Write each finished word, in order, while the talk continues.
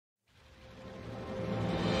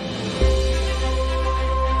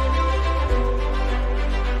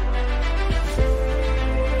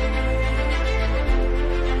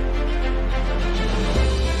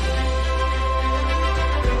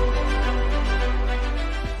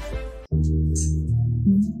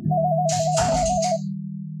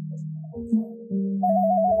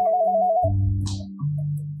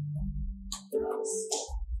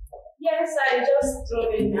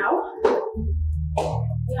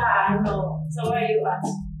Yeah, I know. So where are you at?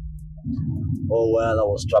 Oh well, I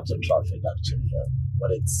was trapped in traffic actually, but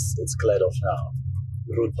it's cleared off now.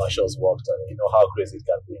 The road marshals walked, and you know how crazy it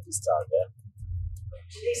can be in this town, yeah.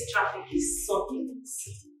 This traffic is something.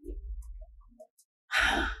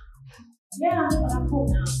 Yeah, but I'm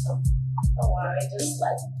home now, so don't worry. Just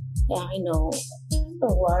like, yeah, I know.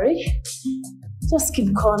 Don't worry. Just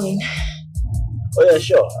keep coming. Oh yeah,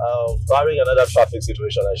 sure. Barring another traffic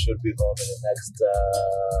situation, I should be home in the next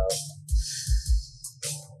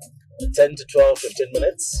 10 to 12, 15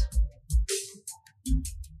 minutes.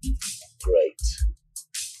 Great.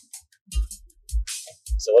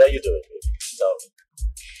 So what are you doing, baby? Tell me.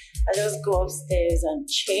 I just go upstairs and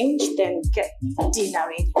change, then get dinner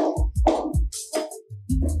ready.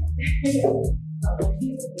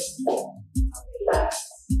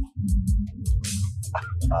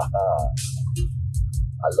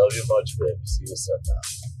 I love you much, baby. See you soon now.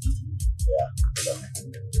 Yeah.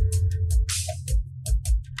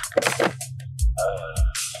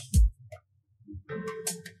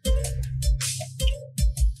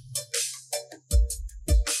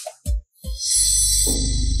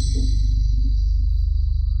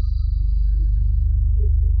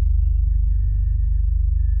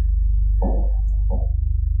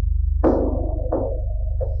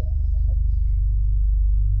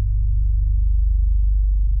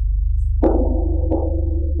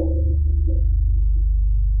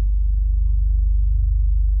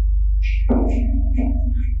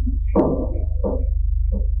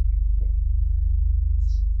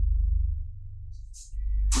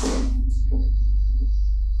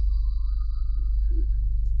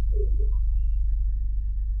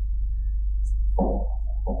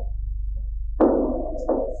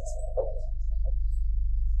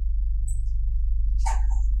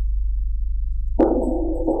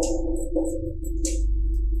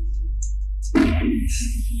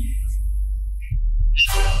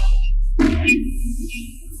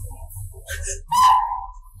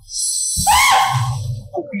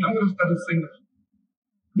 I'm going to start to sing.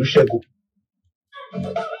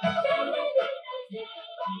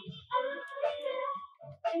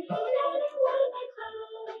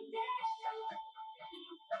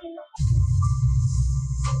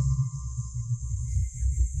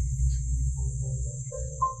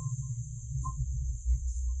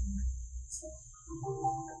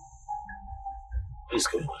 What is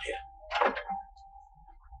going on here?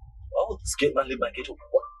 Oh, this gate man leave my gate open.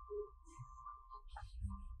 What?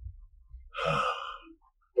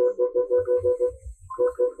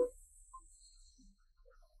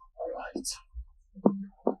 All right.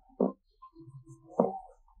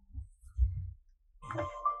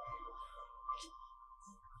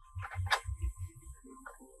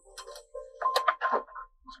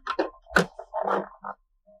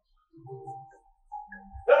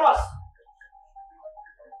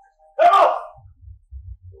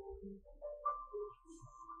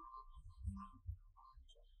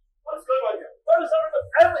 What's going on here? Where is everybody?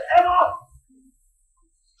 Emma!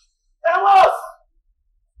 Emma!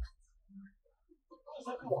 Where's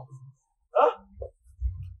everyone? Huh?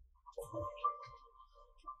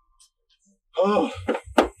 Oh.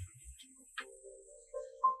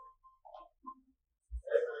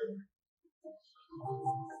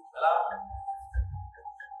 Hello?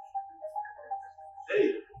 Hey.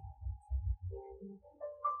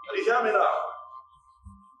 Can you hear me now?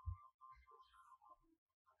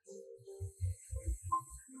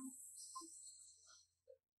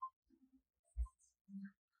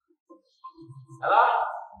 Ella?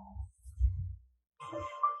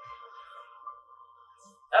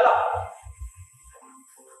 Ella?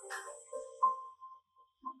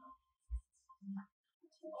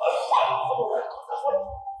 What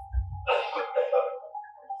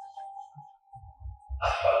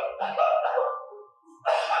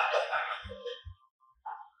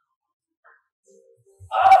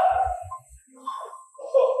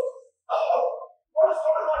is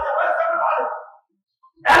going on here? Where's everybody?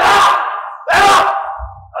 Ella! Ella!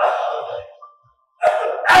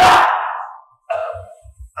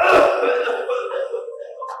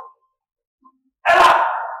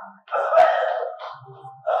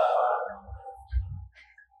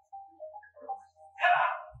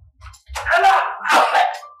 Ella!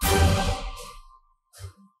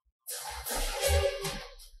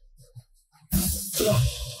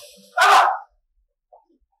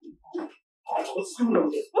 What's going on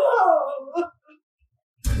here?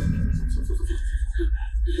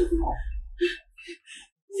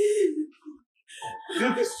 Who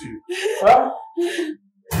did this to you? Huh?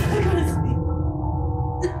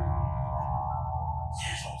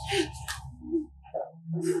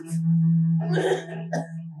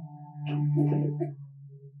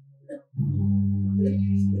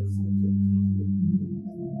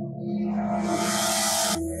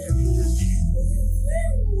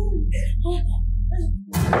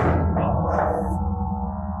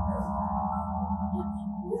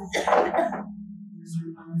 What happened?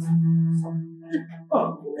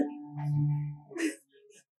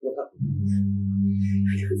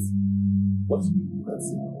 What?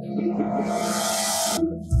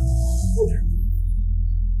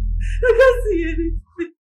 I can't see anything.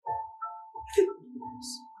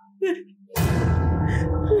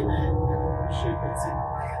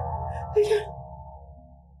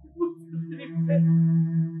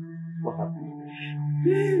 What happened?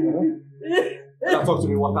 Now talk to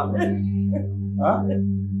me, what happened? Huh?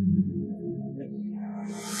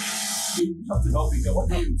 You have to help me here. What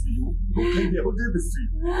happened to you? Who came here? Who did this to you?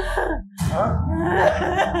 Huh?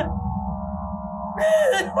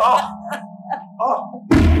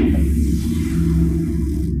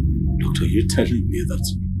 Doctor, you're telling me that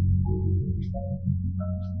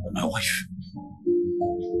my wife...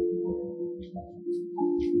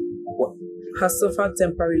 What? Has suffered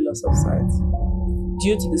temporary loss of sight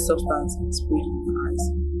due to the substance sprayed in her eyes.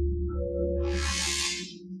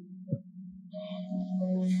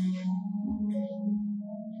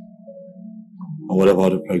 And what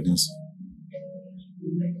about the pregnancy?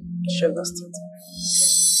 She lost it.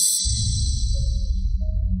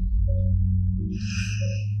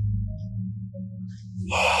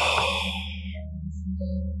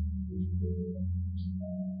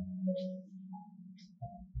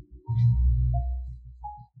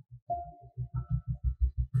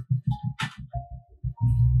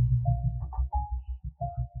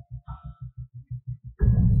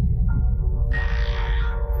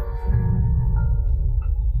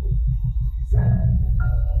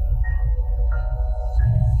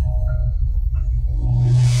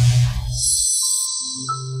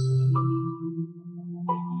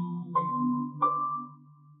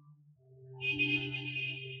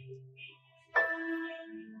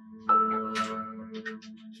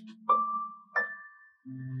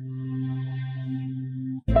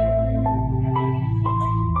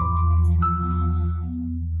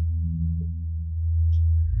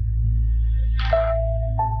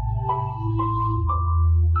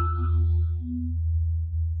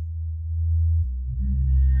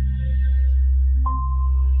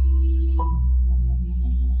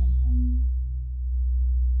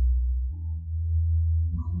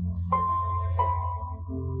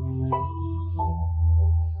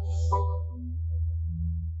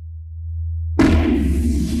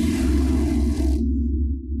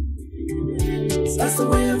 That's the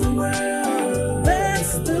way of the world.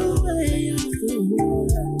 That's the way of the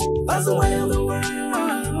world. That's the way of the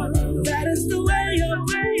world. That is the way of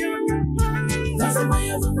the world. That's the way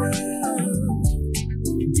of the world.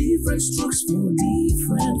 Different strokes for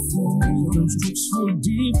different folks. Strokes for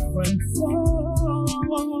different folks.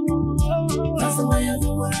 That's the way of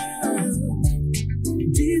the world.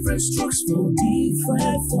 Different strokes for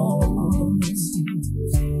different folks.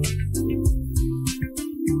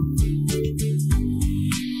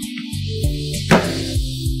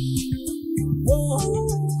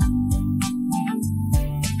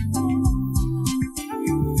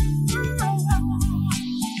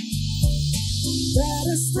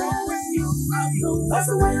 That's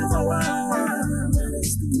the way of the world. That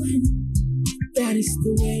is the way. That is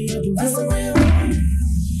the way of the world. That's the way of the world.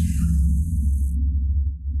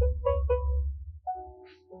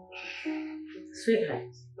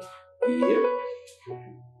 Sweetheart. Yeah.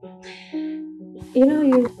 You know,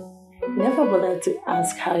 you never bothered to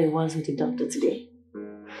ask how it was with the doctor today.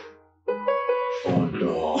 Oh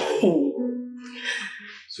no.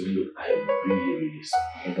 So look, I'm really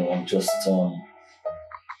sorry. You know, I'm just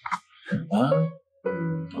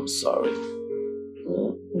I'm sorry.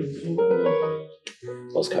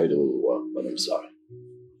 I was carried away with work, but I'm sorry.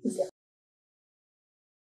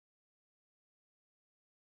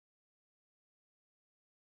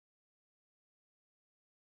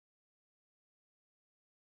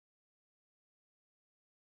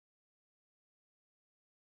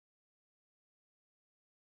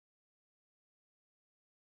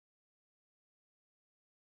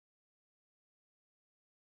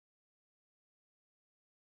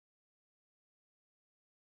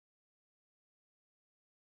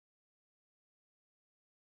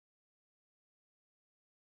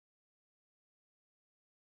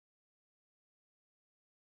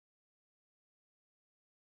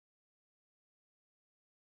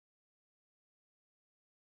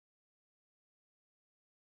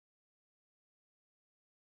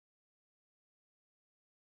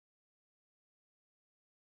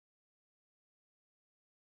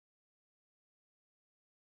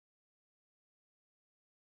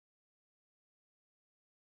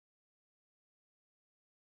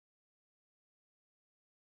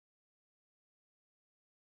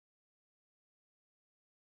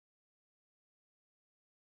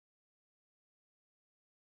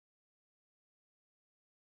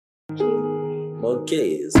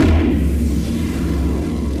 Okay.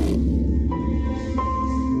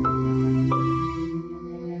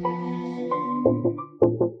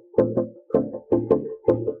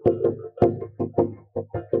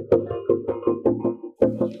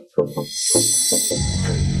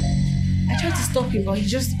 I tried to stop him, but he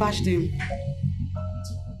just bashed him.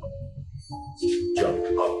 John,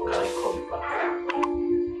 how can I call you back?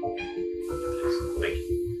 Thank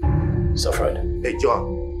you. Sir Fred. Hey, John,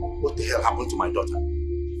 what the hell happened to my daughter?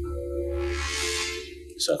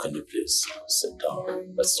 Sir, can you please sit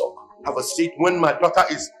down? Let's talk. Have a seat when my daughter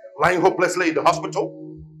is lying hopelessly in the hospital?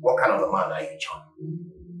 What kind of a man are you, John?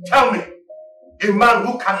 Tell me, a man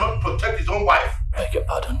who cannot protect his own wife? I beg your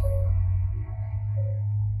pardon.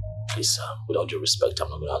 Please, sir, with all due respect, I'm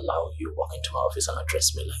not going to allow you walk into my office and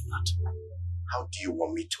address me like that. How do you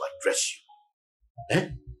want me to address you? Eh?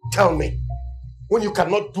 Tell me, when you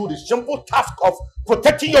cannot do the simple task of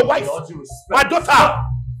protecting your wife, my daughter!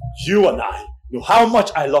 You and I know how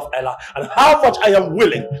much I love Ella and how much I am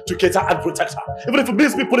willing to cater and protect her, even if it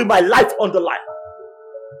means me putting my life on the line.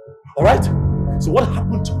 Alright? So what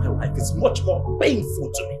happened to my wife is much more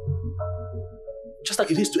painful to me. Just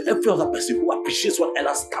like it is to every other person who appreciates what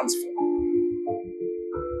Ella stands for.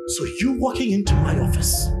 So you walking into my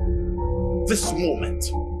office this moment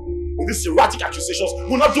with these erratic accusations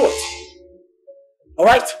will not do it.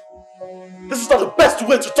 Alright? This is not the best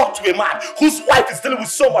way to talk to a man whose wife is dealing with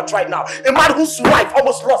so much right now. A man whose wife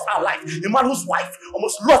almost lost her life. A man whose wife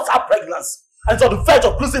almost lost her pregnancy and is on the verge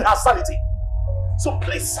of losing her sanity. So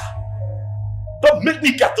please, sir, don't make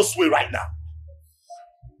me get this way right now.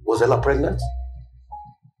 Was Ella pregnant?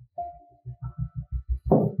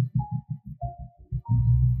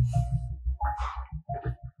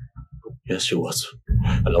 Yes, she was.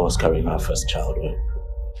 Ella was carrying her first child when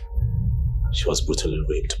she was brutally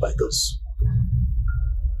raped by those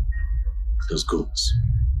goons.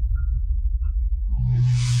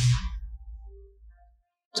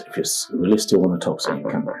 So if you really still want to talk, so you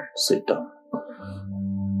can sit down.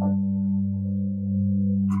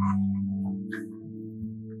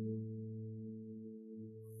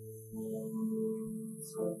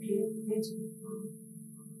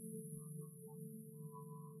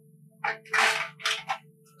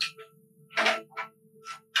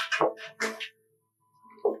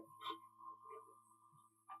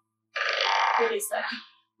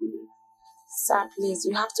 Sir, please,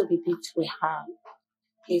 you have to be big with her.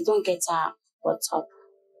 Please don't get her brought up.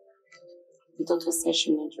 The doctor says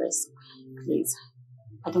she needs rest. Please.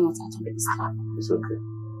 I don't want her to be disturbed. It's okay.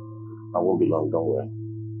 I won't be long, don't worry.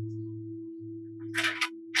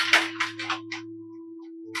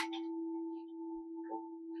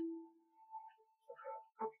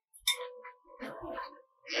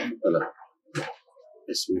 Ella,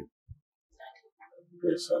 it's me.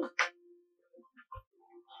 Yes, sir.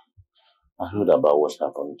 I heard about what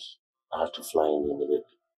happened. I had to fly in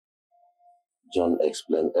immediately. John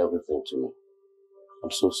explained everything to me. I'm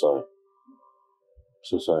so sorry.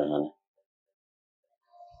 So sorry, honey.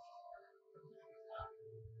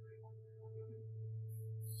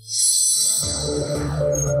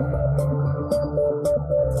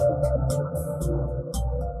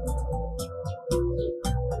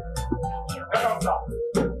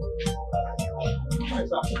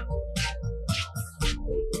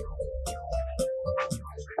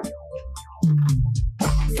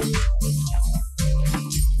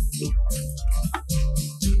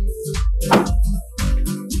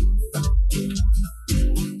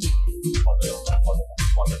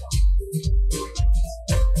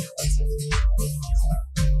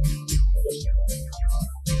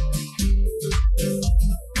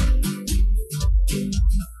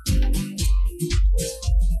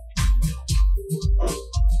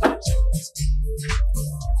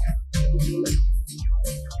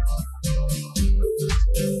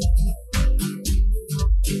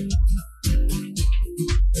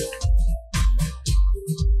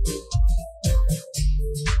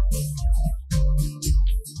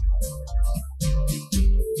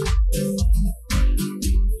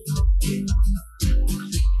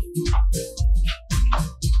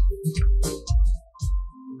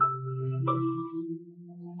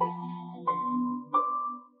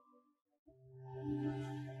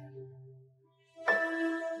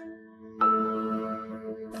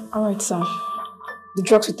 Alright, sir. The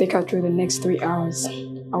drugs will take her through the next 3 hours.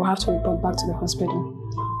 I will have to report back to the hospital.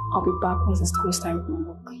 I'll be back once it's close time for my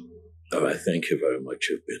work. Alright, thank you very much.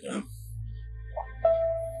 You've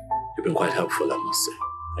been quite helpful, I must say.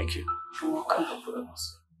 Thank you. You're welcome.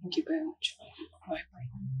 Thank you very much. Bye.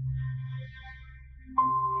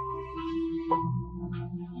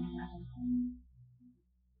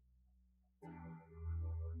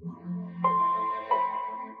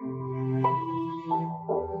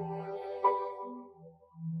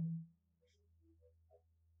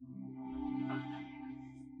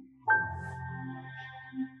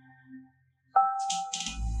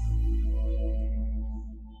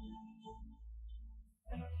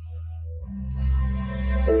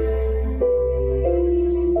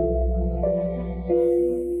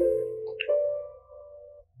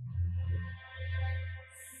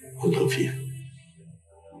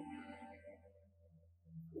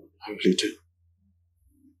 completed.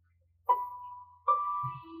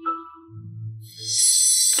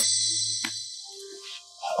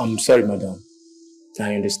 I'm sorry, madam.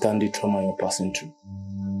 I understand the trauma you're passing through.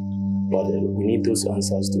 But we need those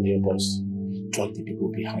answers to help us track the people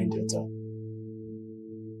behind the attack.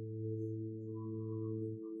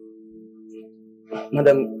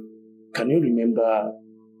 Madam, can you remember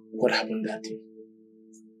what happened that day?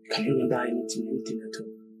 Can you remember anything at all?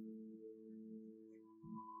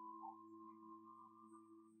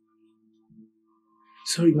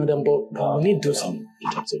 Sorry, madam, but we need those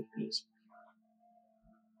detective, please.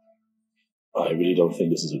 I really don't think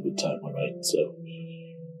this is a good time, alright? So,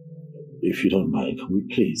 if you don't mind, can we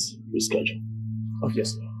please reschedule?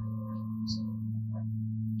 Obviously.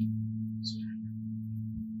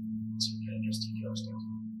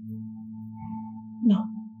 No.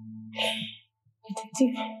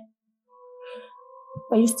 Detective,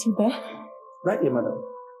 are you still there? Right here, madam.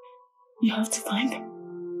 You have to find them.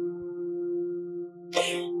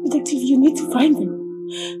 Detective, you need to find them.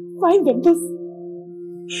 Find them. Those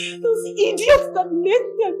idiots that laid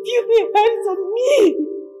their filthy hands on me.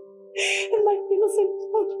 And my innocent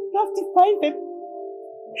child. You have to find them.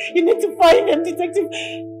 You need to find them, detective.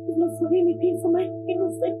 You not for anything for my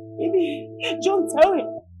innocent baby. John, tell him.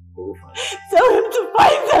 Tell him to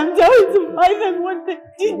find them. Tell him to find them what they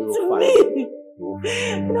did to me.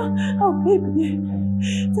 No, oh baby.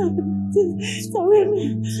 Tell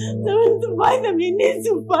him to find them. He needs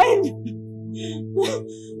to find them.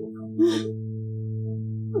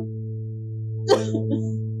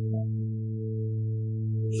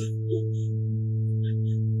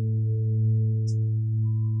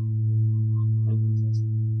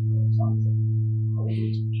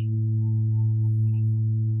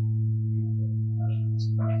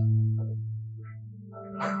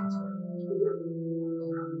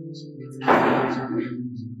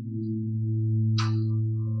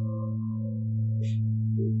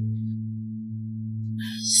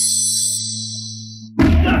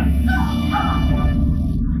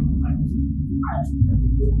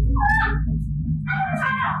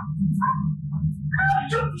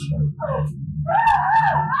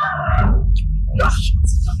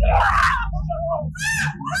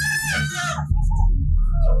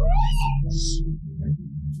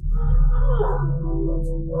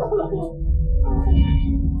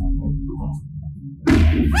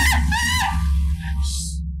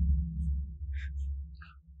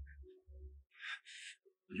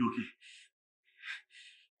 Are you okay?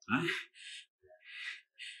 Huh?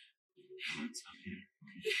 Alright, I'm here.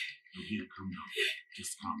 I'm here. Calm down.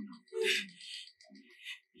 Just calm down.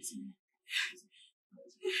 Listen.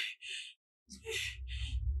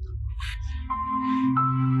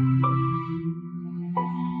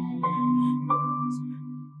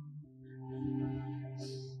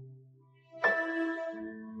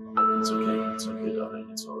 It's okay. It's okay, darling.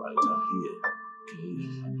 It's alright. I'm here. Okay?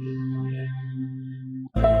 I'm here.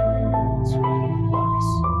 It's okay. Relax.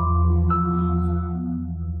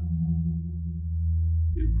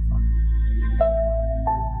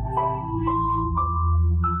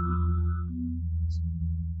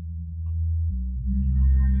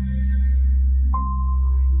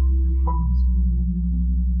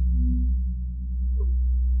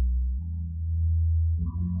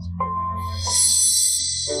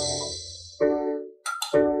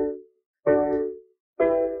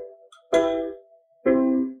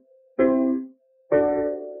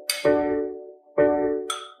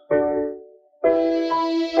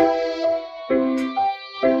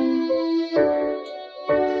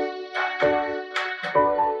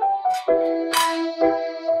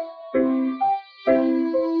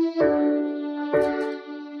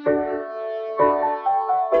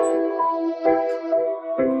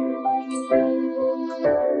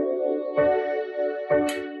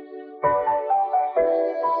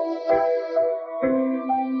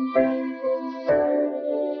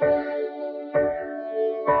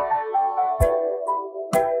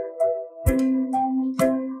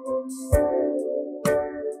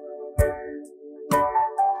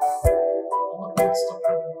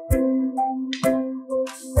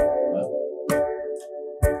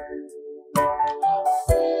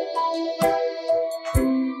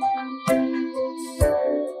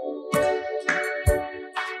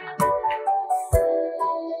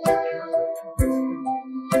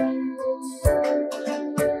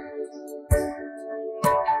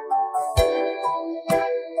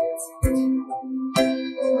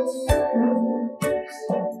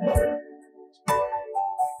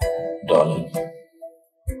 Darling,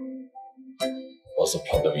 what's the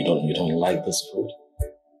problem? You don't like this food?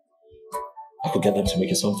 I could get them to make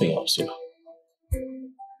you something else, you know.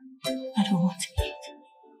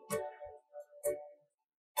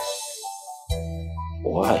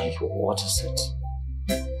 Why? What is it?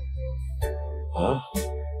 Huh?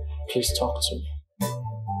 Please talk to me.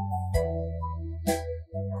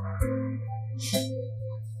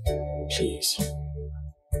 Please.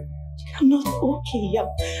 I'm not okay.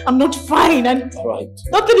 I'm not fine. And Alright.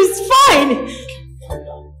 nothing is fine. Calm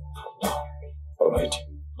down. Alright.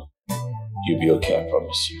 You'll be okay, I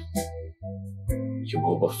promise you. You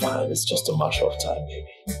will be fine. It's just a matter of time,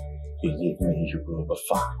 baby. Believe me, you will be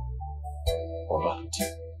fine. Alright.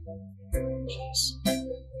 Please.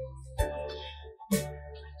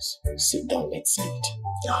 Please. Sit down, let's eat.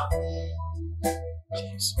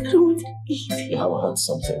 Please. I don't want to eat. You haven't had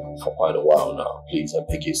something for quite a while now. Please, I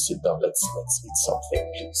beg you, sit down. Let's eat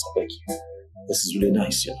something. Please, I beg you. This is really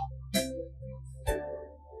nice, you know.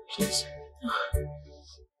 Please.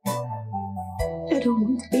 I don't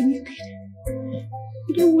want anything.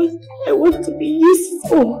 I want to be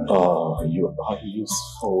useful. Oh, you are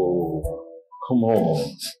useful. Come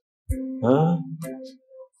on. Huh?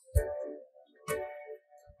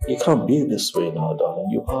 You can't be this way now, darling.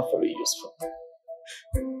 You are very useful.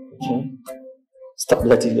 Okay? Stop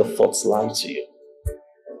letting your thoughts lie to you.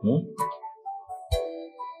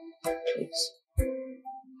 Please.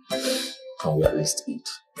 Can we at least eat?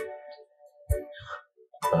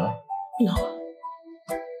 Huh? No.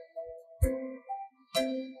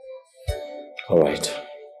 Alright.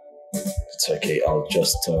 It's okay. I'll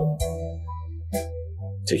just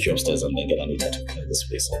take you upstairs and then get Anita to clean this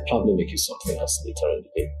place. I'll probably make you something else later in the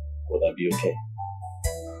day. Will that be okay?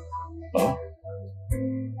 Huh?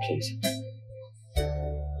 Please.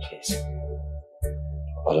 Please.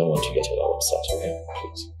 I don't want to get all upset, okay?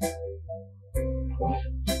 Please.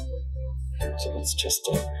 Alright. So let's just a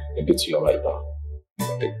bit to your right now.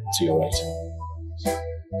 A bit to your right.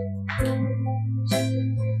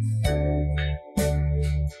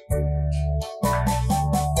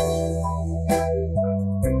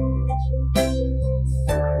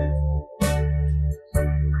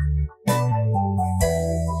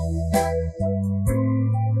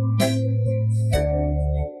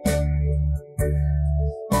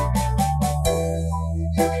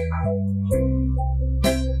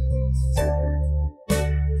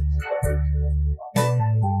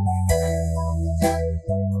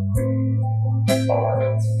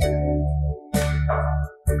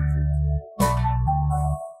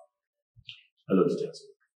 Hello, detective.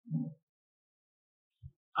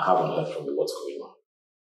 I haven't heard from you what's going on.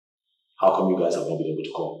 How come you guys have not been able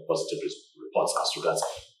to come up with positive reports as regards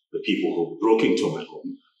the people who broke into my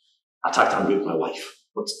home, attacked and raped my wife?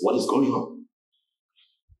 What is going on?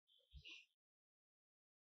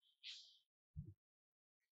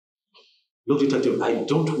 Look, detective, I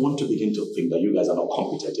don't want to begin to think that you guys are not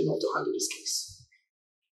competent enough to handle this case.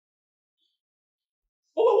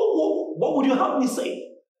 What would you have me say?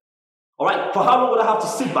 Alright, for how long would I have to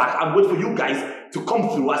sit back and wait for you guys to come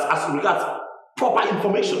through as regards proper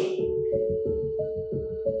information?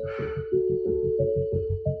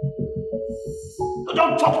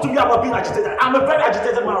 Don't talk to me about being agitated. I'm a very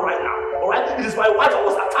agitated man right now. Alright? It is my wife that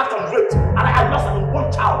was attacked and raped, and I had lost an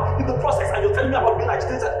unborn child in the process, and you're telling me about being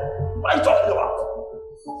agitated? What are you talking about?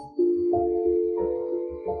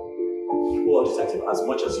 Well, detective, as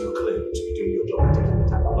much as you claim to be doing your job and taking the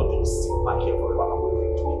time, I'm not going to sit back here forever. I'm going to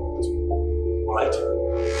be able to. Alright?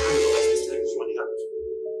 This time is running out.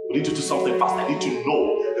 We need to do something fast. I need to know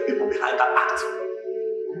the people behind that act.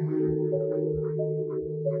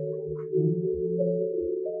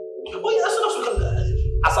 Well, as soon as we can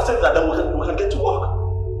ascertain that, then we can get to work.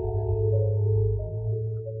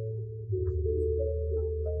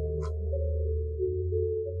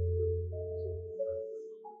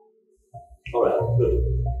 Alright, good.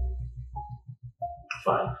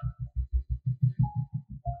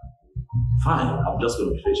 Fine. I'm just going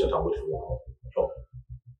to be patient and wait for your call.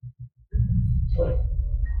 Alright.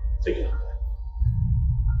 Take it.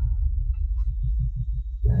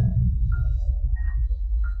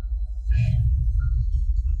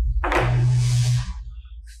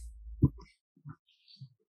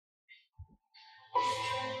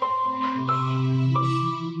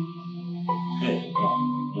 Hey,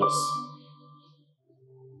 yes.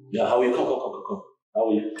 Yeah, how are you? Come. How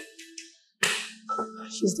are you?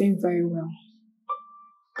 She's doing very well.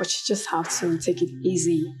 But she just has to take it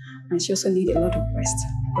easy, and she also needs a lot of rest.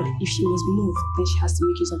 But if she must move, then she has to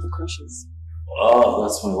make use of the crutches. Oh,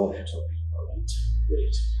 that's my wife you're talking. Alright,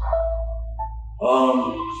 great.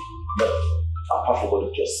 But apart from what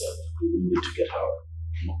you just said, we need to get her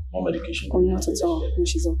more medication. Oh, not at all. No,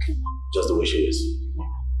 she's okay. Just the way she is.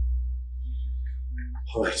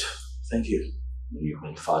 Alright, thank you. You've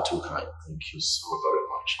been far too kind. Thank you so very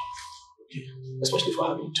much. Okay. Especially for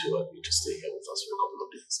having to agree to stay here with us for a couple of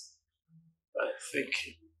Thank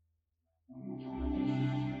you.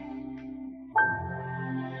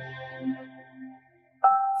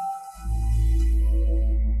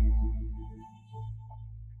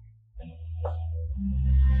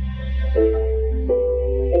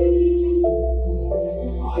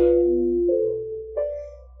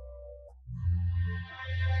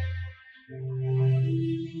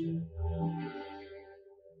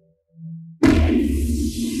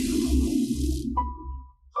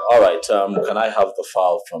 All right, can I have the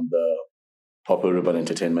file from the Purple Ribbon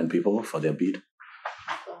Entertainment people for their bid?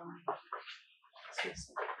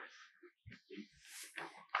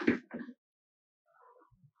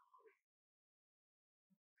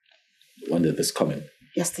 When did this come in?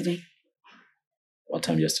 Yesterday. What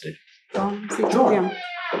time yesterday? 6 p.m.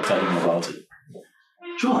 Tell me about it.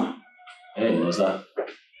 John, Hey, what's that?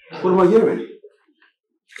 what am I hearing? You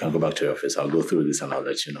can go back to your office. I'll go through this and I'll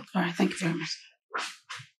let you know. All right, thank you very much.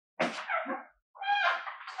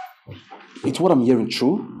 It's what I'm hearing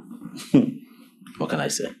true? What can I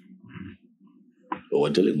say? But we're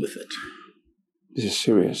dealing with it. This is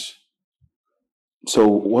serious. So,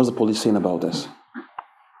 what's the police saying about this?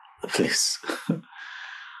 The police.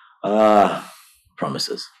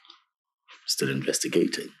 Promises. Still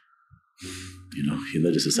investigating. You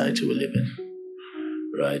know the society we live in.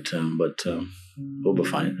 Right, but we'll be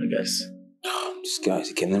fine, I guess. These guys,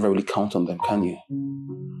 you can never really count on them, can you?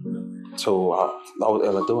 So, how's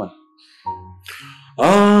Ella doing?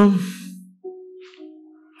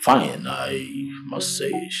 Fine. I must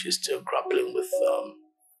say she's still grappling with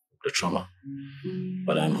the trauma.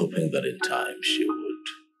 But I'm hoping that in time she would,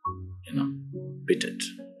 beat it.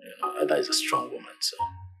 Ella is a strong woman, so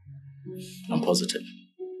I'm positive.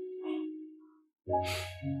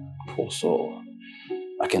 Poor soul.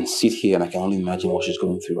 I can sit here and I can only imagine what she's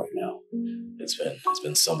going through right now. It's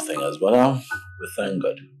been something as well. We thank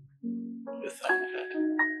God. We thank God.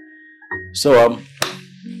 So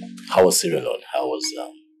how was Sierra Leone? How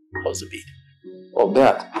was the bid? Oh,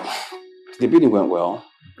 the bidding went well.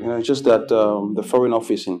 It's just that the foreign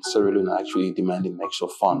office in Sierra Leone actually demanded an extra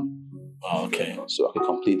fund. Okay. So I could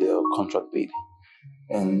complete the contract bid.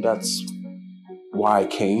 And that's why I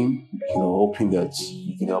came, hoping that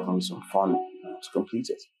you can help me with some fund to complete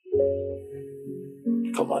it.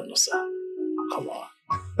 Come on, no, sir. Come on.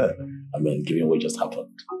 I mean, given what just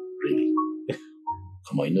happened, really.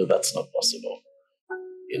 Come on, that's not possible.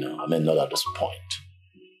 Not at this point.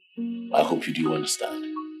 I hope you do understand.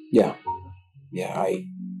 Yeah, I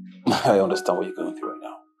understand what you're going through right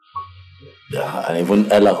now. Yeah, and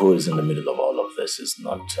even Ella, who is in the middle of all of this, is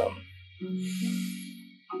not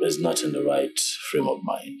in the right frame of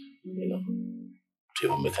mind, to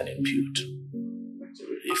even make an input.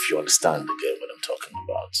 If you understand again what I'm talking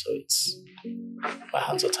about, so my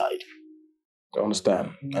hands are tied. I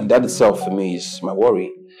understand, and that itself for me is my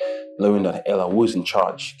worry, knowing that Ella, who is in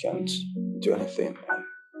charge, can't do anything.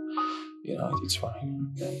 It's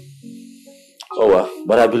fine. Oh well,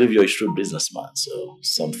 but I believe you're a shrewd businessman, so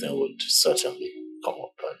something would certainly come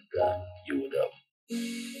up, and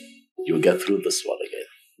you would get through this one again.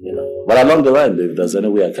 But along the line, if there's any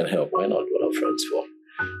way I can help, why not? What are friends for?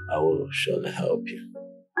 I will surely help you.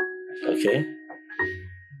 Okay?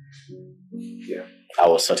 Yeah. I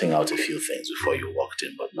was sorting out a few things before you walked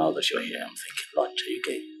in, but now that you're here, I'm thinking lunch. Are you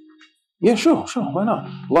game? Yeah, sure. Why not?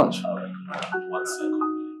 Lunch. All right. 1 second.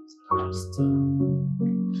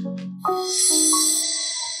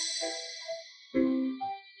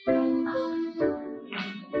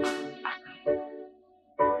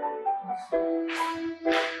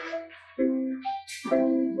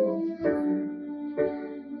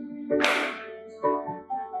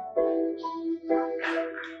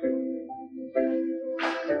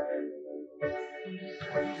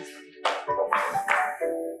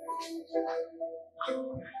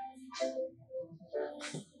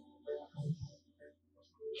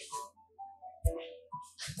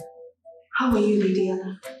 How are you, Lydia?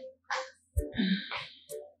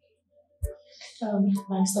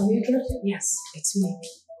 Mr. Mildred? Yes, it's me.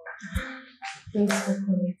 Thanks for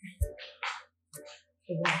coming.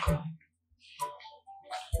 You're welcome.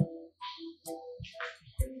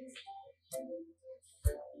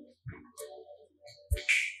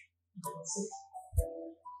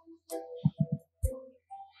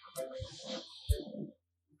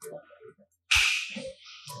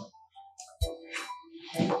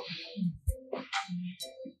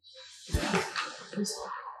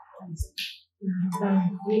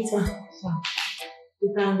 Later,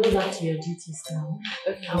 you can go back to your duties now.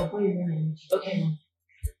 Okay. I'll call you when I need you. Okay.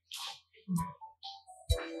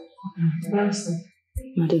 Barrister.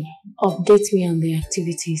 Madam. Update me on the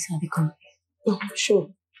activities at the company. Oh, sure.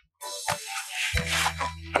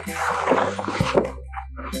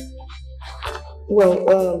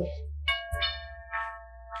 Well,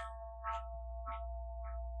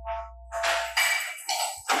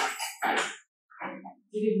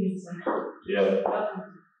 Good evening, sir. Yeah.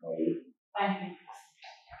 Fine.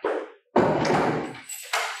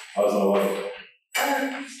 How's my wife?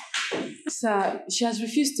 Sir, she has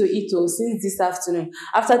refused to eat since this afternoon.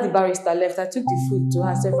 After the barrister left, I took the food to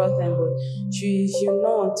her several times, but she will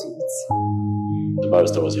not want to eat. The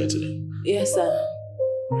barrister was here today. Yes, sir.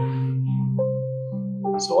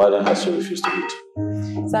 So why then has she refused to eat?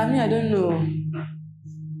 Sir, I don't know.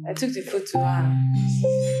 I took the food to her.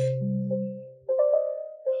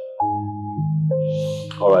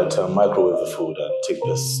 Alright, microwave the food and take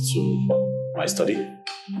this to my study.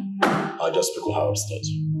 I'll just speak with her upstairs.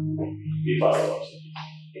 Be fast.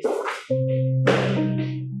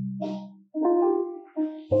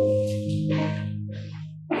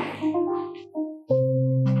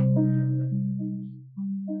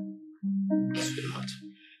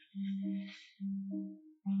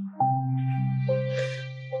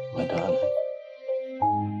 My darling,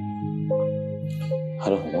 I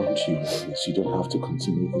don't want you like this. You don't have to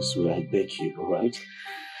continue this way. I beg you, alright?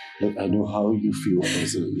 Look, I know how you feel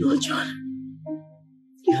personally. No, John.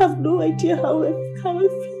 You have no idea how I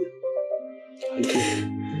feel. I do.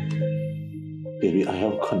 Baby, I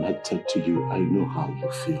am connected to you. I know how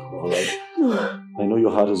you feel, alright? No. I know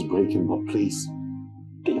your heart is breaking, but please,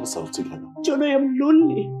 get yourself together. John, I am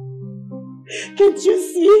lonely. Can't you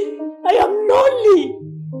see? I am lonely.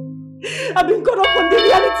 I've been caught up on the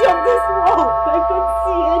reality of this world. I can't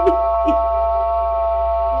see anything.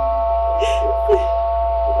 I am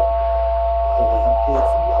here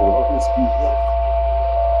for you. I will always be here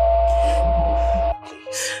for you.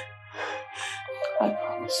 Please. I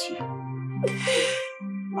promise you.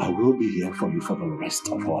 I will be here for you for the rest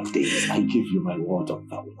of our days. I give you my word on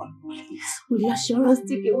that one, please. Will your assurance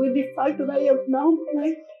take away the fact that I am now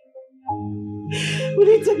blind? Will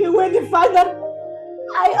you take away the fact that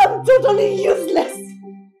I am totally useless?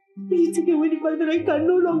 Will you take away the fact that I can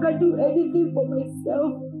no longer do anything for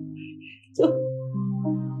myself? So,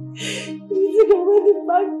 will you take away the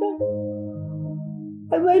fact that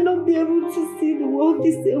I might not be able to see the world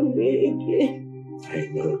the same way again? I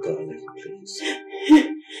know, darling, please.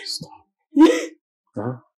 Stop.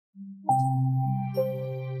 Huh?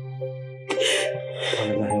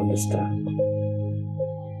 Darling, I understand.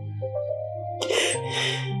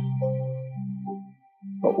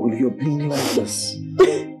 But will your being like this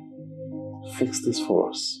fix this for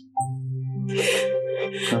us?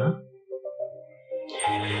 Huh?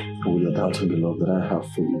 Or will your doubting the love that I have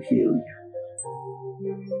for you heal you?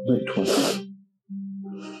 No, it won't.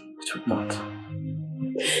 It would not.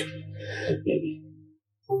 Hey, baby.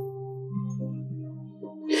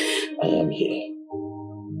 I am here.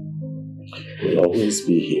 Will always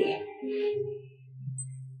be here.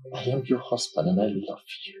 I am your husband and I love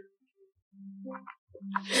you.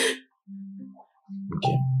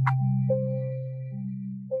 Okay.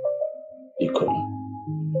 Equally.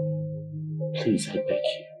 Please, I beg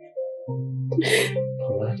you.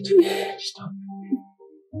 Alright? Stop.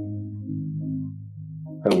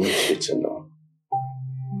 I want you to know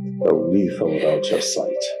that with or without your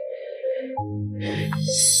sight, you remain the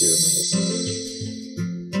same.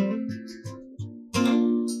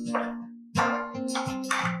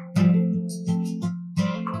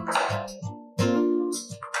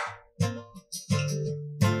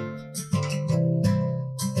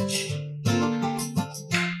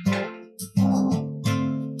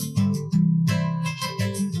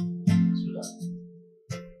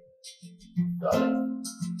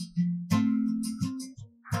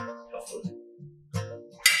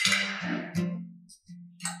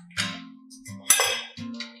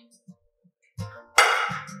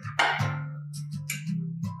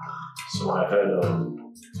 So I heard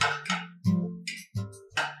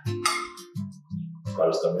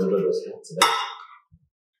Barrister Mildred was here today.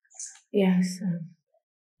 Yes,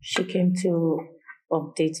 she came to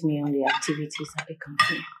update me on the activities at the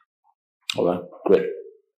company. Alright, great.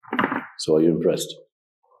 So are you impressed?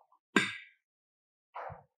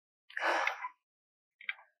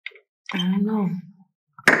 I don't know.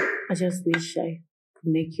 I just wish I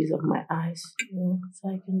could make use of my eyes, so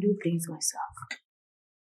I can do things myself.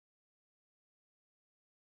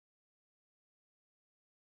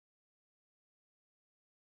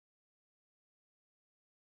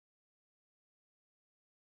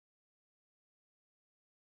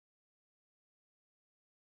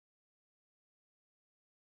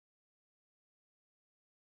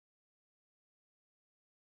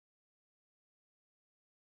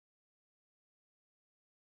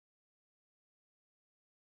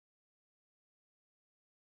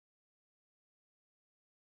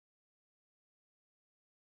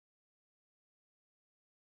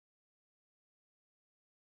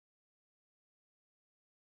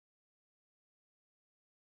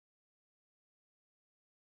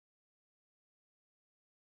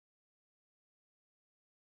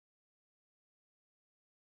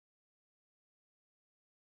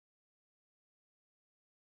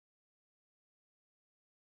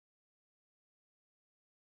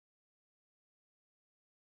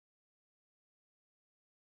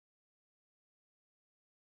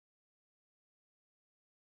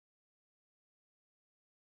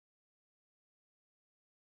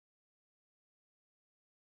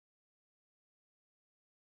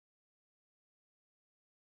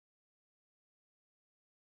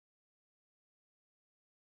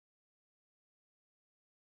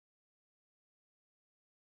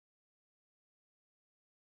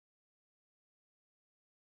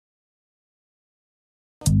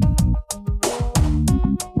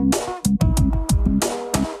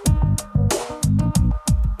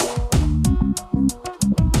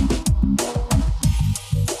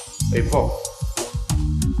 Hey, Paul.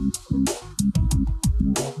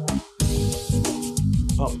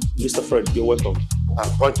 Mr. Fred, you're welcome.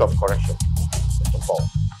 Point of correction, Mr. Paul.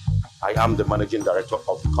 I am the managing director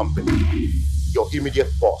of the company, your immediate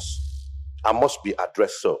boss. I must be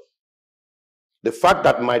addressed so. The fact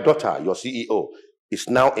that my daughter, your CEO, is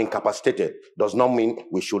now incapacitated does not mean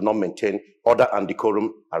we should not maintain order and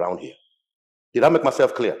decorum around here. Did I make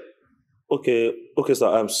myself clear? Okay, sir.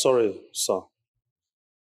 I'm sorry, sir.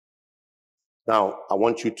 Now, I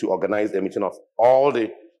want you to organize a meeting of all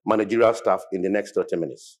the managerial staff in the next 30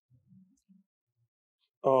 minutes.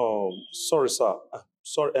 Oh, sorry, sir.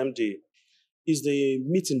 Sorry, MD. Is the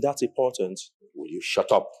meeting that important? Will you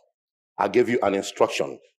shut up? I gave you an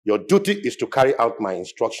instruction. Your duty is to carry out my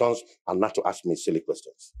instructions and not to ask me silly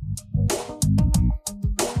questions.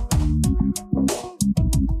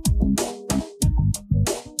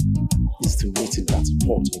 Is the meeting that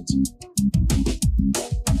important?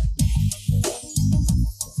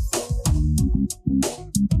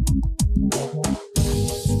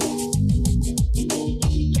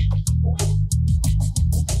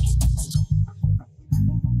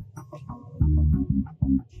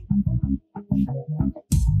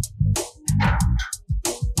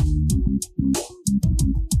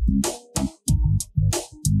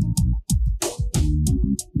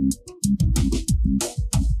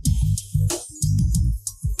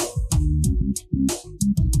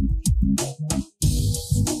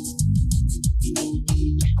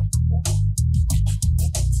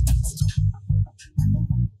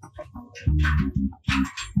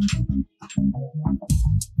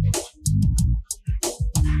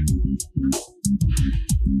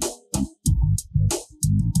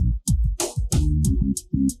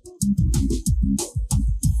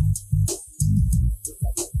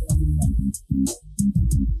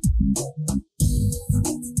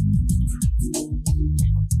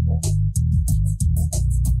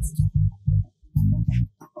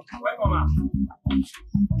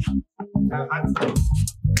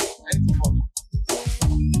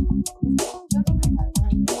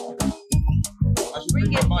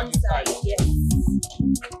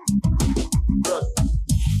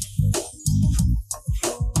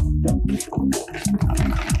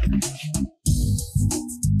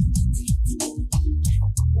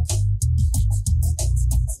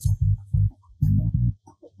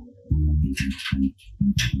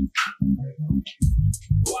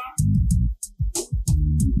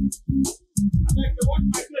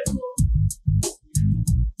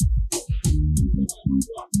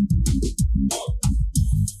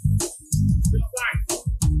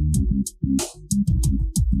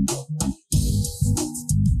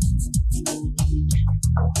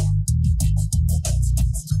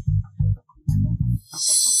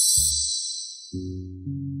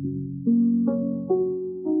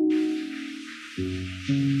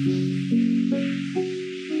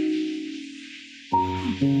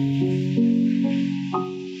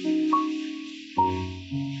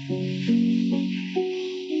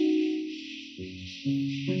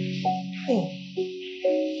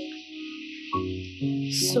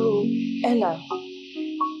 So, Ella,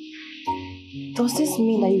 does this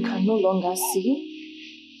mean that you can no longer see?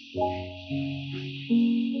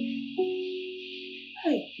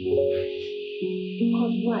 Hey.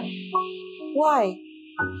 God, why? Why?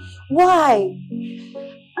 Why?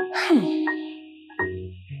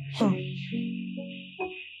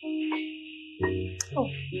 Oh.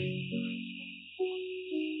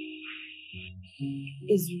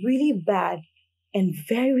 It's really bad and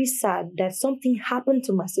very sad that something happened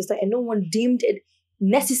to my sister and no one deemed it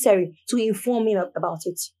necessary to inform me about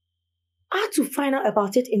it. I had to find out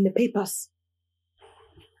about it in the papers.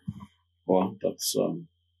 Well, that's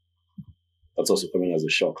also coming as a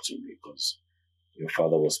shock to me because your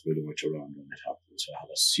father was pretty much around when it happened. So I had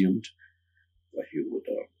assumed that he would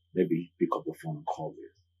maybe pick up the phone and call you,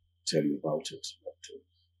 tell you about it. But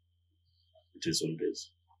it is what it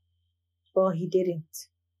is. Well, he didn't.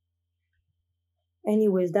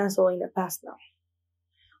 Anyways, that's all in the past now.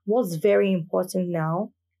 What's very important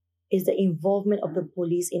now is the involvement of the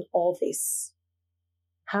police in all this.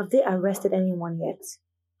 Have they arrested anyone yet?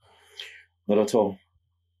 Not at all.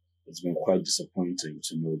 It's been quite disappointing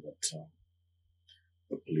to know that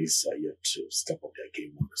the police are yet to step up their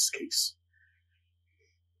game on this case.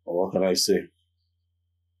 But what can I say? It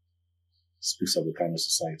speaks of the kind of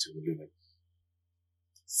society we live in.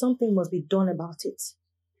 Something must be done about it.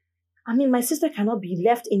 I mean, my sister cannot be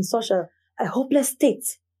left in such a hopeless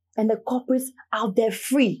state and the culprits out there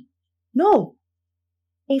free. No.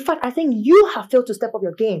 In fact, I think you have failed to step up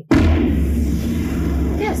your game.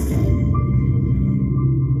 Yes.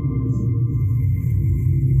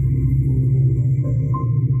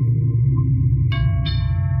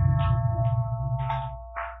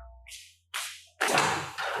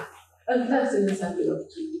 a nice envelope.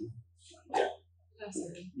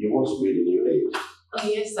 You must be the new age. Oh,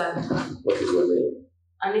 yes, sir. What is your name?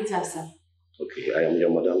 Anita, sir. Okay, I am your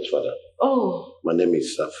madam's father. Oh. My name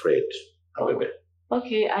is Fred. However.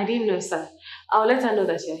 Okay, I didn't know, sir. I'll let her know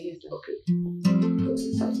that you're here. Okay.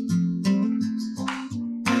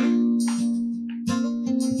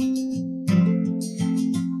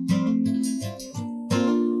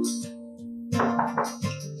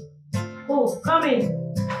 Oh, come in.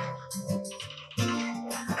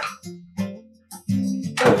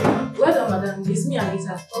 Well done, madam. It's me,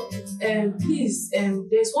 Anita. Please,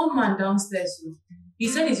 there's one man downstairs. He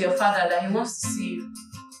said he's your father, that he wants to see you.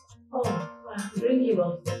 Oh, wow. Bring him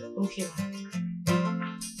up. Okay.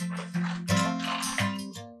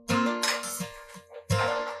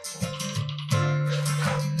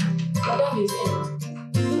 Madam is in.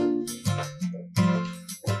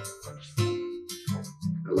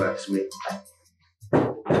 Relax me.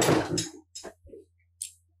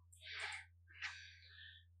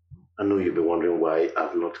 I know you've been wondering why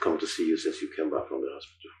I've not come to see you since you came back from the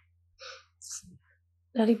hospital.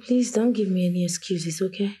 Daddy, please don't give me any excuses,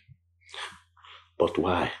 okay? But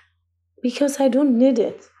why? Because I don't need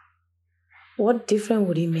it. What difference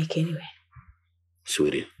would it make anyway?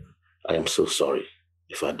 Sweetie, I am so sorry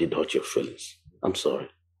if I did hurt your feelings. I'm sorry.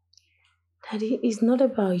 Daddy, it's not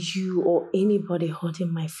about you or anybody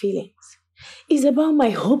hurting my feelings. It's about my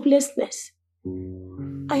hopelessness.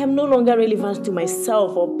 I am no longer relevant to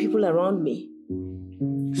myself or people around me.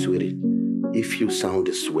 Sweetie, if you sound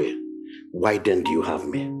this way, why then do you have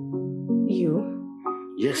me? You?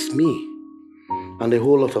 Yes, me. And a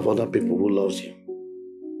whole lot of other people who loves you.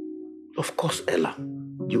 Of course, Ella,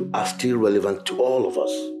 you are still relevant to all of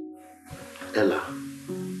us. Ella.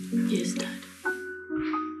 Yes, Dad.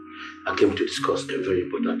 I came to discuss a very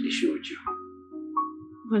important issue with you.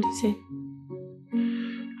 What is it?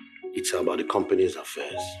 It's about the company's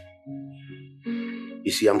affairs.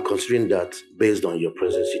 You see, I'm considering that based on your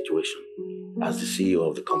present situation as the CEO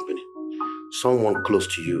of the company, someone close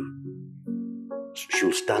to you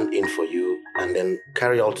should stand in for you and then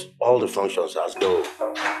carry out all the functions as though.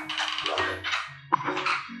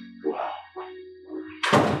 Wow.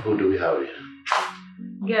 Who do we have here?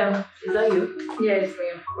 Girl, is that you? Yeah, it's me,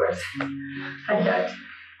 of course. Hi, Dad.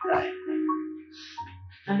 Hi.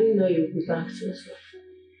 I didn't know you would be back so soon.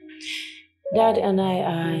 Dad and I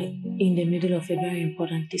are in the middle of a very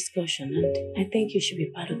important discussion, and I think you should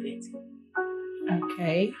be part of it.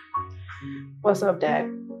 Okay. What's up, Dad?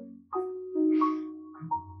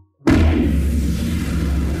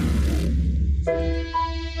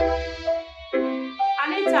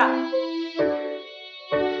 Anita!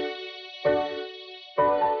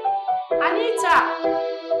 Anita!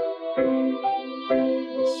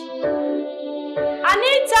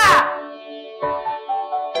 Anita!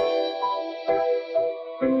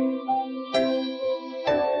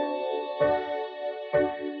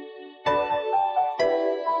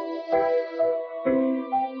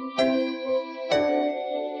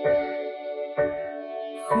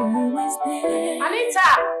 Who is there? Anita!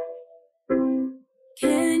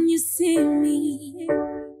 Can you see me?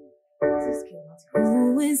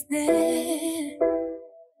 Who is there?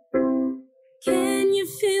 Can you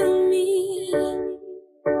feel me?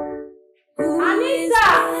 Who is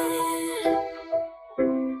there?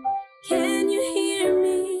 Can you hear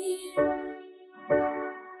me?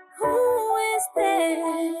 Who is there?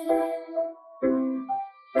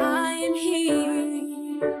 I am here.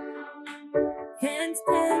 Can't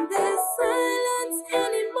stand this silence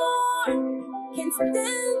anymore. Can't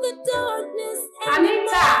stand the darkness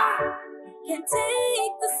anymore. Can't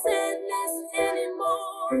take the sadness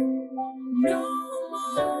anymore. No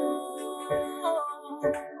more.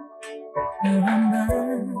 Where am I?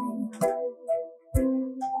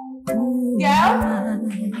 Who am I?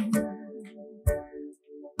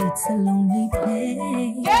 It's a lonely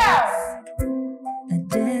place. A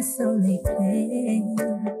desolate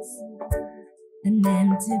place. An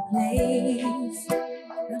empty place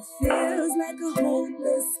that feels like a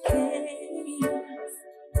hopeless case.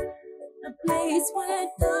 A place where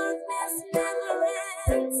darkness never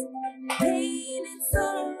ends. Pain and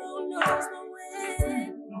sorrow knows no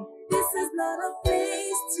end. This is not a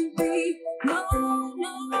place to be. No,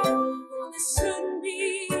 no, this shouldn't be.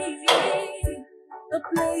 A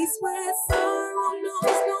place where sorrow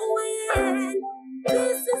knows no end.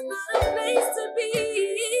 This is not a place to be.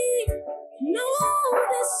 No,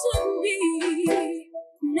 this shouldn't be.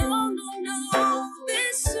 No, no, no,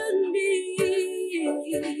 this shouldn't be.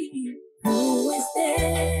 Who is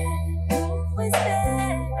there? Who is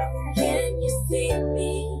there? Can you see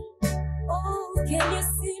me? Oh, can you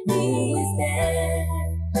see me? Who is there?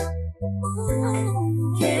 Who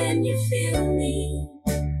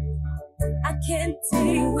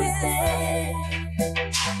is there?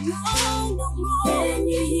 No, no more. Can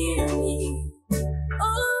you hear me?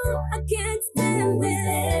 Oh, I can't stand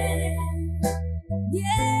this.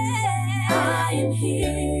 Yeah, I am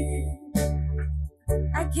here.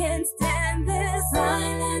 I can't stand this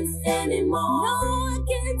silence anymore. No, I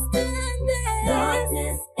can't stand this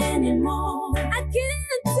darkness anymore. I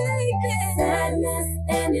can't take this sadness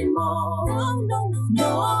anymore. No, no, no, no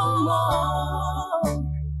more.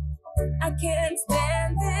 I can't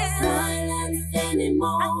stand this silence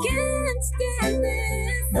anymore. I can't stand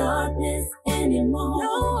this darkness anymore.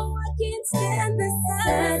 No, I can't stand this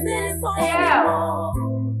sadness anymore.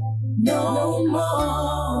 No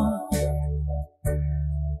more.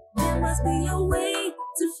 There must be a way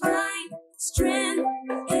to find strength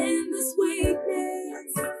in this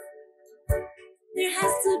weakness. There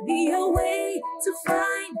has to be a way to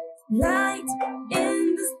find light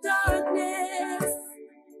in this darkness.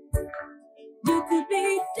 You could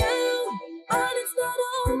be down, but it's not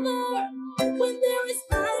over. When there is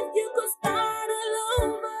life, you could start all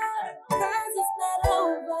over. 'Cause it's not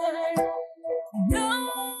over. No,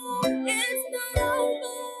 it's not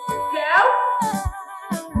over. Girl?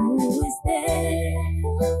 Who is there?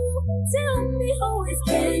 Tell me who is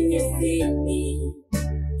there. Can you see me?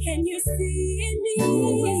 Can you see me?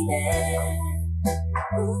 Who is there?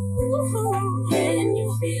 Ooh, can you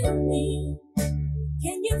feel me?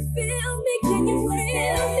 Can you feel me? Can you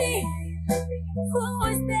feel me? Who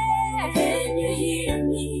is there? Can you hear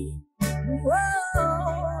me?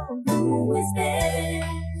 Whoa, who is there?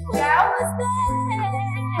 Who is there?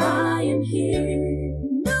 I am here.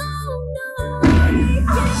 No, no, I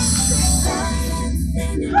can't take silence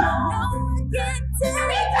anymore. No, I can't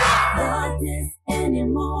take darkness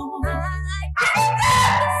anymore. I can't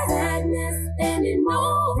take sadness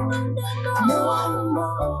anymore. No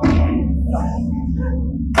more.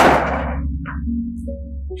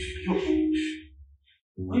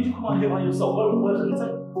 Why did you come out here by yourself? Where's Anita?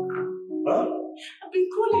 Huh? I've been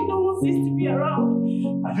calling, no one seems to be around.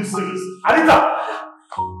 Are you serious? Anita!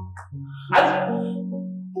 Anita!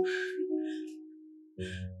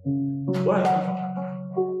 Where are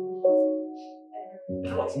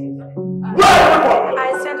you from?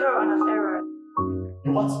 I sent her on an errand.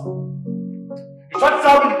 What? You tried to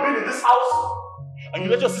tell me you've been in this house and you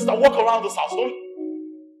let your sister walk around this house, don't you?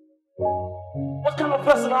 What kind of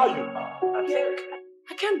person are you?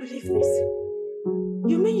 I can't believe this.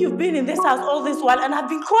 You mean you've been in this house all this while and I've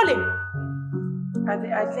been calling?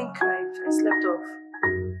 I think I slept off.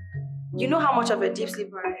 You know how much of a deep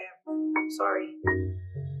sleeper I am. Sorry.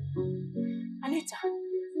 Anita,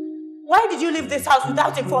 why did you leave this house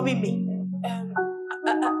without informing me?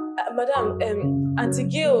 Madam, Auntie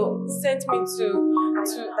Gail sent me to I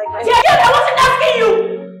wasn't asking you!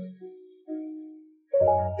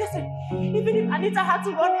 Listen, even if Anita had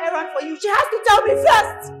to run errand for you, she has to tell me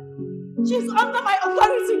first! She's under my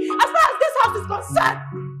authority as far as this house is concerned!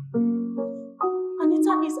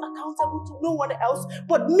 Anita is accountable to no one else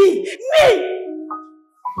but me! Me!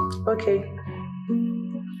 Okay.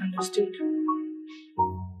 Understood.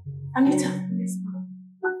 Anita, you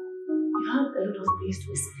have a lot of things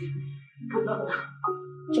to explain. But not now.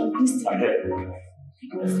 John, please take me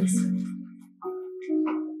first.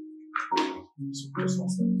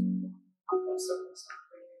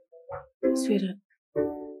 Sweetheart,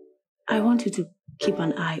 I want you to keep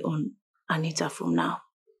an eye on Anita from now.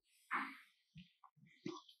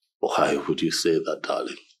 Why would you say that,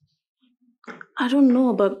 darling? I don't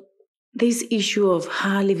know, but this issue of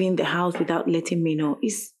her leaving the house without letting me know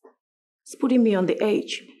is putting me on the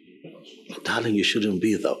edge. Darling, you shouldn't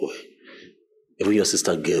be that way. Even your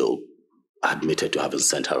sister Gail admitted to having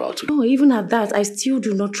sent her out. No, even at that, I still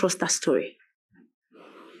do not trust that story.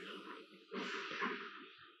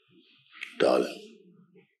 Darling,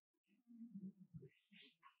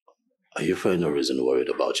 are you for any reason worried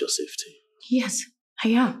about your safety? Yes, I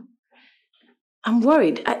am. I'm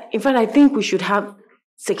worried. In fact, I think we should have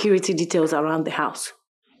security details around the house.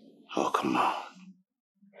 Oh, come on.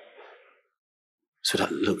 So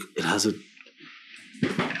that, look, it hasn't...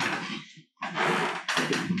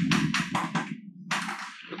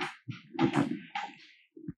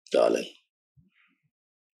 Darling,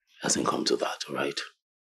 it hasn't come to that, all right?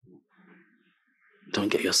 Don't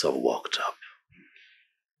get yourself worked up.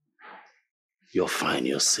 You're fine,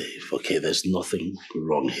 you're safe, okay? There's nothing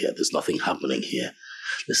wrong here. There's nothing happening here.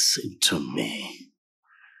 Listen to me.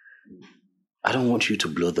 I don't want you to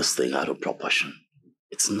blow this thing out of proportion.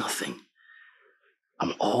 It's nothing.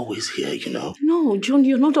 I'm always here, you know. No, John,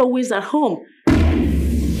 you're not always at home.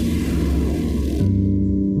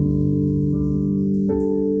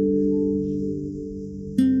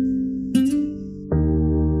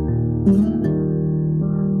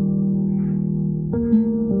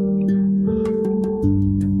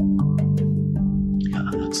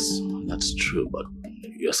 That's true, but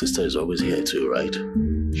your sister is always here too, right?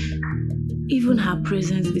 Even her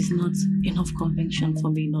presence is not enough conviction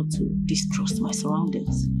for me not to distrust my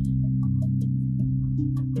surroundings.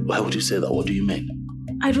 Why would you say that? What do you mean?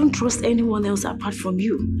 I don't trust anyone else apart from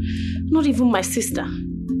you. Not even my sister.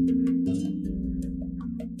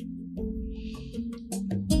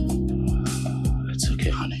 It's okay,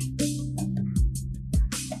 honey.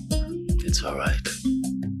 It's alright.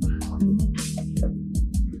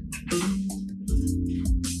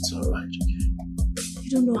 It's alright, okay? You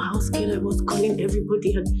don't know how scared I was calling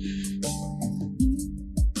everybody and...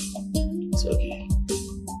 It's okay.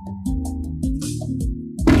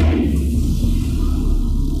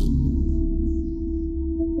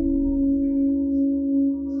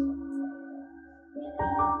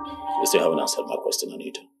 You still haven't answered my question,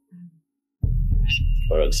 Anita.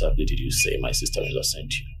 Where exactly did you say my sister-in-law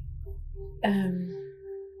sent you?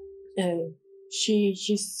 She.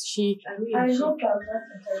 I hope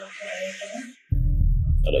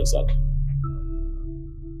Not exactly.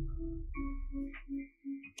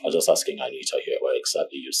 I was just asking Anita here where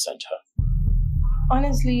exactly you sent her.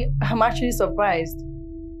 Honestly, I'm actually surprised.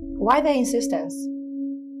 Why the insistence?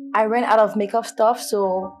 I ran out of makeup stuff,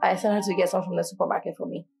 so I sent her to get some from the supermarket for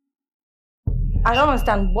me. I don't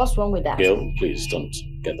understand what's wrong with that. Gail, please don't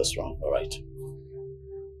get this wrong, alright?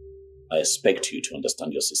 I expect you to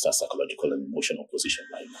understand your sister's psychological and emotional position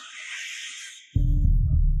right now.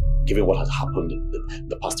 Given what has happened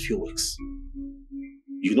the past few weeks.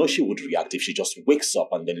 You know she would react if she just wakes up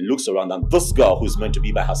and then looks around and this girl who's meant to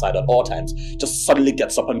be by her side at all times just suddenly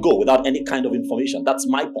gets up and go without any kind of information. That's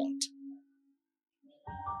my point.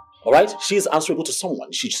 Alright? She is answerable to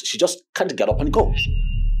someone. She just can't get up and go.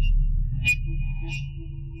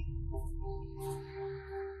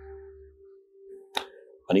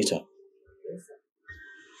 Anita.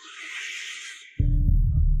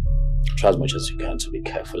 Try as much as you can to be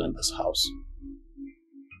careful in this house.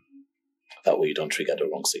 That way you don't trigger the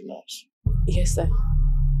wrong signals. Yes, sir.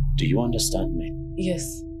 Do you understand me?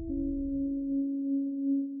 Yes.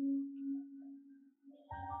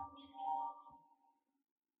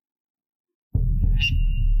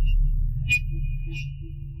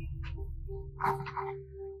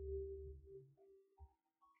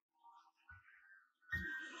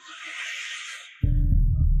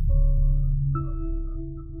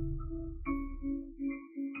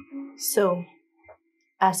 So,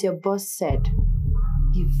 as your boss said,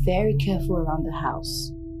 be very careful around the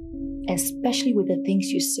house, especially with the things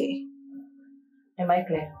you say. Am I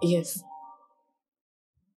clear? Yes.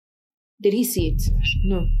 Did he see it?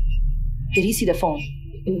 No. Did he see the phone?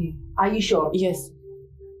 Are you sure? Yes.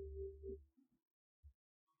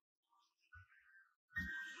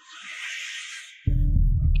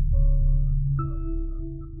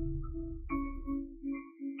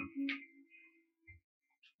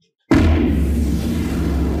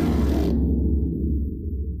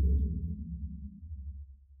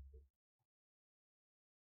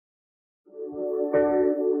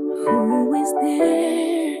 Who is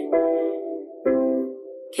there?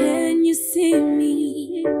 Can you see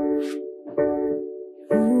me?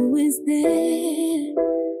 Who is there?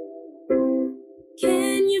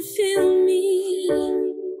 Can you feel me?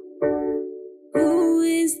 Who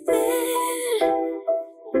is there?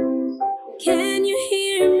 Can you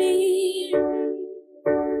hear me?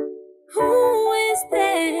 Who is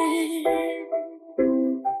there?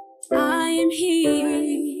 I am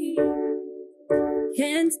here.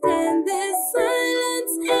 Can't stand this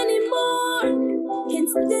silence anymore. Can't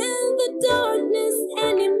stand the darkness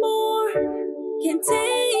anymore. Can't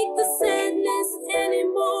take the sadness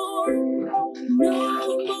anymore. No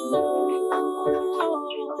more.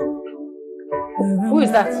 Who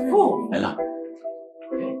is that? Who? Ella.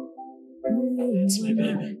 It's my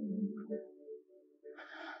baby.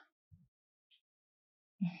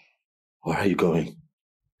 Where are you going?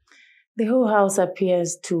 The whole house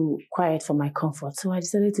appears too quiet for my comfort, so I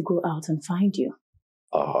decided to go out and find you.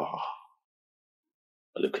 Oh,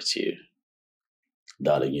 look at you.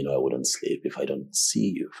 Darling, you know I wouldn't sleep if I don't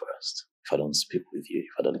see you first. If I don't speak with you,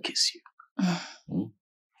 if I don't kiss you.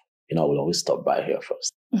 You know, I will always stop by here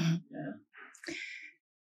first. Yeah.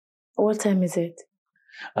 What time is it?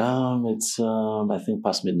 It's I think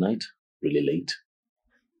past midnight. Really late.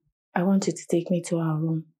 I want you to take me to our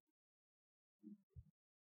room.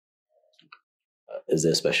 Is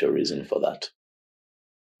there a special reason for that?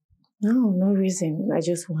 No, no reason. I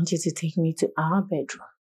just want you to take me to our bedroom.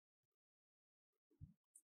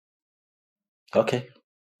 Okay.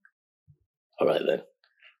 All right then.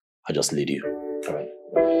 I'll just lead you. All right.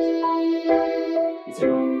 It's a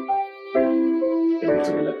bit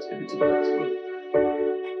to the left, a bit to the left. Good.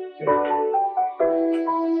 Here.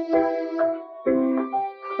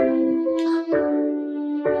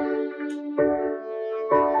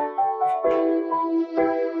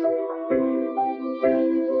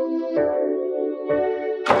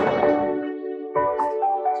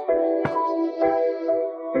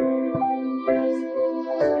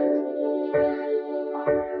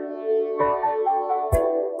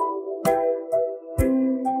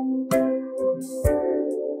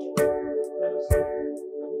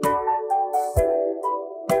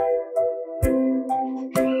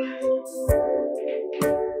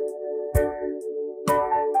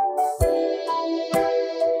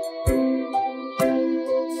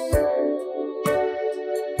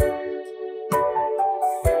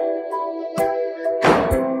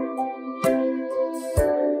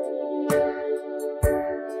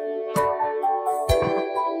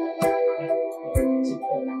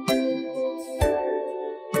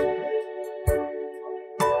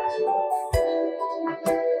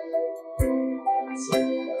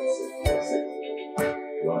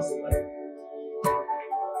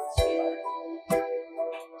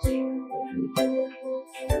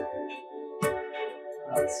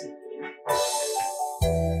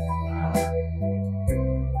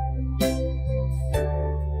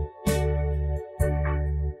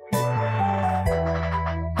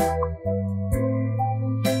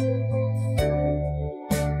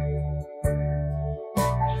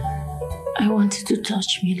 I want you to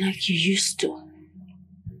touch me like you used to.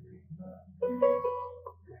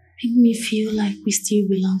 Make me feel like we still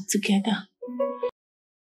belong together.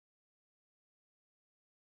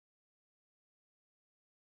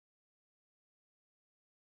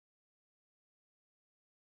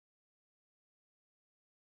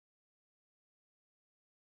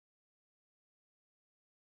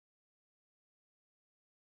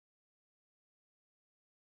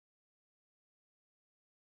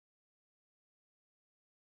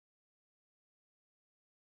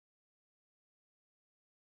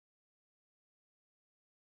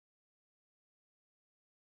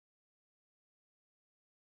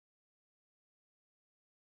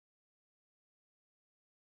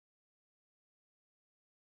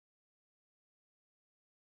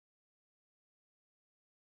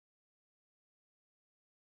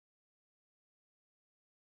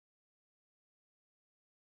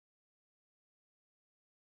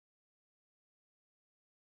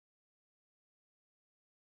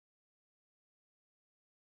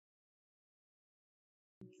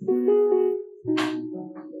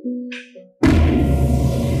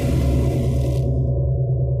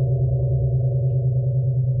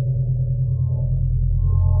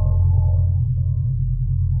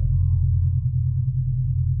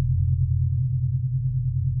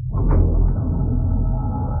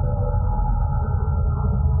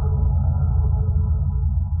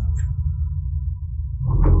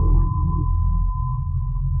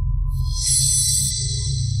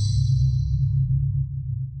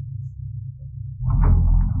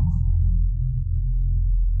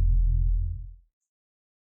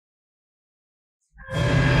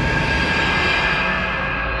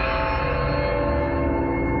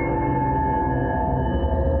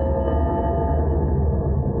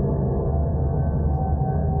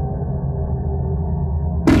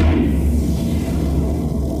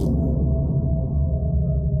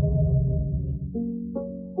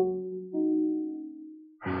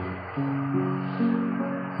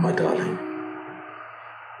 My darling,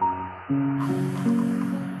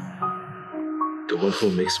 the one who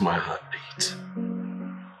makes my heart beat.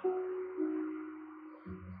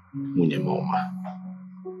 Munyemoma,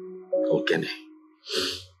 Ogene.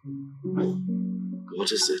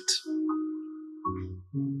 What is it?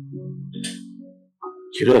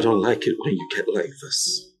 You know I don't like it when you get like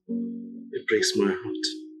this. It breaks my heart.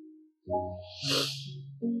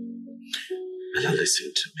 Ella,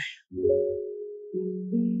 listen to me.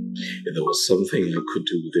 If there was something I could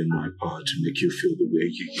do within my power to make you feel the way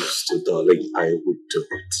you used to, darling, I would do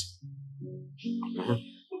it. Huh?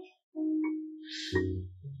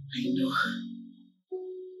 I know.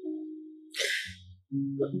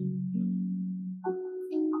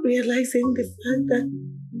 Realizing the fact that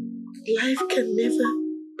life can never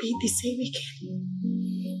be the same again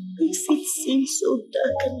makes it seem so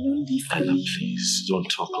dark and lonely for Ella, me. please, don't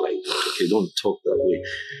talk like that, okay? Don't talk that way.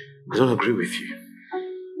 I don't agree with you.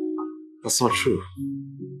 That's not true.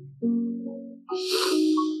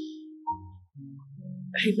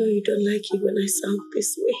 I know you don't like it when I sound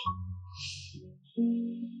this way,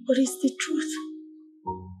 but it's the truth.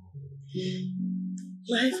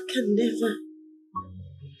 life can never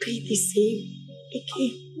be the same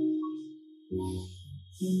again.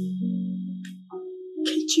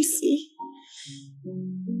 Can't you see?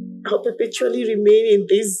 I'll perpetually remain in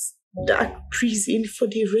this dark prison for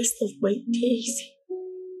the rest of my days.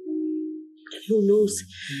 And who knows,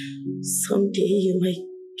 someday you might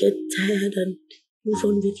get tired and move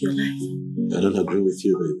on with your life. I don't agree with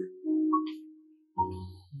you, baby.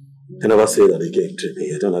 I never say that again to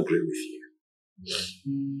me. I don't agree with you.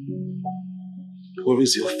 Where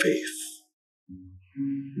is your faith?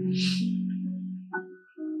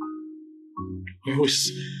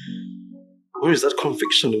 Where is that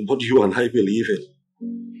conviction in what you and I believe in?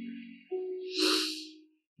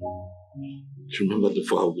 Do you remember the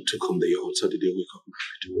vow we took on the altar the day we got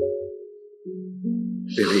married?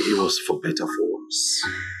 Baby, it was for better, for worse.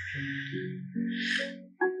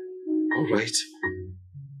 Alright.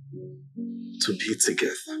 To be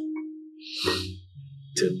together.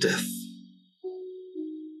 Till death.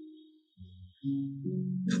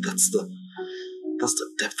 That's the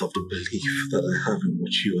depth of the belief that I have in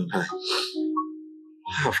what you and I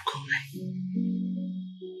have going.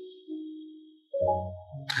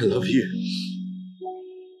 I love you.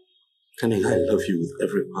 And I love you with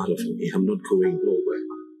every part of me. I'm not going nowhere.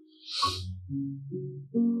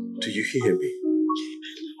 Do you hear me?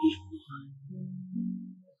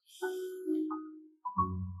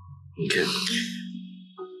 Okay.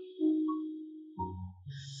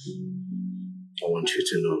 I want you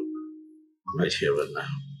to know, right here and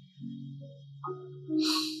now,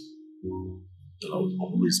 that I will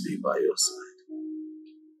always be by your side.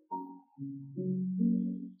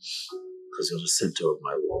 Because you're the center of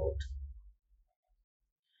my world.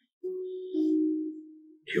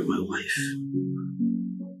 You're my wife.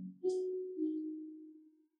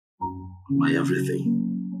 My everything.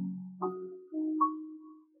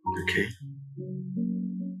 Okay?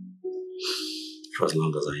 For as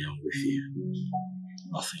long as I am with you,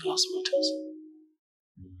 nothing else matters.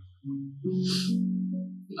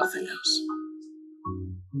 Nothing else.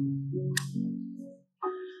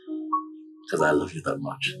 Because I love you that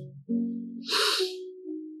much.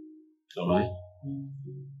 Alright?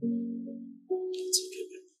 It's okay,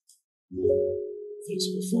 baby. Things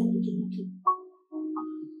will be fine again, okay?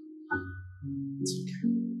 It's okay.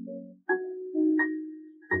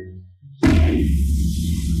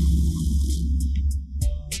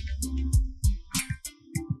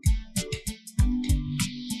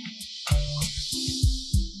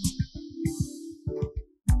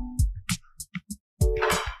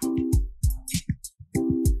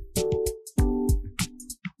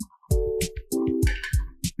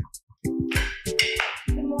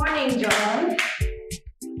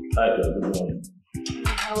 Hi, good morning.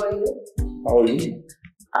 How are you? How are you?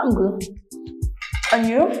 I'm good. And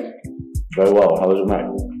you? Very well. How was your night?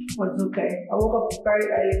 Was okay. I woke up very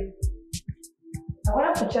early. I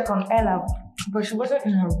wanted to check on Ella, but she wasn't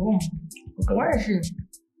in her room. Okay. Where is she?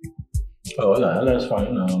 Oh, yeah, Ella's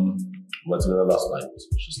fine. We were together last night.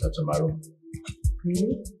 She slept in my room.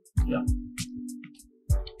 Really? Yeah.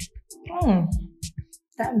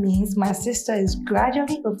 That means my sister is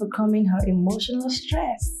gradually overcoming her emotional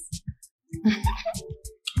stress.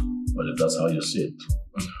 Well, if that's how you see it.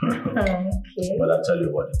 Okay. But I tell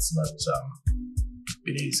you what, it's not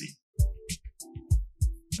been easy.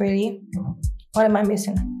 Really? What am I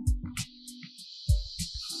missing?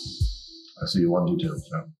 I see you want details,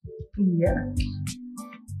 yeah? Yeah.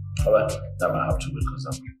 Alright, that might have to because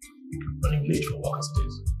I'm running late for work as it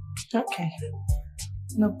is. Okay.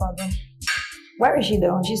 No problem. Where is she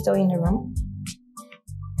though? Is she still in the room?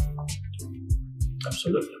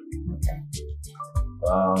 Absolutely. Okay.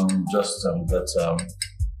 Just that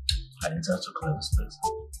I intend to clear this place.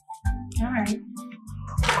 Alright.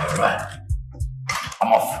 Alright.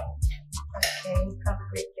 I'm off. Okay, have a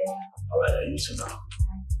great day. Alright, you too now.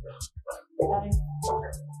 Bye.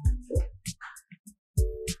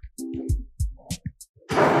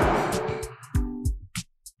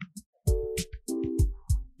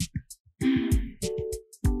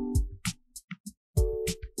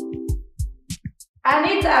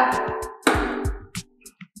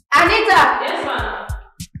 Anita! Yes, ma'am.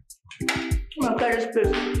 Come on, clear this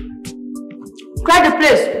place. Clear the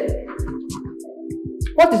place!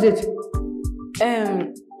 What is it?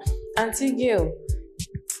 Auntie Gail,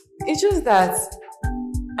 it's just that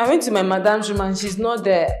I went to my madam's room and she's not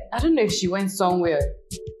there. I don't know if she went somewhere.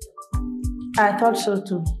 I thought so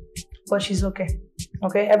too. But she's okay.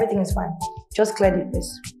 Okay? Everything is fine. Just clear the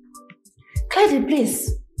place. Clear the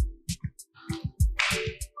place!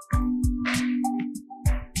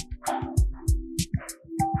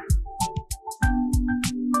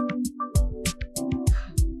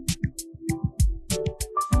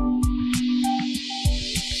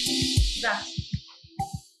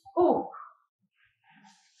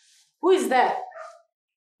 there?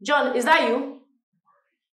 John, is that you?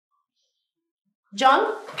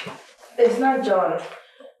 John? It's not John.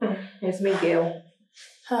 It's me, Gail.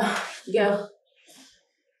 Gail,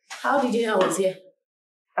 how did you know I was here?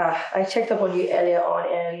 I checked up on you earlier on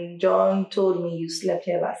and John told me you slept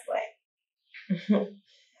here last night.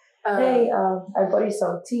 Hey, I bought you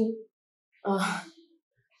some tea.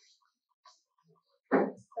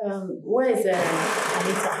 Where is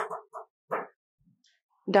Anita?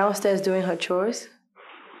 Downstairs doing her chores.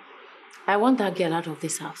 I want that girl out of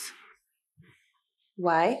this house.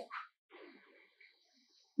 Why?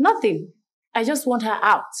 Nothing. I just want her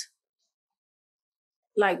out.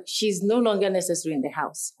 Like, she's no longer necessary in the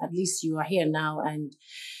house. At least you are here now and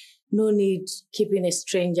no need keeping a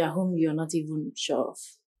stranger whom you're not even sure of.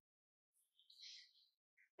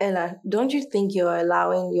 Ella, don't you think you're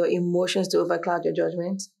allowing your emotions to overcloud your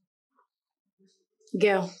judgment?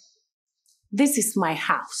 Girl, this is my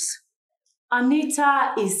house.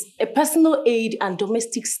 Anita is a personal aide and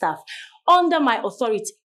domestic staff under my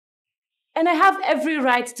authority. And I have every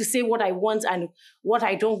right to say what I want and what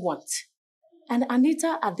I don't want. And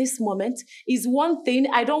Anita, at this moment, is one thing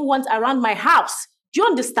I don't want around my house. Do you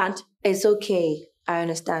understand? It's okay. I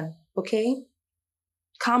understand. Okay?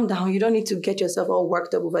 Calm down. You don't need to get yourself all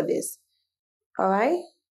worked up over this. All right?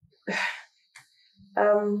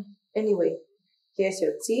 Anyway, here's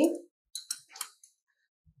your tea.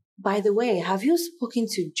 By the way, have you spoken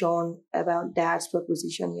to John about Dad's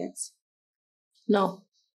proposition yet? No.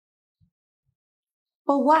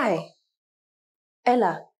 But why?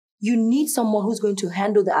 Ella, you need someone who's going to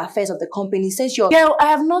handle the affairs of the company since you're... Girl, I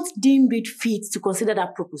have not deemed it fit to consider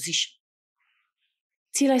that proposition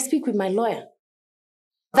till I speak with my lawyer.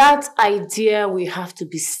 That idea will have to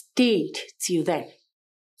be stayed till then.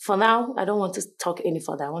 For now, I don't want to talk any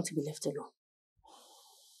further. I want to be left alone.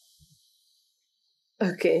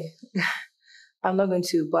 Okay. I'm not going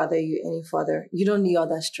to bother you any further. You don't need all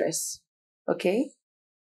that stress. Okay?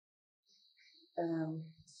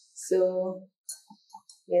 So,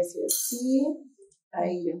 here's your tea.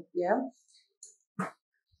 Yeah?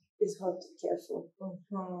 It's hot, careful.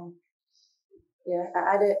 Yeah,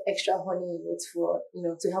 I added extra honey in it for,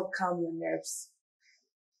 to help calm your nerves.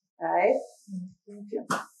 Alright? Thank you.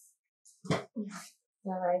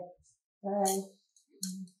 Alright. Bye.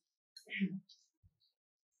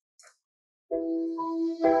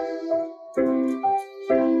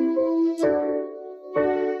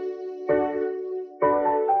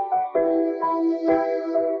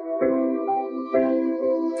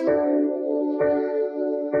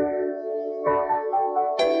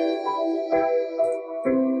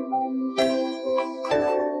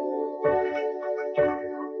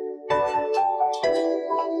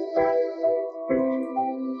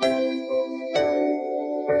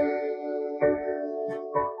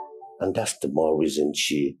 And that's the more reason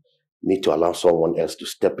she need to allow someone else to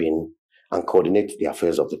step in and coordinate the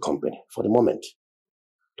affairs of the company for the moment.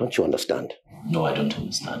 Don't you understand? No, I don't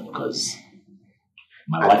understand because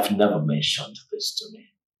my wife never mentioned this to me.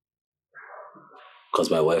 Because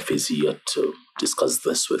my wife is here to discuss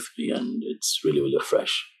this with me and it's really, really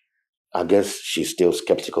fresh. I guess she's still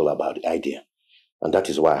skeptical about the idea. And that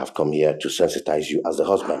is why I have come here to sensitize you as the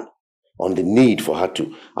husband on the need for her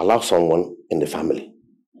to allow someone in the family,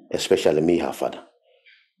 especially me, her father,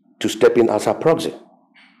 to step in as her proxy.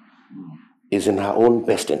 Is in her own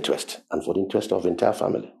best interest and for the interest of the entire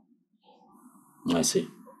family. I see.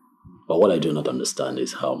 But what I do not understand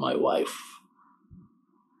is how my wife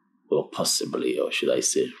will possibly, or should I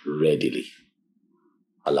say readily,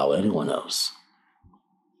 allow anyone else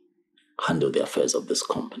handle the affairs of this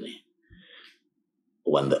company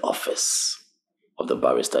when the office of the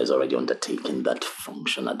barrister is already undertaking that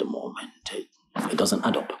function at the moment. It doesn't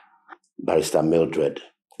add up. Barrister Mildred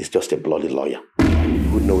is just a bloody lawyer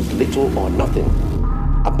who knows little or nothing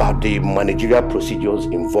about the managerial procedures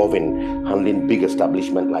involved in handling big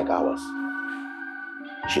establishments like ours.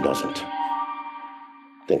 She doesn't.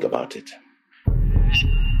 Think about it.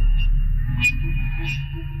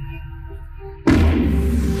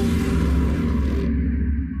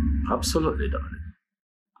 Absolutely, darling.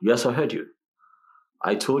 Yes, I heard you.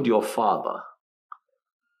 I told your father,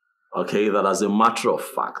 okay, that as a matter of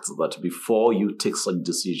fact, that before you take such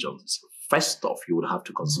decisions, first off, you would have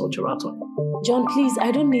to consult your attorney. John, please,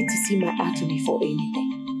 I don't need to see my attorney for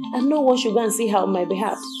anything. And no one should go and see her on my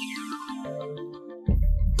behalf.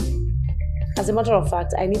 As a matter of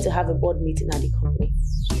fact, I need to have a board meeting at the company.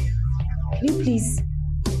 Can you please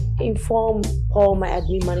inform Paul, my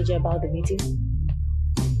admin manager, about the meeting?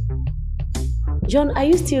 John, are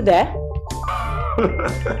you still there?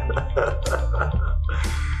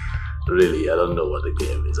 Really, I don't know what the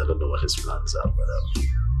game is. I don't know what his plans are, but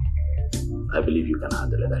I believe you can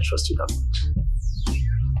handle it. I trust you that much.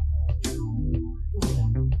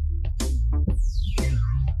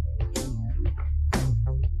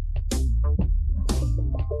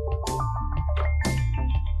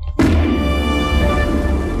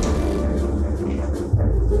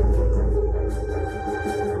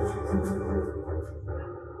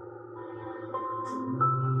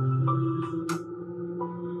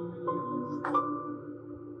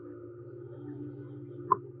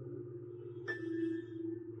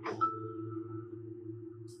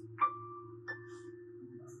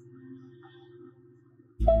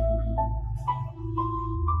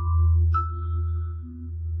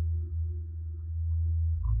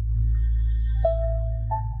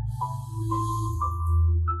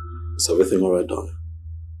 Is everything alright, darling?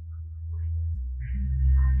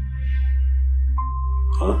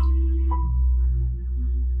 Huh?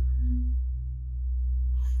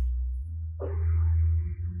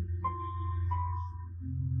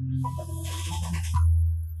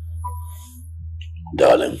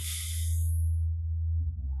 Darling,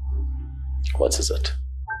 what is it?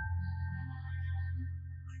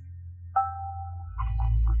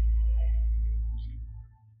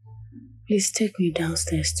 Please take me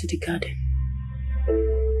downstairs to the garden.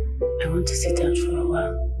 I want to sit out for a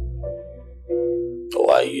while.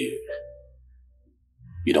 Why you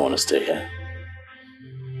don't want to stay here?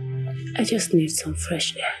 I just need some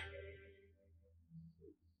fresh air.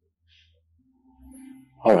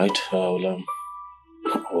 Alright, well,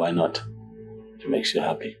 why not? It makes you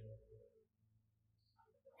happy.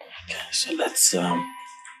 Okay, so let's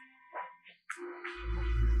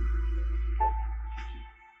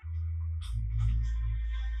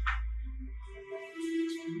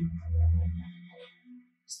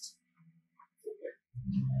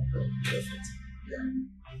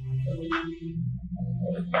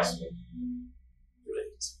Perfect.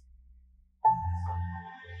 Great.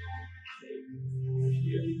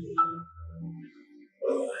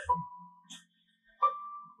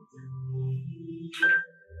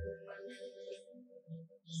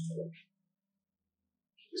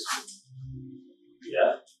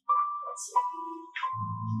 Yeah.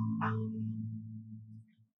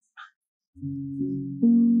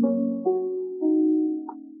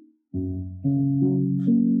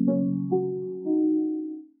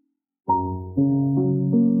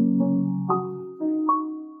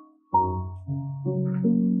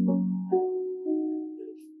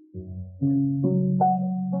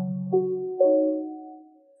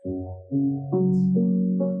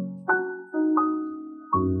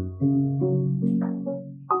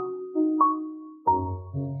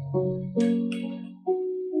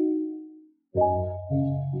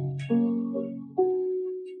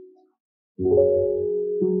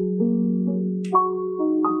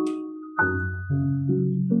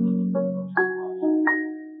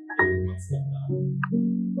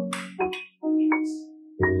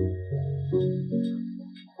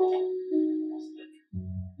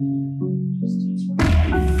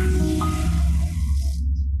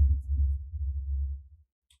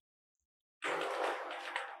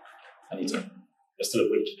 Anita, you're still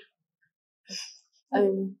awake.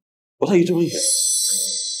 What are you doing here?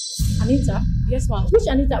 Anita? Yes, ma'am. Which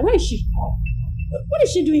Anita? Where is she? What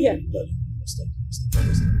is she doing here? Stop.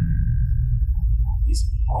 Easy.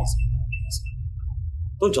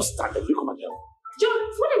 Don't just stand there. You come and help. John,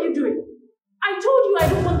 what are you doing? I told you I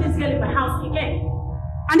don't want this girl in my house again.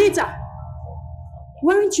 Anita,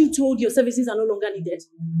 weren't you told your services are no longer needed?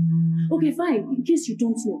 Okay, fine. In case you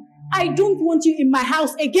don't know, I don't want you in my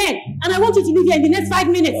house again. And I want you to leave here in the next 5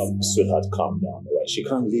 minutes. Sweetheart, calm down. All right? She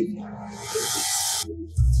can't leave.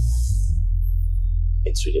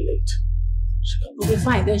 It's really late. She can't leave. Okay,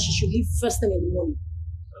 fine. Then she should leave first thing in the morning.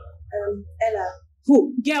 Ella.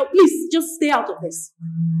 Who? Girl, please, just stay out of this.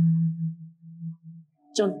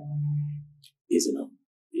 John. Easy now.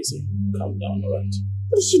 Easy. Calm down, all right?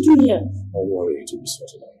 What is she doing here? Don't worry, to be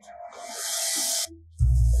sorted out.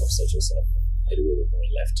 Don't upset yourself. I do when we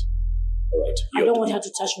left. All right? I don't want her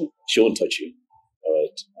to touch me. She won't touch you. All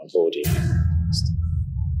right? I'm holding. To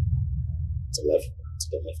the left.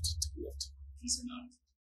 Easy now.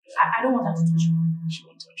 I don't want her to touch me. She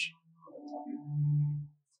won't touch you.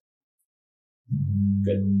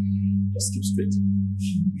 Good. Just keep straight.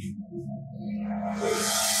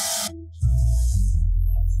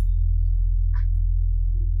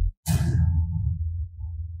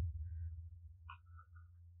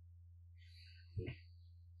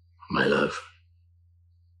 My love.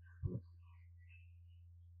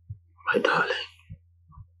 My darling.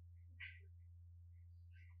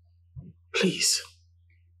 Please.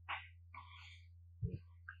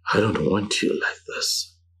 I don't want you like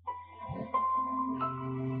this.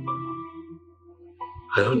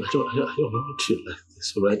 I don't want you like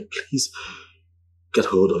this, alright? Please get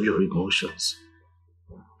hold of your emotions.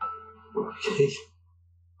 Okay?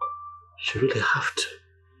 You really have to.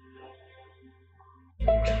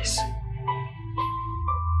 Please.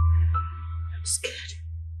 I'm scared.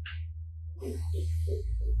 I'm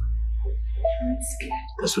scared.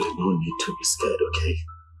 There's really no need to be scared, okay?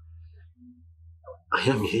 I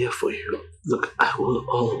am here for you. Look, I will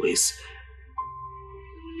always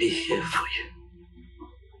be here for you.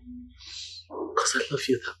 Because I love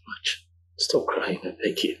you that much. Stop crying, I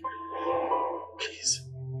beg you. Please.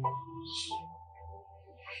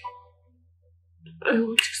 I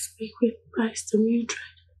want to speak with Pastor Mildred.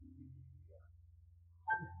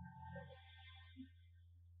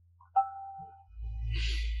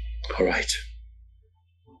 Alright.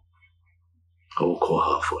 I will call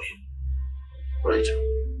her for you. Right?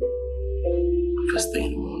 First thing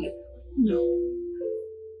in the morning. No.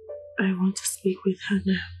 I want to speak with her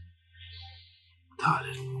now.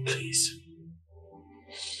 Darling, please.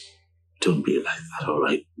 Don't be like that,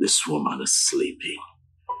 alright? This woman is sleeping.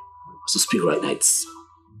 So speak right now. It's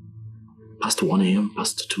past 1 a.m.,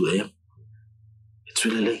 past 2 a.m. It's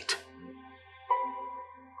really late.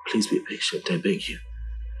 Please be patient, I beg you.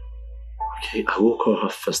 Okay, I will call her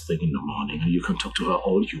first thing in the morning and you can talk to her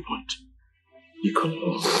all you want. You can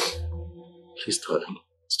all. Please, darling,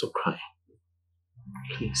 stop crying.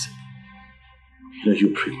 Please. You know you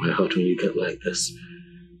break my heart when you get like this.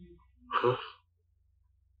 Huh?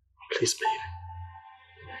 Please, baby.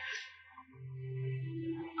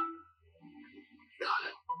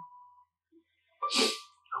 Darling.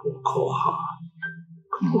 I will call her.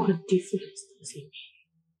 Come on. What difference does it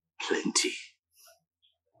make? Plenty.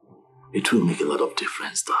 It will make a lot of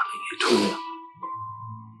difference, darling. It will.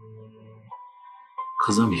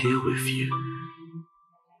 Because I'm here with you.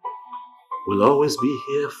 We'll always be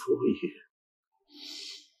here for you.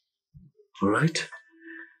 Alright?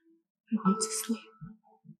 I want to sleep.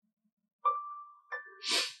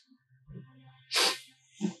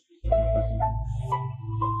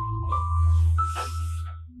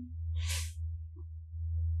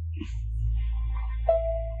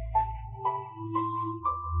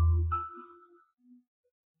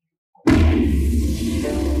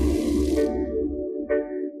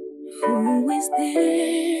 Who is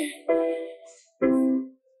there?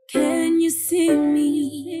 Can you see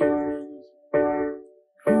me?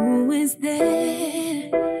 Who is there?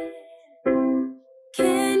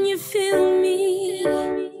 Can you feel me?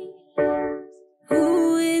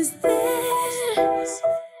 Who is there?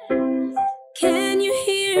 Can you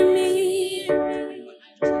hear me?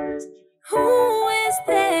 Who is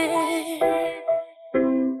there?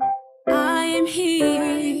 I am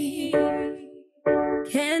here.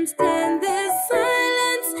 Can't stand this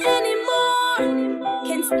silence anymore.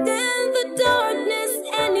 Can't stand the darkness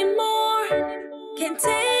anymore. Can't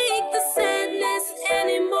take the sadness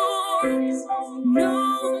anymore. No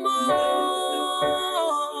more.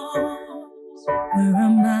 Where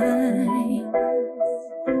am I?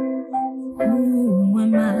 Who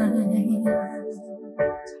am I?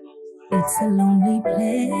 It's a lonely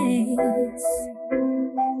place,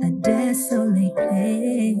 a desolate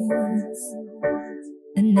place.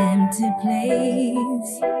 An empty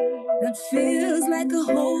place that feels like a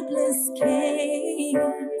hopeless case.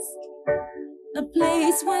 A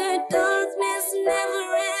place where darkness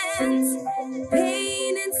never ends.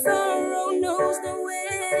 Pain and sorrow knows no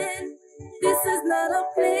end. This is not a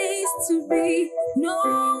place to be.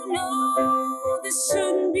 No, no, this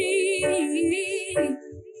shouldn't be.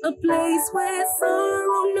 A place where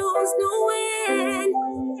sorrow knows no end.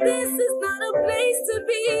 This is not a place to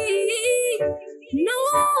be. No,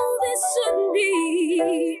 this shouldn't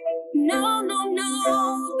be. No, no,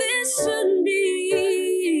 no, this shouldn't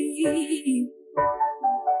be.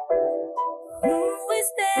 Who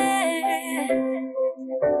is there?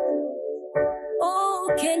 Oh,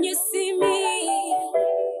 can you see me?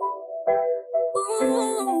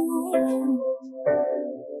 Ooh.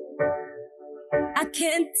 I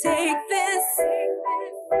can't take this.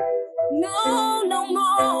 No, no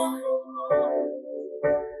more.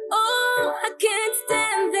 Oh, I can't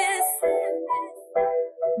stand this.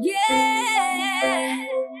 Yeah.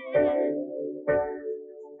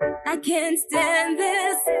 I can't stand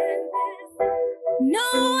this. No,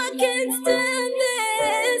 I can't stand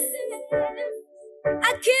this.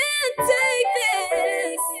 I can't take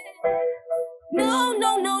this. No,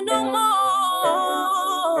 no, no, no more.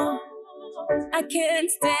 I can't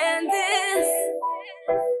stand this.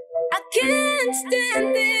 I can't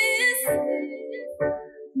stand this.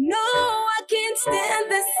 No, I can't stand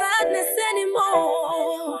this sadness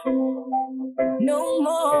anymore. No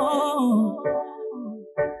more.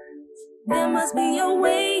 There must be a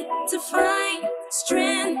way to find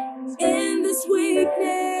strength in this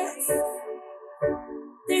weakness.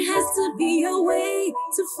 There has to be a way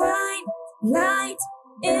to find light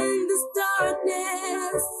in this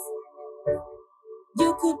darkness.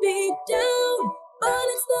 You could be down, but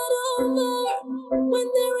it's not over. When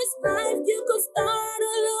there is life, you could start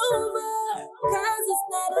all over. 'Cause it's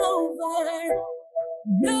not over.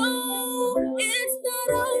 No, it's not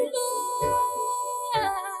over.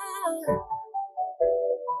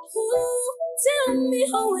 Ooh, tell me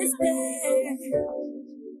who is there.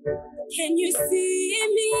 Can you see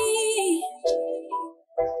me?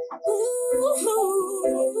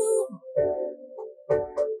 Ooh.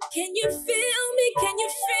 Can you feel me? Can you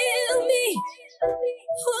feel me?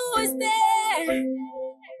 Who is there?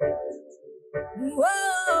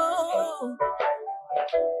 Whoa.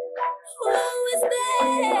 Who is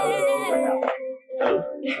there?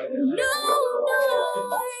 No,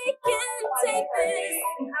 I can't take this.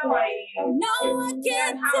 No, I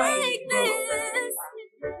can't take this.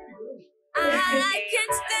 I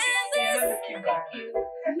can't stand this.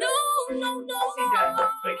 No.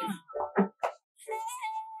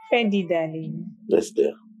 Fendi, darling. Yes,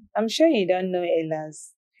 dear. I'm sure you don't know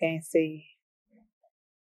Ella's fiancé.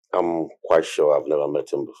 I'm quite sure I've never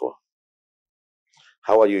met him before.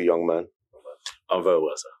 How are you, young man? I'm very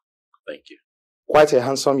well, sir. Thank you. Quite a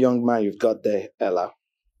handsome young man you've got there, Ella.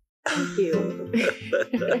 Thank you.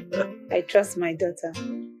 I trust my daughter.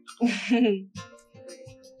 She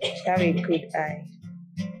have a good eye.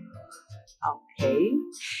 Okay.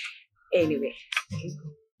 Anyway.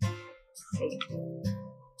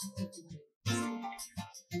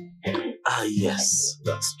 Ah, yes,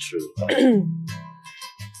 that's true.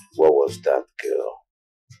 What was that, girl?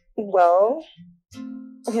 Well,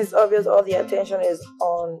 it's obvious all the attention is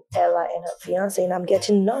on Ella and her fiancé, and I'm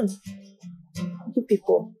getting none. You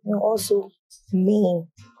people, you're also mean.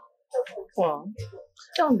 Well,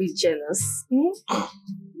 don't be jealous.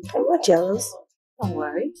 I'm not jealous. Don't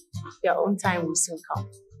worry. Your own time will soon come.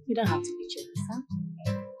 You don't have to be jealous, huh?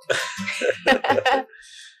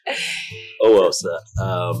 Oh, well, sir.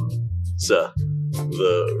 Sir,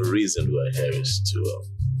 the reason we're here is to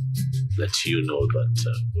let you know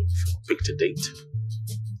that we've picked a date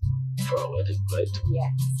for our wedding, right?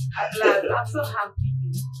 Yes. I'm so happy,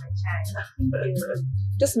 my child. Thank you.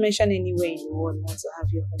 Just mention anywhere in the world you want to have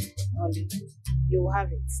your holiday. You will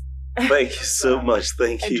have it. Thank you so much.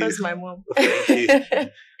 Thank you. I trust my mom. Thank you.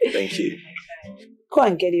 Thank you. Go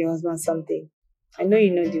and get your husband something. I know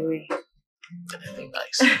you know the way. Anything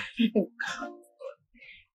nice.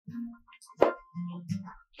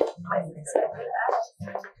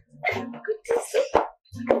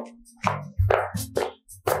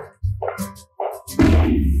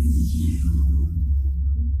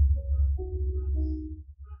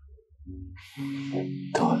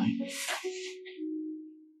 Darling.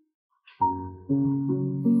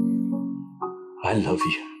 I love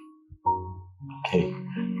you. Okay?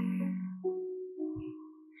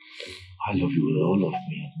 I love you with all of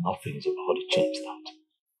me and nothing's about to change that.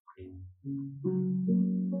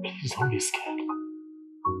 Please don't be scared.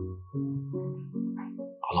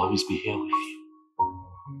 I'll always be here with you.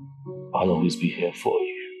 I'll always be here for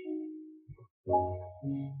you.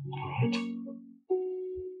 Alright?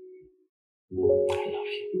 I love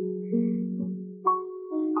you.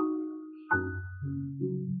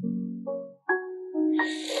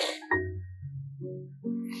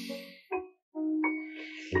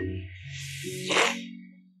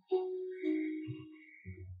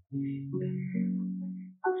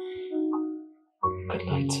 Good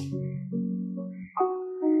night.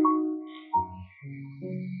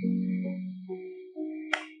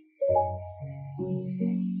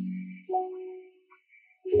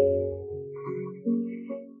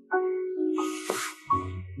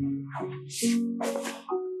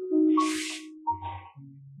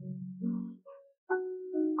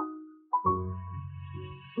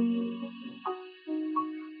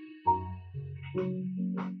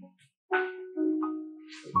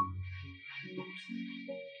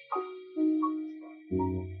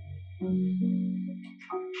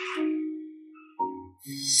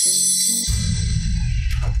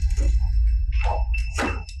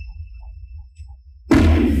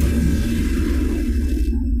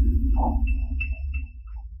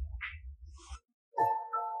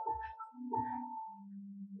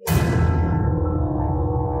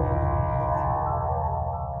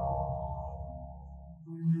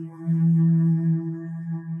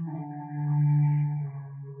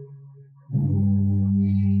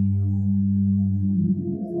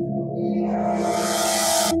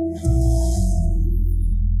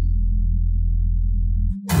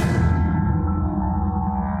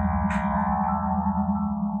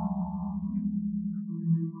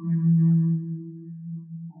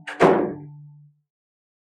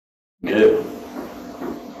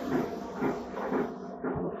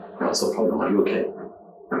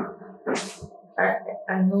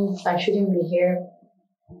 know I shouldn't be here,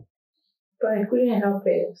 but I couldn't help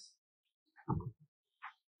it.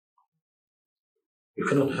 You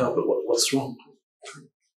cannot help it. What's wrong?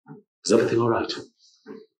 Is everything all right?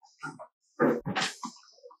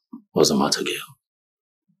 What's the matter, Gail?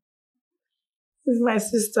 This is my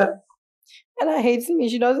sister. Ella hates me.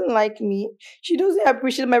 She doesn't like me. She doesn't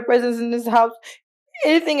appreciate my presence in this house.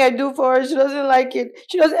 Anything I do for her, she doesn't like it.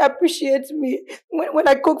 She doesn't appreciate me. When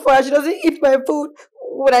I cook for her, she doesn't eat my food.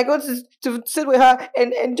 When I go to sit with her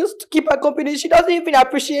and just to keep her company, she doesn't even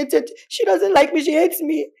appreciate it. She doesn't like me. She hates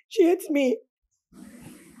me. She hates me.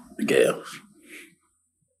 Gail.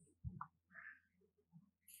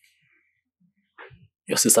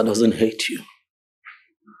 Your sister doesn't hate you.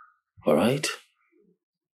 Alright?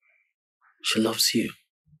 She loves you.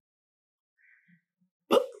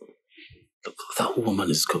 But look, that woman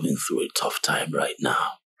is going through a tough time right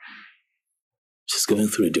now. She's going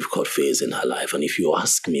through a difficult phase in her life, and if you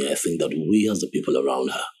ask me, I think that we as the people around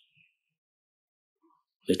her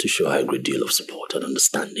need to show her a great deal of support and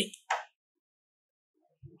understanding.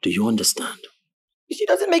 Do you understand? She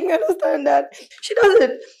doesn't make me understand that. She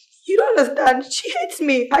doesn't. You don't understand. She hates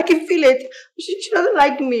me. I can feel it. She doesn't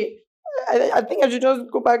like me. I think I should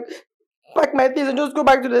just go back, pack my things and just go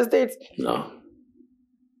back to the States. No.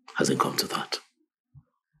 Hasn't come to that.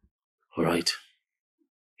 Alright?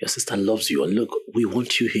 Your sister loves you, and look, we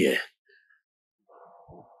want you here.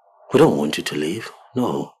 We don't want you to leave.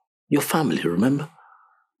 No. Your family, remember?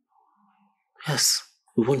 Yes,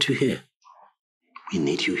 we want you here. We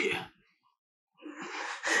need you here.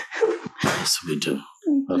 Yes, we do.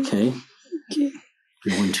 Okay? Okay.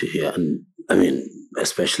 We want you here, and I mean,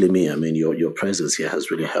 especially me. I mean, your presence here has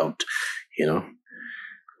really helped, you know,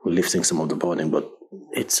 lifting some of the burden, but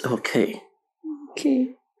it's okay.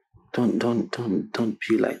 Okay. Don't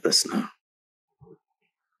be like this now.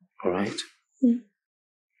 All right?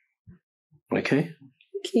 Okay?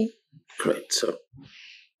 Okay. Great. So,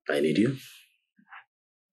 I need you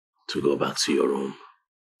to go back to your room.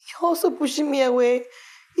 You're also pushing me away.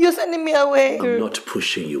 You're sending me away. I'm not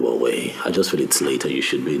pushing you away. I just feel it's later. You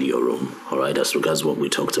should be in your room. All right? As regards what we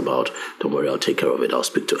talked about, don't worry. I'll take care of it. I'll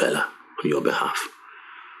speak to Ella on your behalf.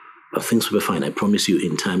 But things will be fine. I promise you,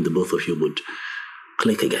 in time, the both of you would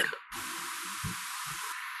click again.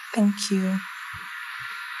 Thank you.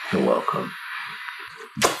 You're welcome.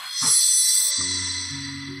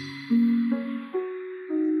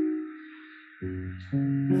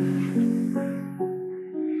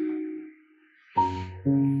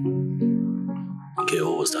 Okay,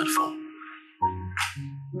 what was that for?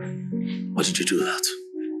 Why did you do that?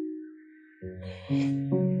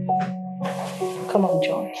 Come on,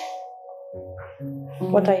 John.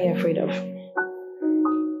 What are you afraid of?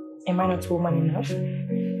 Am I not woman enough?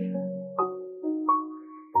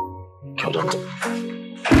 Hold on.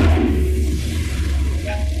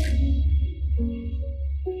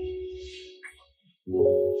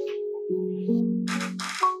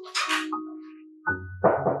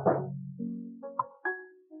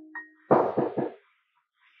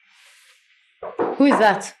 Who is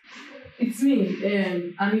that? It's me,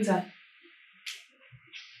 Anita.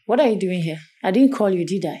 What are you doing here? I didn't call you,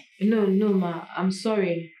 did I? No, ma. I'm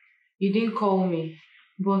sorry. You didn't call me.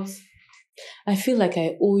 But I feel like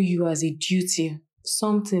I owe you as a duty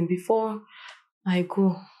something before I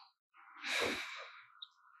go.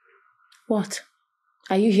 What?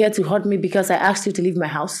 Are you here to hurt me because I asked you to leave my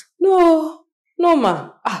house? No,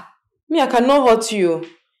 ma. Me, I cannot hurt you.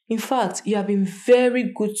 In fact, you have been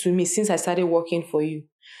very good to me since I started working for you.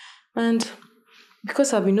 And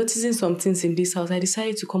because I've been noticing some things in this house, I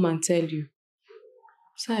decided to come and tell you.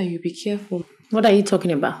 So you be careful. What are you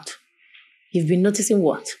talking about? You've been noticing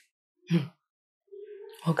what?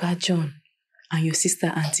 Oga John and your sister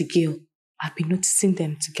Auntie Gail, I've been noticing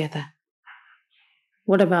them together.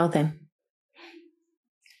 What about them?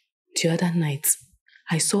 The other night,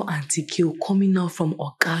 I saw Auntie Gail coming out from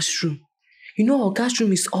Oga's room. You know Oga's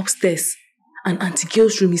room is upstairs and Auntie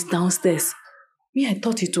Gail's room is downstairs. Me, I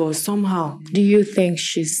thought it was somehow. Do you think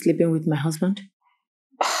she's sleeping with my husband?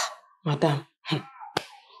 Madam,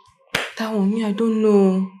 that one, me, I don't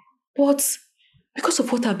know. But because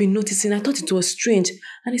of what I've been noticing, I thought it was strange.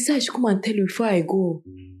 And I said I should come and tell you before I go.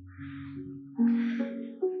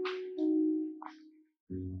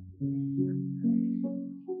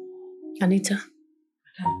 Anita,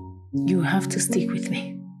 you have to stick with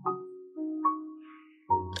me.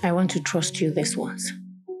 I want to trust you this once.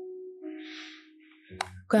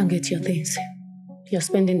 Go and get your things. You're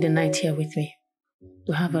spending the night here with me.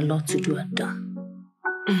 You have a lot to do at dawn.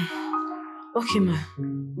 Okay, ma.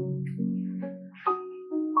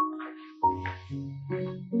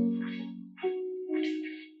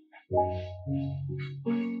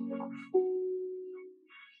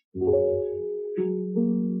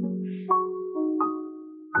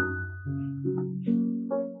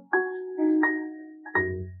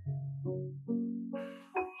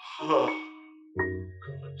 Oh, God.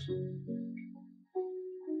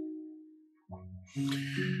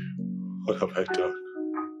 What have I done?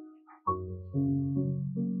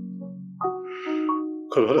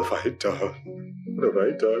 God, what have I done? What have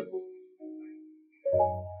I done?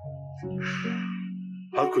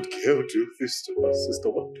 How could Gail do this to my sister?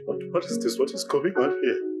 What is this? What is going on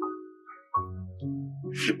here?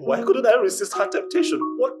 Why couldn't I resist her temptation?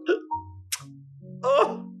 What the?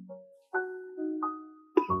 Oh.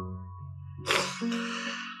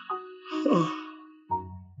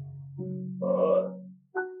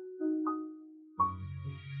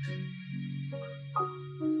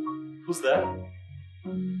 Who's there? Ella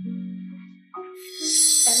is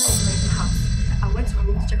not in the house. I went to her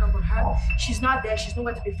room to check up on her. She's not there. She's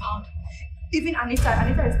nowhere to be found. Even Anita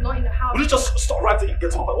is not in the house. Will you just stop right and get to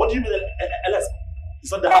the point? What do you mean Ella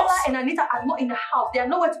is not in the Ella house? and Anita are not in the house. They are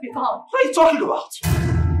nowhere to be found. What are you talking about?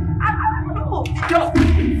 I don't know. Get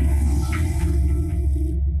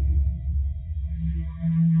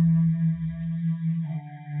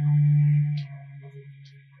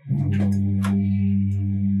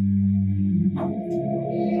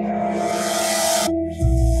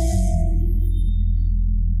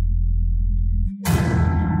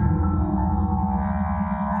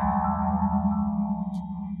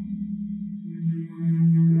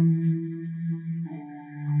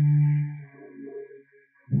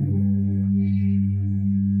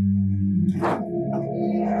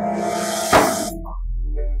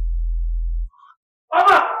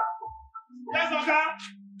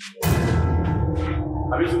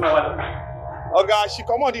Have you seen my wife? Oga, she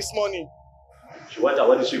come out this morning. She went out.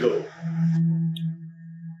 Where did she go?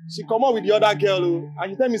 She come out with the other girl,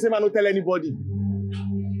 and you tell me say man no tell anybody.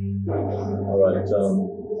 Alright,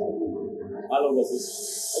 how long was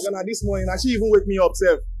this? Oga, na this morning, and she even wake me up,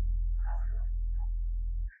 sef.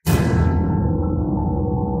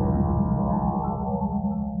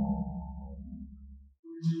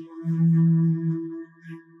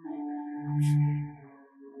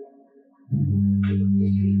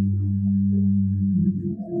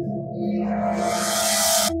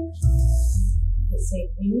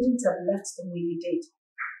 You needn't have left the way you did.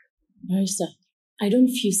 Marissa, I don't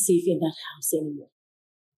feel safe in that house anymore.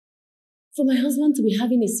 For my husband to be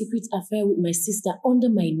having a secret affair with my sister under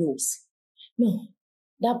my nose. No,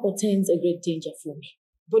 that portends a great danger for me.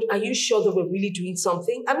 But are you sure they were really doing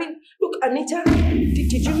something? I mean, look, Anita,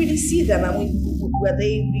 did you really see them? I mean, were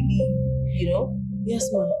they really, Yes,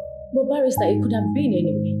 ma'am. But Barrister, it could have been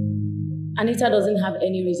anyway. Anita doesn't have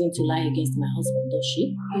any reason to lie against my husband, does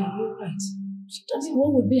she? Yeah, you're right. She doesn't.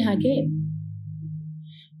 What would be her game?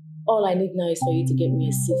 All I need now is for you to get me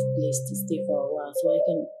a safe place to stay for a while so I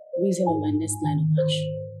can reason on my next line of action.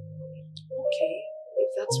 Okay, if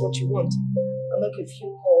that's what you want, I'll make a few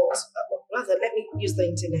calls. Rather, let me use the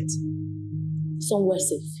internet. Somewhere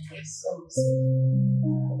safe. Yes, somewhere safe.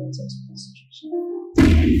 I want to concentration.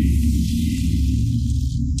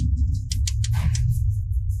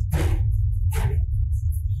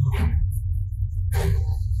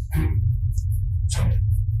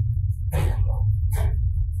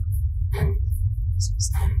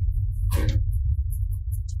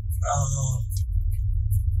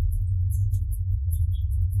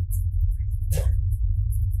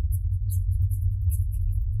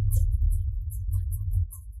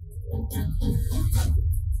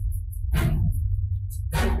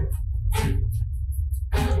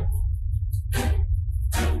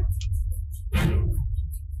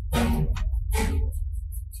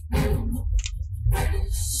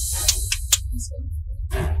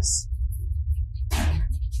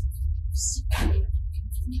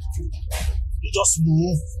 You just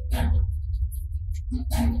move.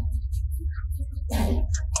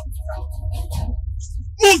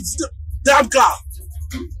 Move the damn car.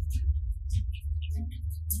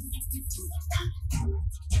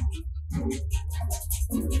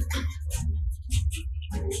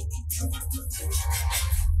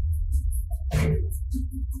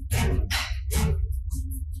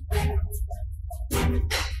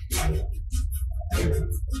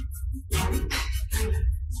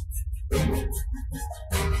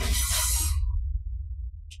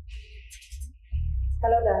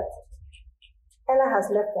 Hello, Dad. Ella has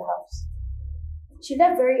left the house. She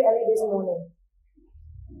left very early this morning.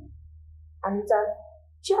 Anita,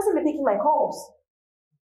 she hasn't been taking my calls.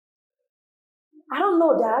 I don't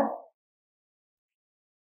know, Dad.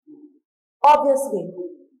 Obviously.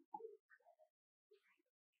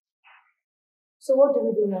 So what do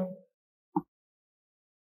we do now?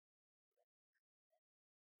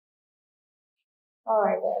 All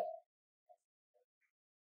right, Dad.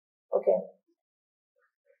 Okay.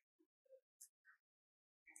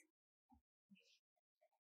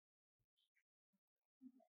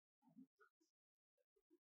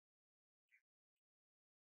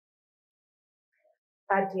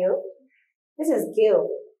 Adil? This is Gil.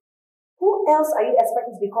 Who else are you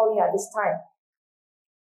expecting to be calling you at this time?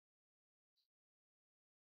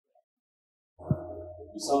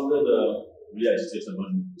 You sounded really agitated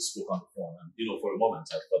when we spoke on the phone, and for a moment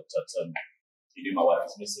I thought that you knew my wife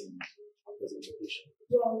is missing a presentation.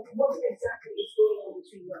 John, what exactly is going on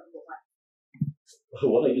between you and your wife?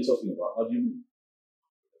 What are you talking about? How do you mean?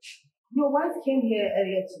 Your wife came here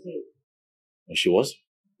earlier today. And she was?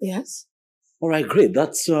 Yes. All right, great.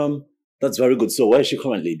 That's very good. So where is she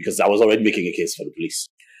currently? Because I was already making a case for the police.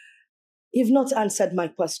 You've not answered my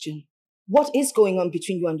question. What is going on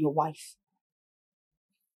between you and your wife?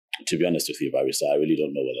 To be honest with you, Barrister, I really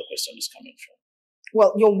don't know where the question is coming from.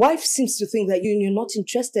 Well, your wife seems to think that you're not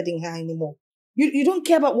interested in her anymore. You don't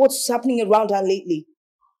care about what's happening around her lately.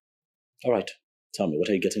 All right. Tell me, what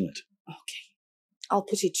are you getting at? Okay. I'll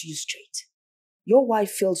put it to you straight. Your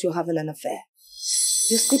wife feels you're having an affair.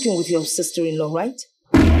 You're sleeping with your sister-in-law, right?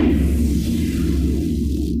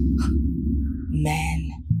 Man.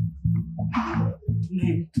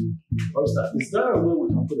 Barrister, is there a way we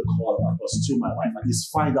can put a call across to my wife and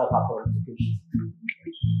just find out her current location?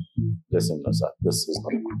 Listen, sir, this is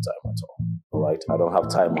not a good time at all. All right? I don't have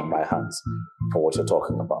time on my hands for what you're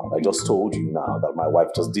talking about. I just told you now that my wife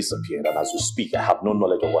just disappeared, and as we speak, I have no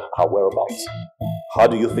knowledge of her whereabouts. How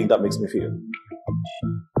do you think that makes me feel?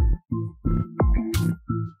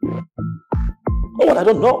 Oh, what? I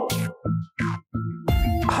don't know.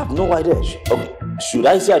 I have no idea. Okay. Should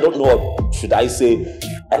I say I don't know, or should I say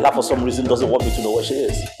Ella for some reason doesn't want me to know where she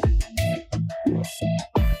is?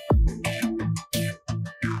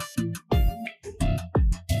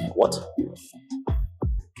 What?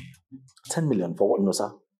 10 million for what, no,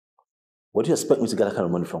 sir? Where do you expect me to get that kind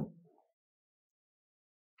of money from?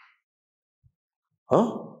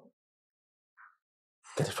 Huh?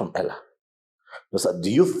 Get it from Ella. No, sir,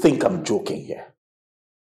 do you think I'm joking here?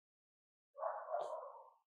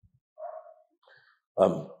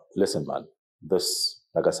 Listen, man, this,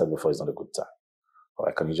 like I said before, is not a good time. All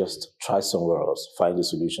right, can you just try somewhere else, find a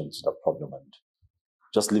solution to the problem, and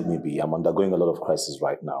just leave me be. I'm undergoing a lot of crisis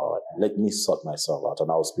right now. All right? Let me sort myself out,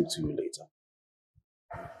 and I'll speak to you later.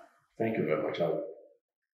 Thank you very much. I'll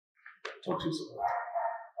talk to you soon.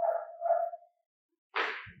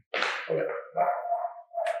 All right, bye.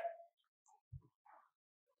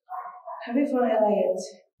 Have you found Ella yet?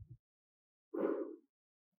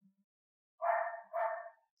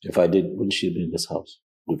 If I did, wouldn't she be in this house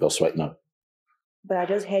with us right now? But I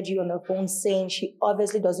just heard you on the phone saying she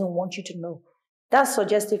obviously doesn't want you to know. That's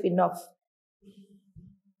suggestive enough.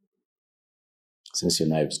 Since your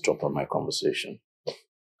knives dropped on my conversation,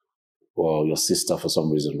 well, your sister for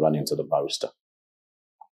some reason ran into the barrister.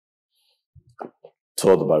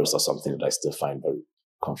 Told the barrister something that I still find very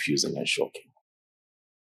confusing and shocking.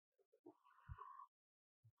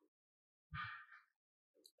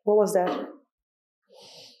 What was that?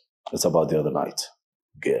 It's about the other night,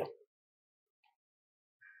 Gail.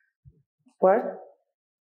 What?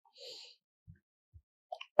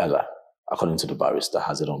 Ella, according to the barrister,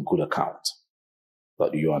 has it on good account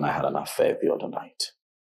that you and I had an affair the other night.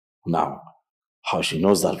 Now, how she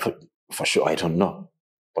knows that for sure, I don't know.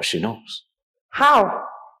 But she knows. How?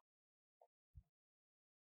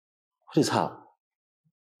 What is how?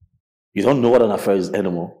 You don't know what an affair is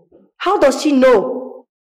anymore. How does she know?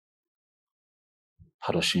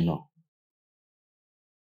 How does she know?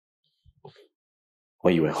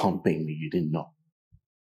 When you were humping me, you didn't know.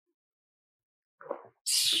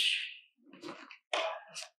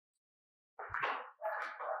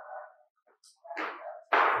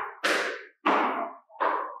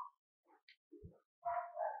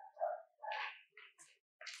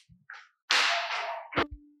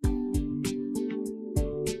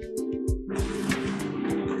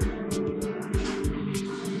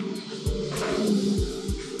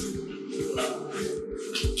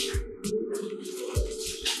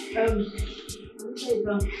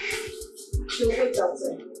 She'll wait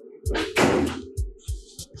outside.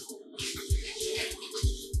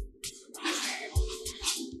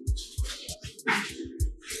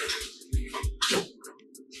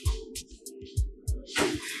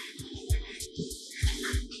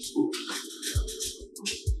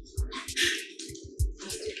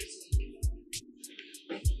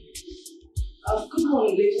 Good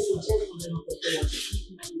morning, ladies and gentlemen of the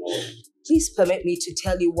board. Please permit me to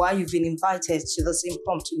tell you why you've been invited to this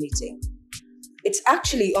impromptu meeting. It's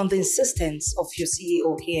actually on the insistence of your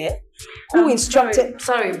CEO here, who instructed...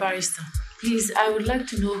 Sorry, barrister. Please, I would like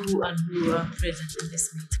to know who and who are present in this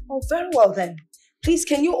meeting. Oh, very well then. Please,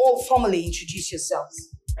 can you all formally introduce yourselves?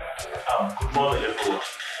 Good morning, everyone.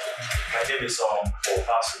 My name is Paul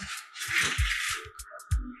Parson.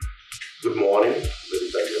 Good morning,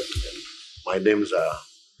 ladies and gentlemen. My name is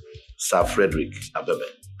Sir Frederick Abebe.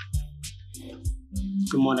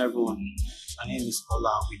 Good morning, everyone. My name is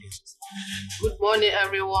Ola Williams. Good morning,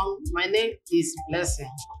 everyone. My name is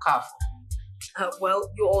Blessing Okafor. Well,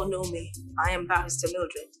 you all know me. I am Barrister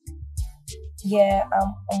Mildred. Yeah,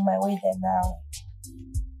 I'm on my way there now.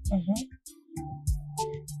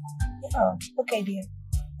 Yeah, okay, dear.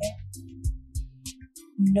 Yeah.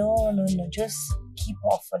 No. Just keep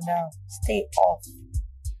off for now. Stay off.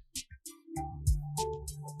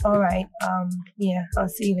 All right. Yeah, I'll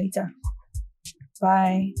see you later.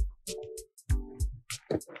 Bye.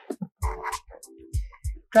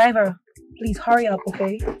 Driver, please hurry up,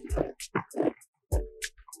 okay?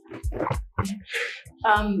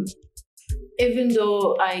 Even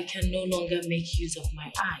though I can no longer make use of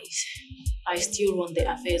my eyes, I still run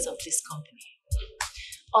the affairs of this company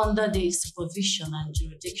under the supervision and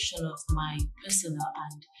jurisdiction of my personal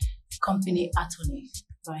and company attorney,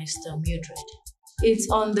 Barrister Mildred. It's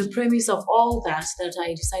on the premise of all that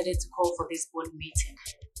I decided to call for this board meeting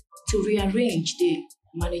to rearrange the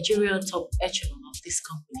managerial top echelon of this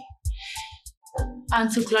company. And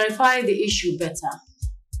to clarify the issue better,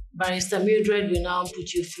 Barrister Mildred will now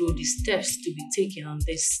put you through the steps to be taken on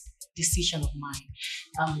this decision of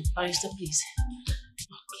mine. Barrister, please.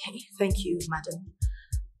 Okay, thank you, madam.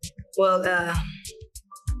 Well,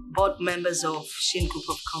 board members of Shin Group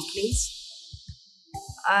of Companies,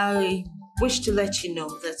 I wish to let you know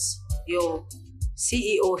that your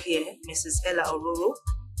CEO here, Mrs. Ella Ororo,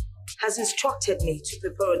 has instructed me to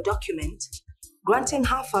prepare a document granting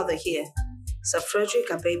her father here, Sir Frederick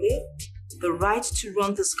Abebe, the right to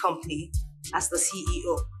run this company as the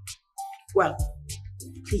CEO. Well,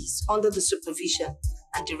 please, under the supervision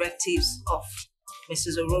and directives of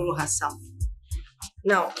Mrs. Ororo herself.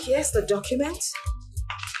 Now, here's the document.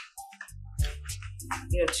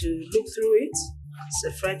 You're to look through it,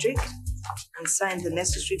 Sir Frederick, and sign the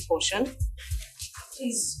necessary portion.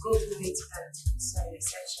 Please go through it and sign the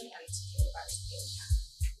section and take it back to me.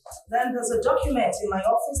 Then there's a document in my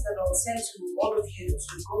office that I'll send to all of you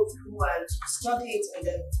to go through and study it and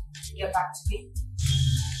then get back to me.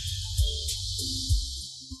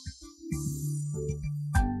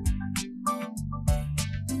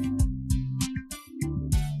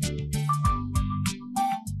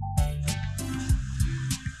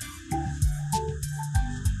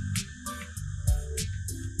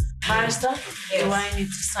 Barrister, yes. Do I need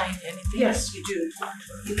to sign anything? Yes, you do.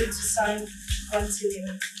 You need to sign granting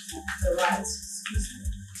the rights.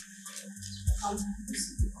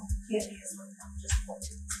 Here it is.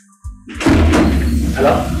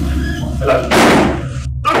 Hello?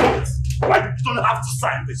 Don't Like, you don't have to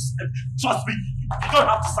sign this. And trust me, you don't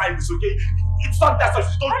have to sign this, okay? It's not that such.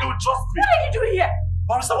 Don't do it, trust me. What are you doing here?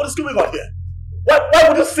 Barrister, what is going on here? Why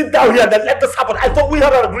would you sit down here and then let this happen? I thought we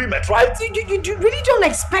had an agreement, right? You really don't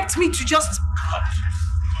expect me to just...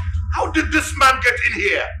 How did this man get in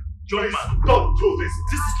here? Johnny man, don't do this.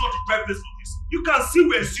 This is not the purpose of this. You can see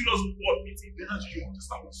we're a serious board meeting. Then how do you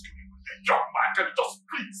understand what's going on? Young man, can you just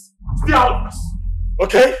please stay out of this?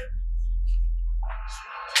 Okay?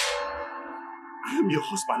 I am your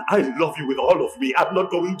husband. I love you with all of me. I'm not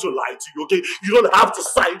going to lie to you, okay? You don't have to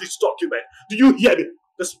sign this document. Do you hear me?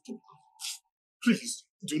 Listen to me. Please,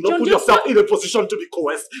 do not put yourself in a position to be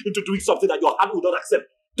coerced into doing something that your heart will not accept.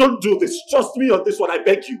 Don't do this. Trust me on this one, I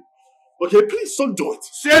beg you. Okay, please don't do it.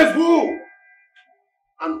 Says who?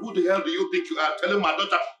 And who the hell do you think you are telling my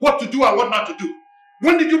daughter what to do and what not to do?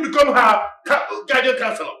 When did you become her guardian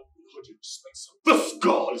counselor? This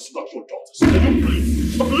girl is not your daughter. Can you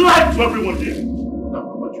please stop lying to everyone here? No,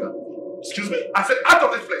 what you are. Excuse me? I said out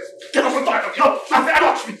of this place. Get off the out of here. I said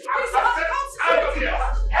watch me. Out of here.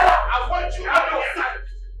 Ella, I want you out of here.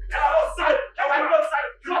 Ella, outside. Ella, outside.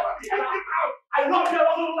 Drop me. Ella, out. I love you. I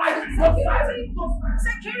don't like you.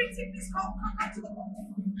 Security, please come to the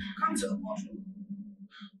boardroom. Come to the boardroom.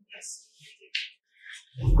 Yes.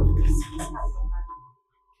 Please come.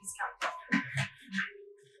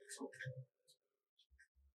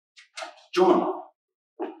 John.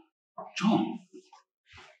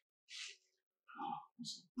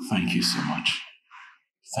 Thank you so much.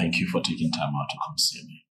 Thank you for taking time out to come see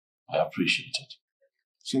me. I appreciate it.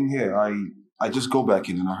 Same here. I just go back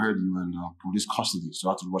in and I heard you in police custody, so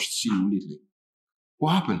I had to rush to see you immediately.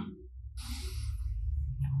 What happened?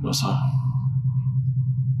 No, sir.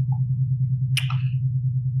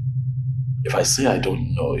 If I say I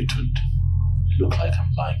don't know, it would look like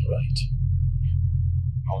I'm lying, right?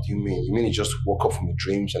 How do you mean? You mean you just woke up from your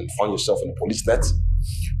dreams and found yourself in a police net?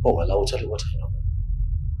 Oh, well, I will tell you what I know.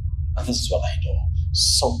 And this is what I know.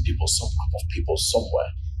 Some people, some group of people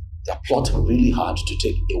somewhere They're plotting really hard to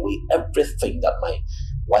take away everything that my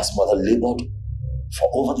wife's mother labored for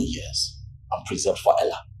over the years and preserved for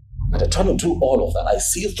Ella. And they're trying to do all of that. I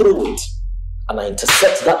see through it and I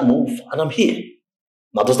intercept that move and I'm here.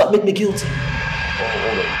 Now, does that make me guilty? Oh,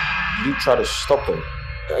 hold on. Did you try to stop them?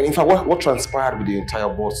 And in fact, what transpired with the entire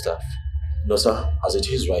board staff? No, sir. As it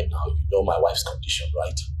is right now, you know my wife's condition,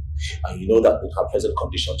 right? And you know that in her present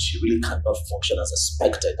condition, she really cannot function as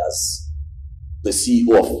expected as the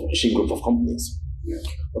CEO of a Shin Group of companies. Yeah.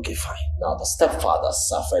 Okay, fine. Now, the stepfather,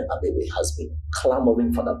 Sir Fred Abebe, has been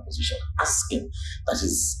clamoring for that position, asking that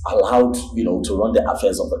he's allowed, to run the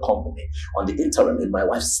affairs of the company on the interim in my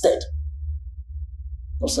wife's stead.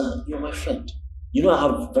 No, sir, you're my friend. You know I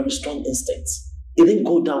have very strong instincts. It didn't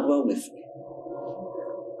go down well with me.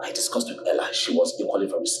 I discussed with Ella. She was equally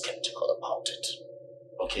very skeptical about it.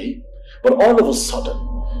 Okay? But all of a sudden,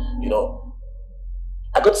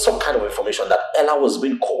 I got some kind of information that Ella was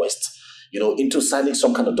being coerced, into signing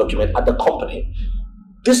some kind of document at the company.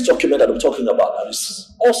 This document that I'm talking about now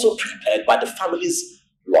is also prepared by the family's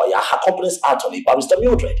lawyer, her company's attorney, Barrister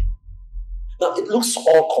Mildred. Now, it looks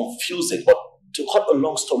all confusing, but to cut a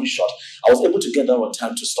long story short, I was able to get there on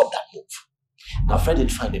time to stop that move. Now, Fred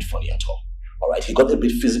didn't find it funny at all. All right, he got a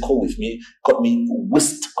bit physical with me, got me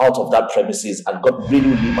whisked out of that premises, and got really,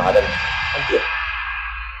 really mad. And yeah.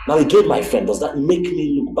 Now, again, my friend, does that make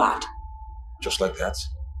me look bad? Just like that?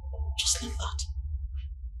 Just like that.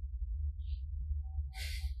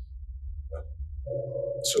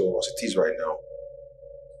 So, as it is right now,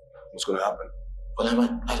 what's going to happen? Well, I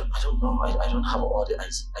don't know. I don't have all the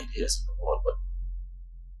ideas in the world, but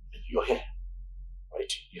you're here,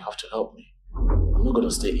 right? You have to help me. I'm not going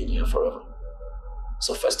to stay in here forever.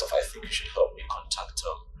 So first off, I think you should help me contact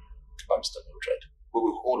Barrister Mildred.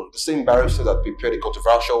 Wait, hold on. The same barrister that prepared the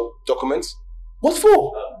controversial documents? What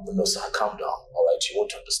for? No, sir, calm down. All right, you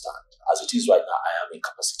won't understand. As it is right now, I am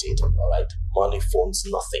incapacitated. All right, money, phones,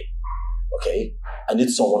 nothing. Okay, I need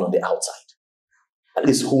someone on the outside, at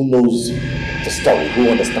least who knows the story, who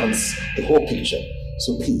understands the whole picture.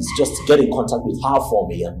 So please, just get in contact with her for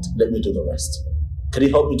me and let me do the rest. Can you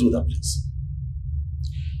help me do that, please?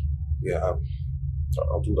 Yeah,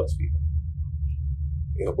 I'll do that for you.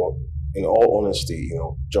 But in all honesty,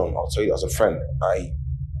 John, I'll tell you as a friend,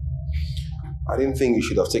 I didn't think you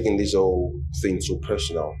should have taken this whole thing so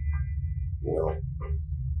personal.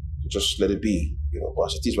 Just let it be. But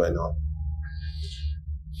as it is right now,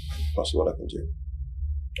 I'll see what I can do.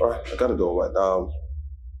 All right, I gotta go. But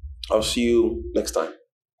I'll see you next time.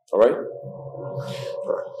 All right? All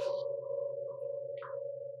right.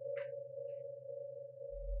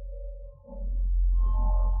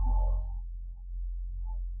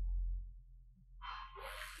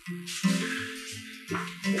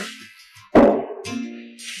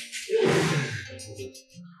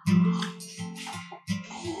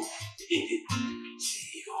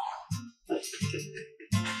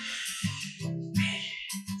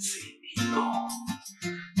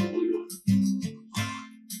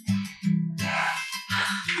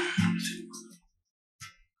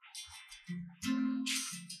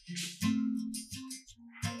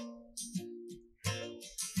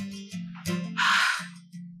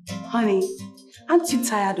 Honey, aren't you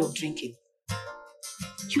tired of drinking?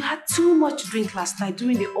 You had too much drink last night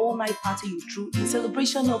during the all-night party you threw in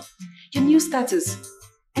celebration of your new status.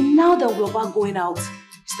 And now that we're about going out, you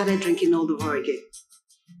started drinking all over again.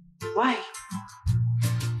 Why?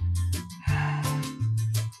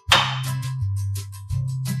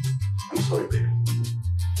 I'm sorry, baby.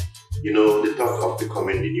 The thought of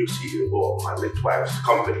becoming the new CEO of my late wife's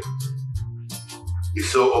company is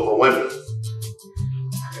so overwhelming.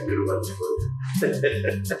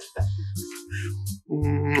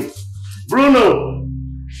 Bruno!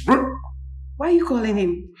 Why are you calling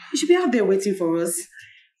him? You should be out there waiting for us.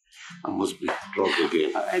 I must be drunk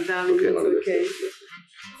again. All right, darling, it's okay.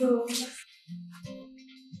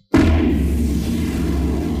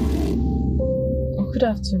 Good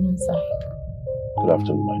afternoon, sir. Good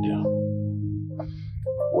afternoon, my dear.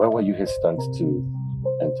 Why were you hesitant to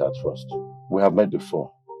enter at first? We have met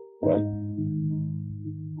before, right?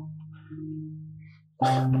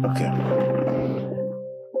 Okay.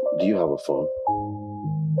 Do you have a phone?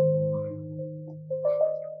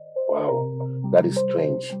 Wow, that is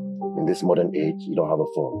strange. In this modern age, you don't have a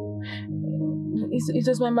phone. It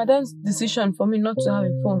was my madam's decision for me not to have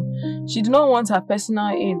a phone. She did not want her personal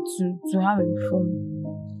aid to have a phone.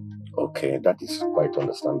 Okay, that is quite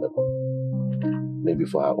understandable. Maybe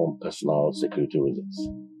for her own personal security reasons.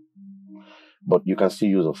 But you can still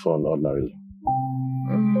use a phone ordinarily.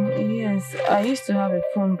 Yes, Yes, I used to have a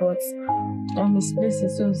phone, but I misplaced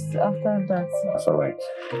it, so after that... That's alright.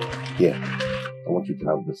 Here, I want you to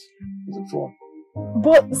have this. It's a phone.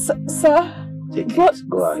 But, sir... Take it.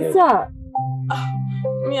 Go ahead. Sir...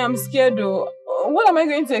 Me, I'm scared though. What am I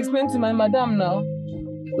going to explain to my madam now?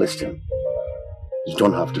 Listen, you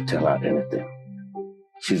don't have to tell her anything.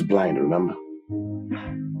 She's blind, remember?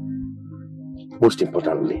 Most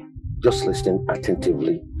importantly, just listen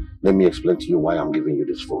attentively. Let me explain to you why I'm giving you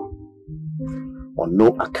this phone. On no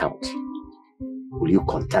account will you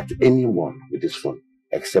contact anyone with this phone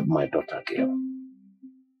except my daughter, Gail.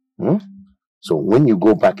 So when you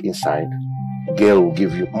go back inside, Gail will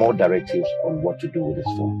give you more directives on what to do with this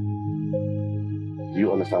phone. Do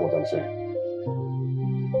you understand what I'm saying?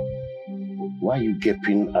 Why are you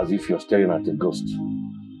gaping as if you're staring at a ghost?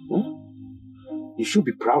 You should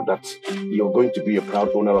be proud that you're going to be a proud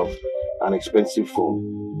owner of an expensive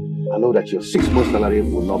phone. I know that your 6 months salary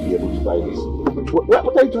will not be able to buy this.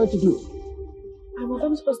 What are you trying to do? My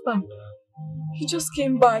madam's husband. He just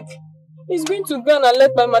came back. He's going to go and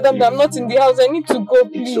let my madam that I'm not in the house. I need to go,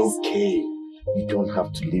 please. It's okay. You don't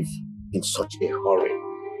have to live in such a hurry.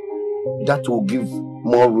 That will give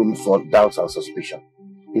more room for doubts and suspicion.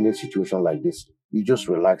 In a situation like this, you just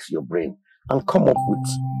relax your brain and come up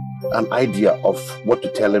with an idea of what to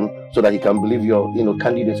tell him so that he can believe your,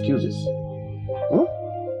 candid excuses.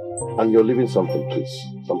 And you're leaving something, please.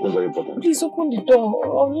 Something very important. Please open the door.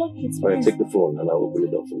 I'll lock it, please. Alright, take the phone and I will open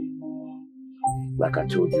it up for you. Like I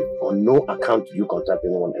told you, on no account do you contact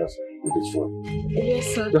anyone else with this phone. Yes,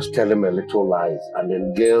 sir. Just tell him a little lies and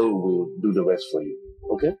then Gail will do the rest for you.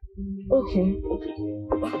 Okay? Okay. Okay.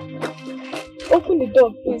 Open the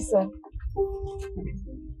door, please, sir.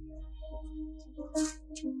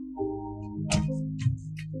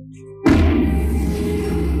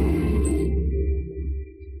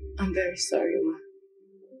 I'm very sorry, ma.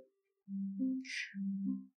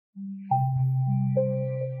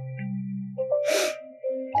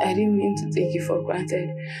 I didn't mean to take you for granted.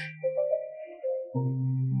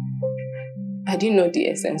 I didn't know the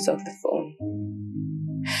essence of the phone.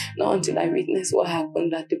 Not until I witnessed what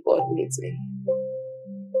happened at the board meeting.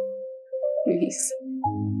 Please,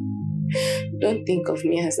 don't think of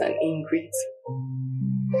me as an ingrate.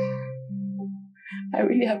 I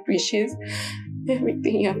really appreciate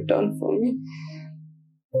everything you have done for me.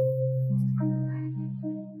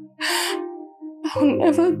 I'll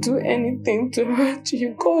never do anything to hurt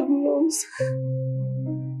you, God knows.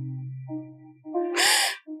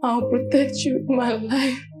 I'll protect you in my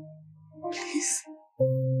life. Please.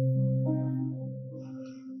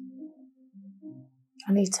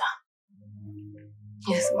 Anita.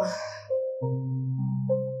 Yes, ma.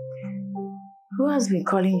 Who has been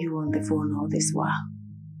calling you on the phone all this while?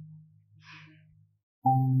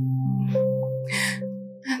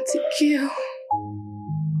 Auntie Gail.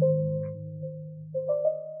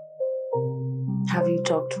 Have you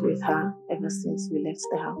talked with her ever since we left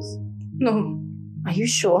the house? No. Are you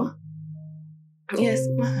sure? Yes,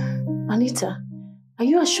 ma. Anita, are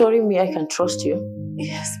you assuring me I can trust you?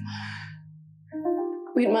 Yes, ma.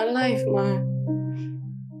 With my life, ma.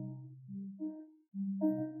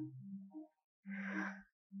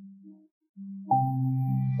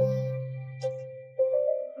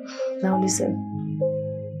 Now listen.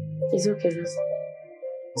 It's okay, just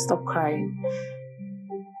stop crying.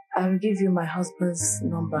 I will give you my husband's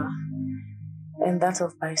number and that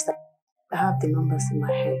of Barrister. I have the numbers in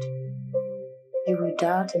my head. You will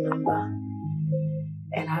dial the number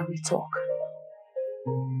and I will talk.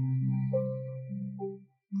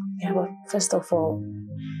 Yeah, but first of all,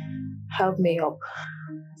 help me up.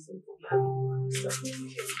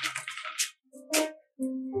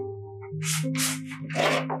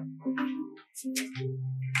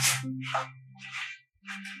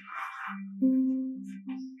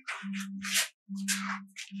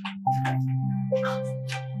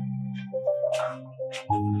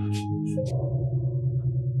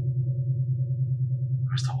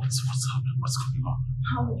 What's happening? What's going on?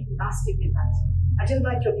 How would you be asking me that? I didn't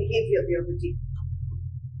like your behavior the other day.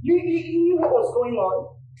 You knew what was going on.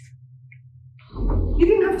 You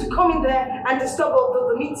didn't have to come in there and disturb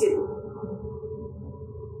the meeting.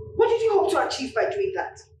 What did you hope to achieve by doing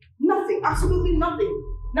that? Nothing, absolutely nothing.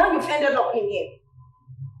 Now you've ended up in here.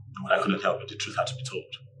 Well, I couldn't help it. The truth had to be told.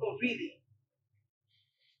 Oh, really?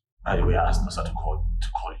 Anyway, I asked Nosa to call you.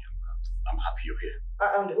 I'm happy you're here.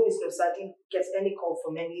 And who is Nosa? I didn't get any call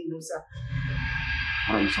from any Nosa.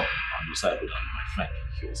 What are you talking about? Nosa, my friend.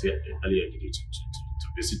 He was here earlier to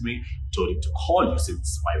visit me. Told him to call you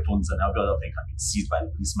since my phones and every other thing have been seized by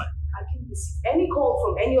the policeman. I didn't receive any call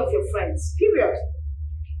from any of your friends. Period.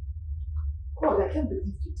 God, I can't believe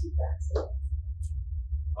you did that.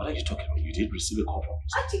 What are you talking about? You did receive a call from me.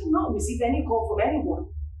 I did not receive any call from anyone.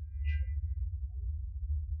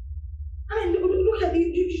 I mean, look at you.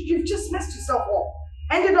 You've just messed yourself up.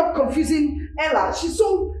 Ended up confusing Ella. She's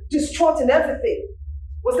so distraught and everything.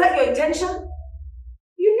 Was that your intention?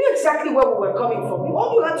 You knew exactly where we were coming from.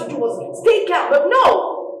 All you had to do was stay calm, but no!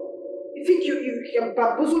 You think you can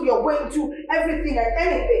bamboozle your way into everything and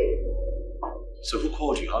anything. So who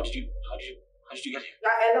called you? How did you get here?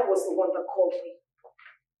 Ella was the one that called me.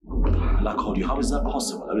 Ella called you? How is that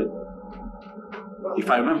possible? I mean, if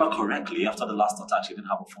I remember correctly, after the last attack, she didn't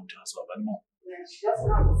have a phone to herself anymore. Yeah, she doesn't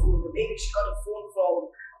have a phone, but maybe she got a phone from,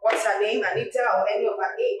 what's her name, Anita, or any of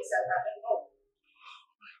her aides, and I don't know.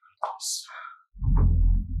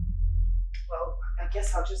 Well, I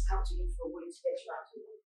guess I'll just have to look for a way to get you out of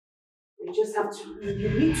here. You just have to, you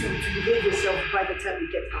need to behave yourself by the time you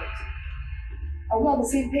get out. Are we on the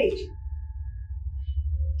same page?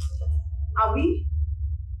 Are we?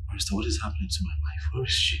 Marista, what is happening to my wife? Where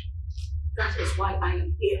is she? That is why I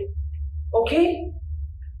am here. Okay?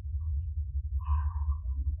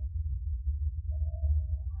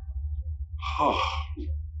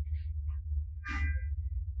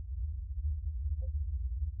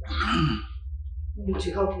 You need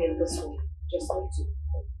to help me in this way. Just need to.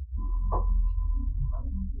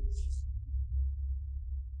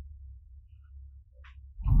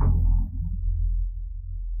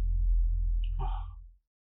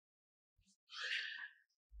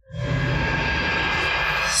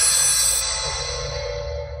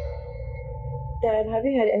 Dad, have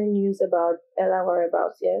you heard any news about Ella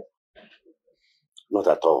whereabouts yet? Not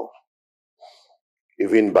at all.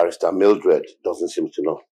 Even Barrister Mildred doesn't seem to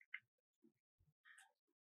know.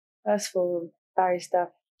 As for Barrister,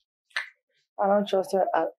 I don't trust her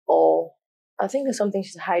at all. I think there's something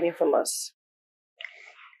she's hiding from us.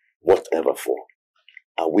 Whatever for?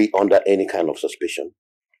 Are we under any kind of suspicion?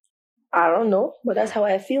 I don't know, but that's how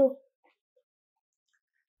I feel.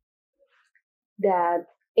 Dad,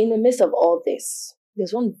 in the midst of all this,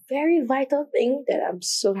 there's one very vital thing that I'm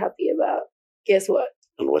so happy about. Guess what?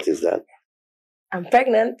 And what is that? I'm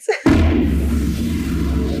pregnant.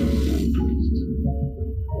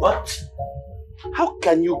 What? How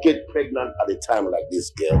can you get pregnant at a time like this,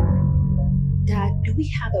 girl? Dad, do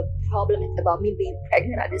we have a problem about me being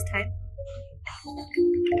pregnant at this time?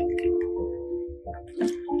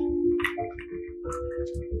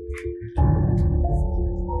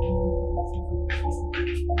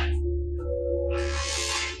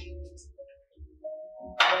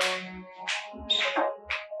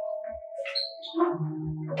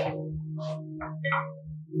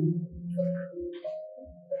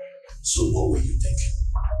 So what were you thinking?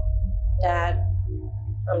 Dad,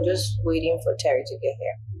 I'm just waiting for Terry to get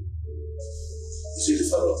here. Is he the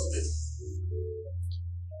father of the baby?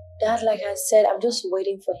 Dad, like I said, I'm just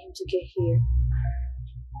waiting for him to get here.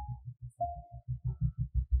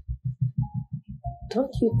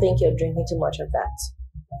 Don't you think you're drinking too much of that?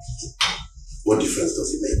 What difference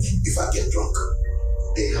does it make if I get drunk?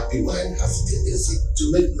 A happy mind has a tendency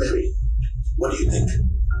to make merry. What do you think?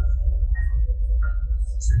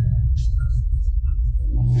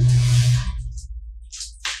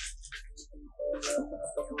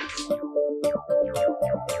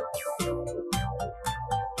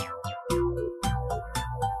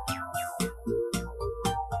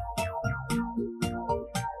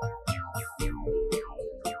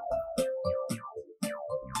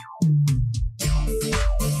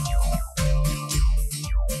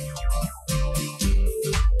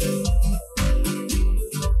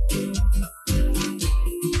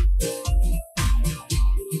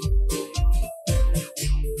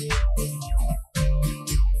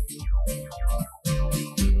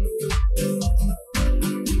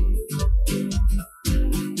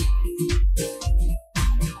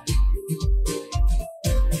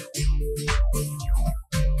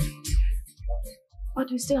 But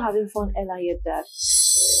we're still having fun, Ella, yet, Dad.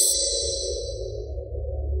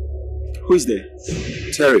 Who is there?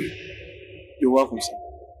 Terry. You're welcome, sir.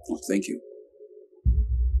 Oh, thank you.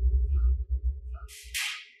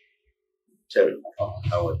 Terry,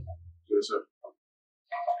 how are you? Good, sir.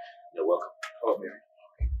 You're welcome. Hello, Mary.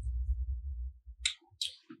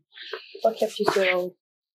 What kept you so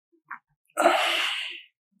long?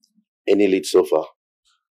 Any lead so far?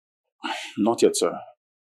 Not yet, sir.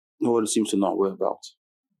 Nobody seems to know where about.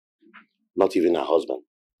 Not even her husband?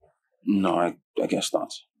 No, I guess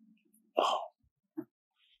not. Oh.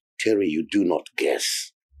 Terry, you do not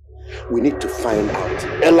guess. We need to find out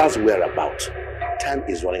Ella's whereabouts. Time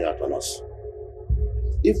is running out on us.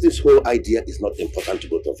 If this whole idea is not important to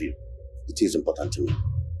both of you, it is important to me.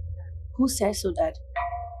 Who says so, Dad?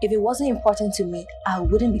 If it wasn't important to me, I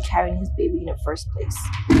wouldn't be carrying his baby in the first place.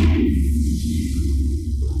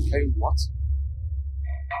 Carrying what?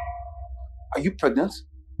 Are you pregnant?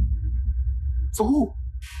 For who?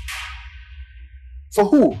 For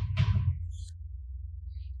who?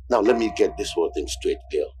 Now let me get this whole thing straight,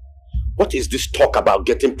 girl. What is this talk about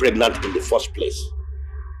getting pregnant in the first place?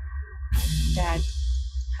 Dad,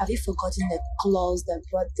 have you forgotten the clause that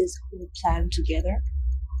brought this whole plan together?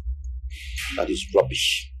 That is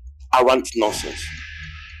rubbish. Arrant nonsense.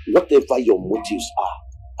 Whatever your motives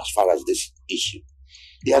are as far as this issue,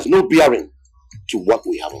 it has no bearing to what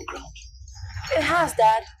we have on ground. It has,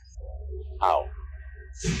 Dad. How?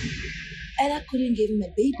 Ella couldn't give him a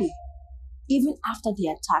baby. Even after the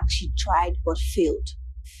attack, she tried but failed.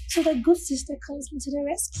 So the good sister comes into the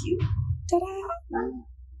rescue. Ta-da!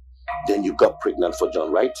 Then you got pregnant for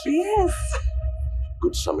John, right? Yes.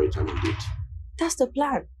 Good Samaritan indeed. That's the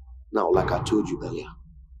plan. Now, like I told you earlier,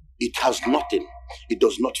 it has nothing. It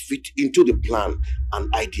does not fit into the plan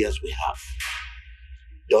and ideas we have.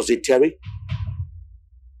 Does it, Terry?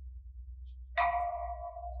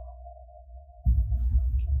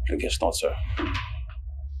 I guess not, sir.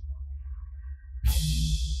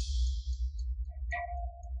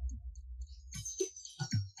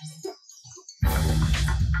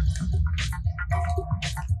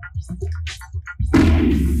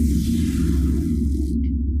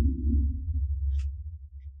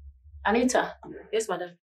 Anita. Yes,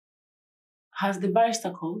 madam. Has the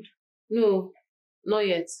barrister called? No, not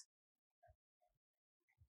yet.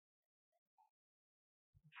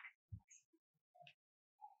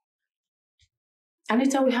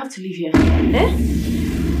 Anita, we have to leave here. Eh?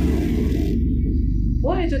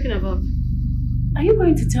 What are you talking about? Are you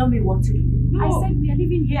going to tell me what to do? No. I said we are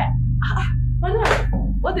leaving here.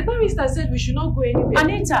 Madam, but the barrister said we should not go anywhere.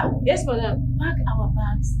 Anita! Yes, madam. Pack our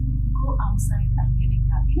bags, go outside and get a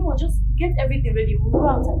cab. You know what? Just get everything ready. We'll go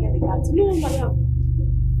out and get the cab. No, madam.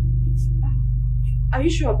 Are you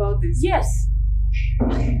sure about this? Yes.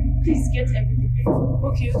 Please get everything ready.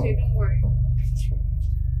 Okay, don't worry.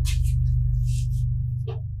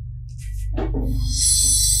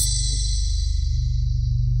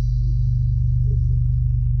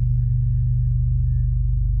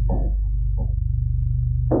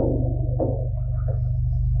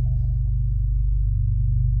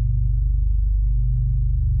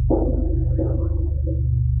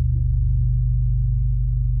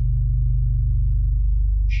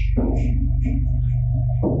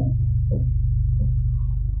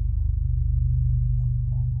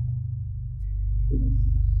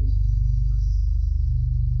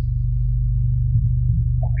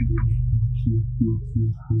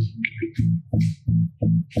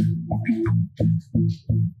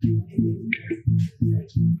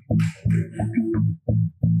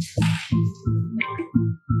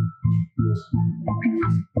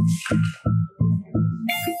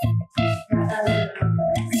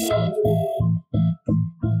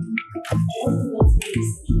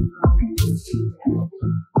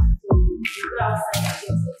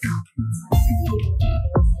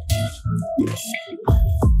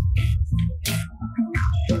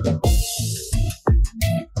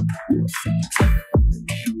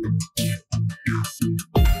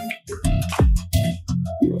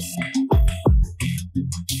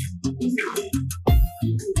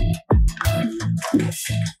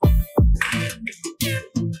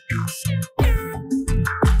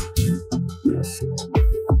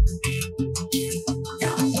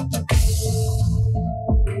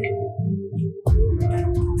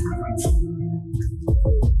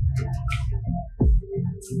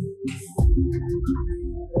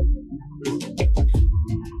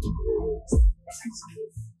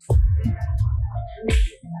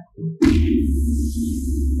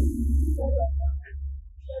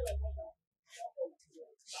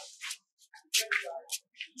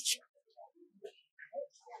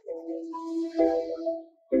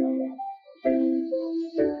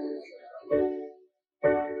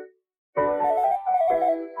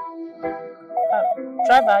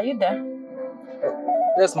 Driver, are you there?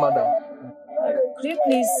 Yes, madam. Could you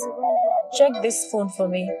please check this phone for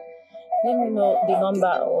me? Let me know the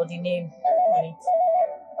number or the name on it.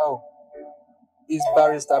 Oh, it's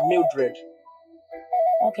Barrister Mildred.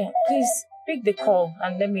 Okay, please pick the call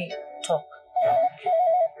and let me talk.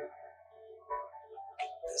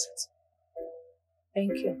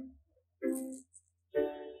 Thank you.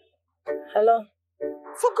 Hello?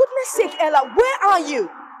 For goodness sake, Ella, where are you?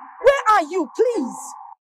 Where are you, please?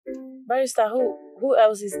 Barrister, who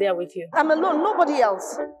else is there with you? I'm alone, nobody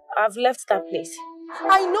else. I've left that place.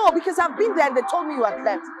 I know because I've been there and they told me you had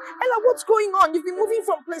left. Ella, what's going on? You've been moving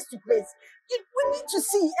from place to place. We need to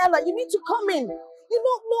see, Ella. You need to come in.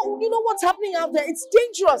 You know what's happening out there. It's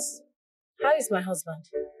dangerous. How is my husband?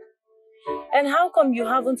 And how come you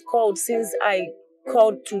haven't called since I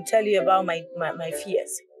called to tell you about my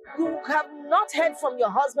fears? You have not heard from your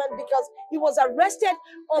husband because he was arrested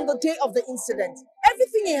on the day of the incident.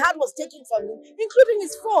 Everything he had was taken from him, including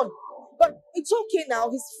his phone. But it's okay now.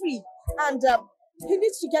 He's free. And he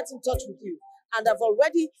needs to get in touch with you. And I've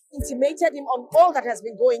already intimated him on all that has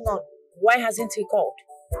been going on. Why hasn't he called?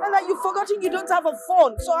 And you've forgotten you don't have a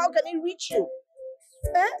phone, so how can he reach you?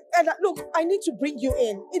 And look, I need to bring you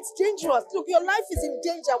in. It's dangerous. Look, your life is in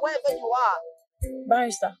danger wherever you are.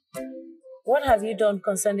 Barrister, what have you done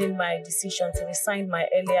concerning my decision to resign my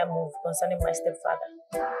earlier move concerning my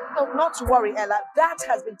stepfather? No, not to worry, Ella. That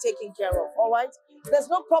has been taken care of, all right? There's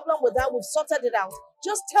no problem with that. We've sorted it out.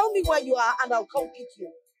 Just tell me where you are and I'll come pick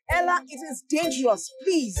you. Ella, it is dangerous.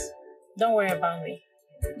 Please. Don't worry about me.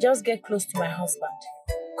 Just get close to my husband.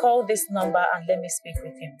 Call this number and let me speak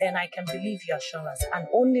with him. Then I can believe your assurance. And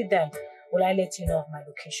only then will I let you know of my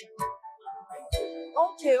location.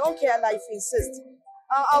 Okay, Ella, if you insist.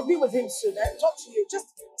 I'll be with him soon. I'll talk to you. Just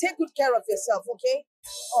take good care of yourself, okay?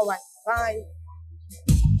 All right, bye.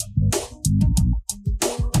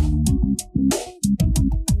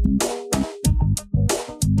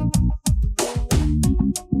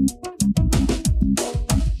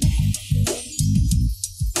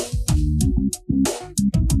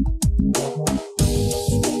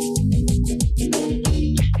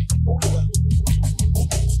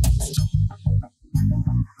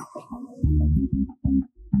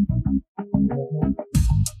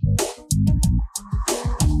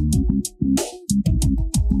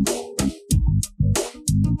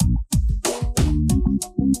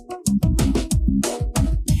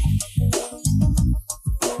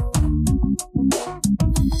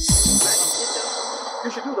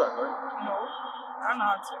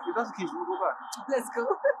 If that's the case, we'll go back. Let's go.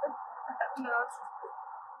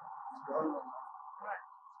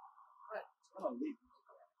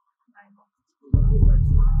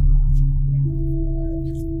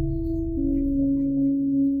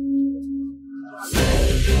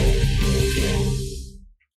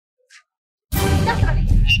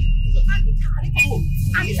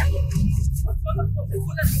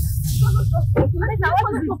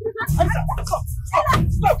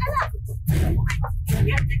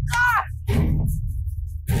 Get the car!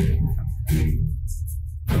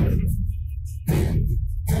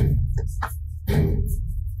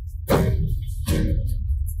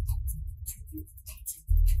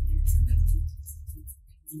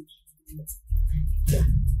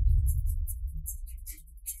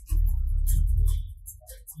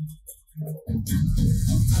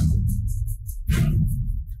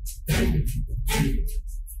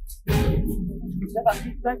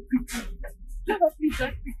 Never please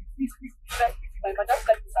drive quickly, please drive quickly. My madam's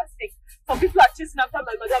life is at stake. Some people are chasing after my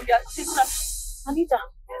madam. They are chasing after. Anita,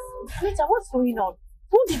 what's going on?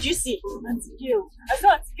 Who did you see? Auntie Gail. I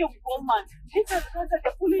saw Auntie Gail with one man. Later,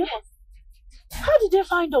 they're pulling us. How did they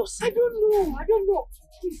find us? I don't know.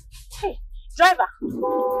 Please. Hey, driver.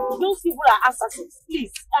 Those people are assassins,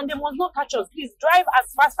 please. And they must not catch us. Please drive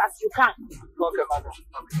as fast as you can. Okay, madam.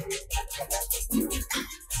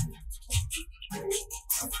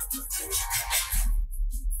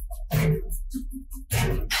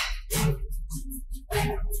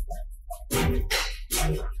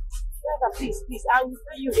 Driver, please, I will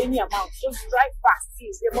pay you any amount. Just drive fast,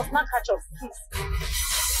 please. They must not catch us, please.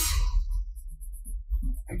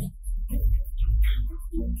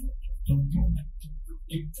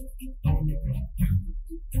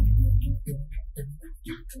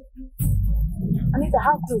 Anita,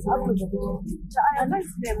 how close are they? I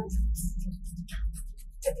lost them.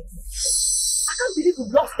 I can't believe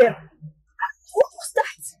we've lost them. What was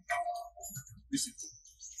that? Listen,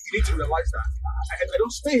 you need to realize that I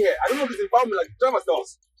don't stay here. I don't know this environment like the driver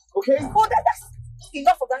does. Okay? Oh, that's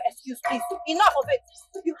enough of that excuse, please. Enough of it.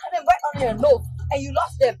 You had them right on your nose and you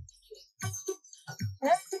lost them.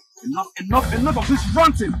 Enough of this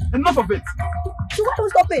ranting. Enough of it. So why are we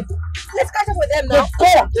stopping? Let's catch up with them now.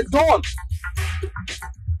 They're gone.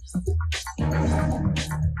 You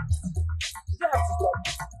don't have to stop.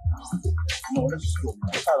 No, let's just go.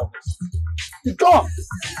 I'm tired of this. They're gone.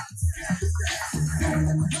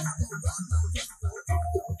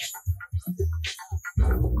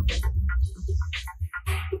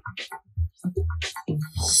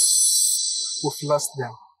 We've lost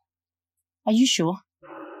them. Are you sure?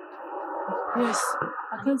 Yes,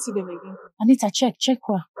 I can't see them again. Anita, check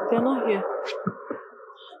where. They're not here.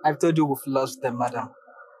 I've told you we've lost them, madam.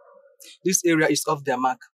 This area is off their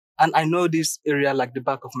mark, and I know this area like the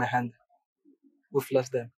back of my hand. We've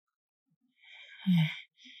lost them.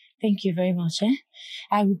 Thank you very much.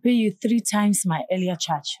 I will pay you 3 times my earlier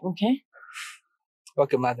charge, okay?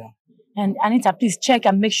 Okay, madam. And Anita, please check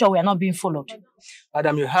and make sure we are not being followed.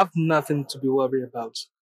 Madam, you have nothing to be worried about.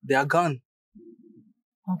 They are gone.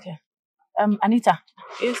 Okay. Anita.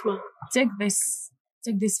 Yes, ma'am. Take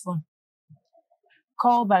this phone.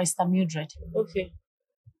 Call Barrister Mildred. Okay.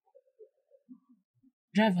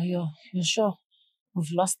 Driver, you're sure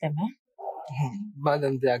we've lost them,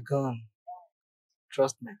 Madam, they are gone.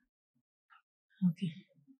 Trust me. Okay.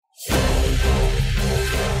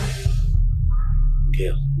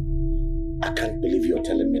 Gail, I can't believe you're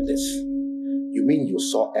telling me this. You mean you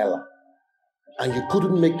saw Ella and you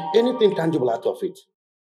couldn't make anything tangible out of it?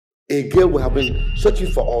 A girl we have been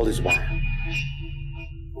searching for all this while.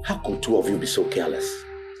 How could two of you be so careless?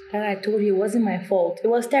 Dad, I told you it wasn't my fault. It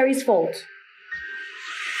was Terry's fault.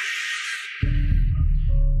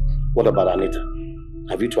 What about Anita?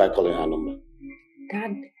 Have you tried calling her number?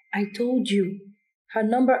 Dad, I told you. Her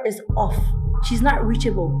number is off. She's not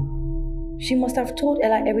reachable. She must have told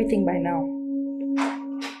Ella everything by now.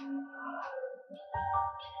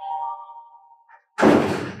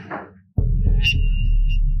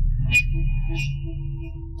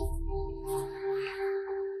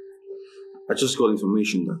 I just got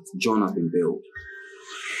information that John has been bailed.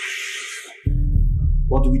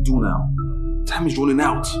 What do we do now? Time is running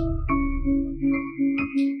out.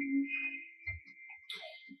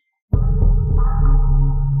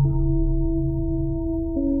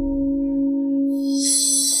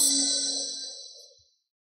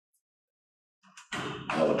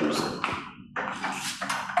 I'll do so.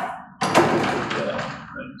 Yeah,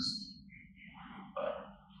 thanks.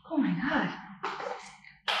 Oh my God.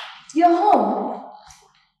 You're home.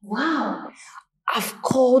 Wow. I've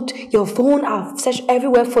called your phone. I've searched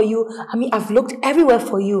everywhere for you. I mean, I've looked everywhere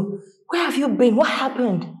for you. Where have you been? What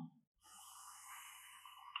happened?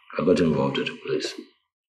 I got involved with the police.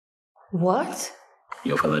 What?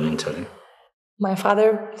 Your father didn't tell you? My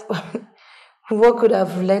father? What could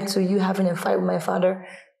have led to you having a fight with my father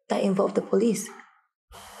that involved the police?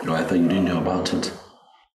 No, I thought you didn't know about it.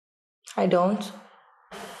 I don't.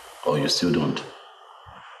 Oh, you still don't?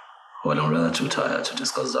 Well, I'm rather too tired to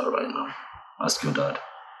discuss that right now. Ask your dad.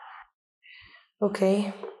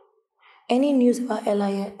 Okay. Any news about Ella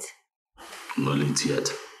yet? No leads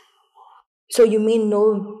yet. So you mean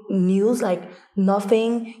no news? Like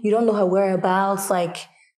nothing? You don't know her whereabouts? Like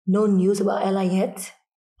no news about Ella yet?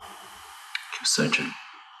 Keep searching.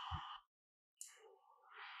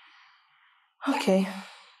 Okay.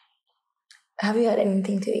 Have you had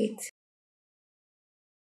anything to eat?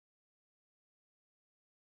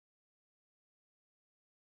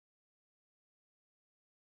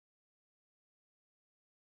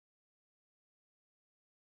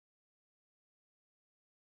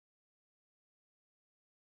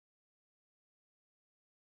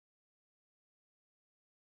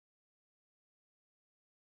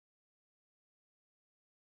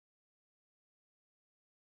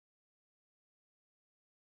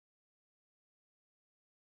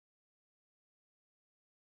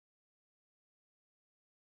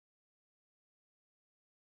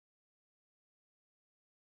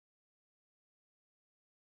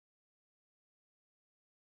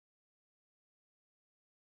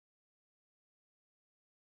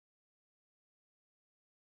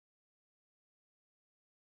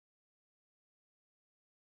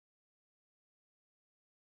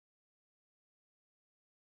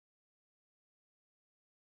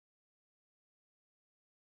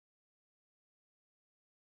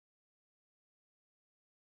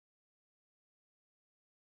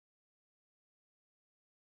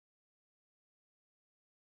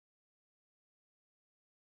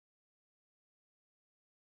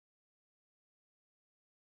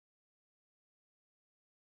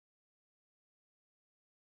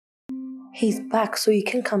 He's back, so you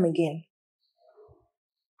can come again.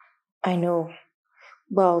 I know.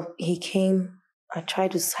 Well, he came. I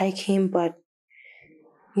tried to psych him, but,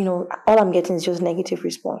 all I'm getting is just negative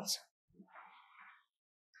response.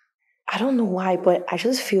 I don't know why, but I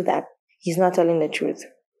just feel that he's not telling the truth.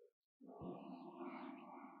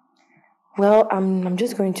 Well, I'm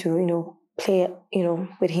just going to, play,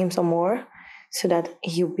 with him some more so that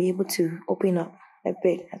he'll be able to open up a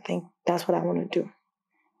bit. I think that's what I want to do.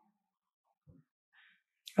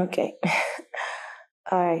 Okay.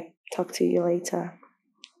 All right. Talk to you later.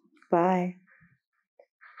 Bye.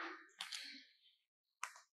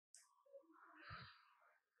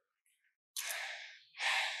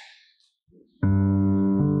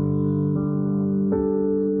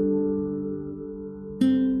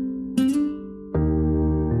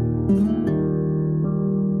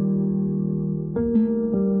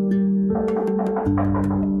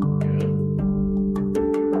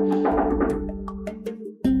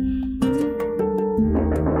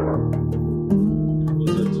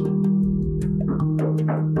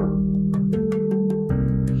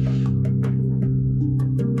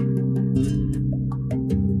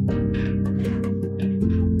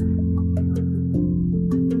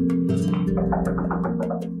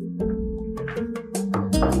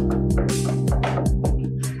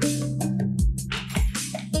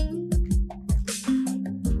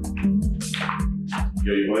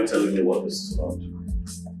 You mind telling me what this is about?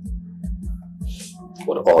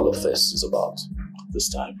 What all of this is about this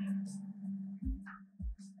time?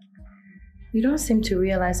 You don't seem to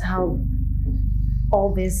realize how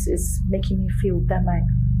all this is making me feel that my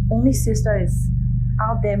only sister is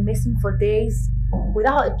out there missing for days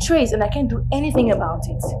without a trace, and I can't do anything about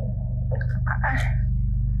it.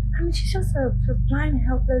 I mean, she's just a blind,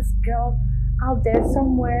 helpless girl out there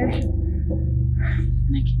somewhere,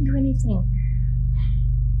 and I can't do anything.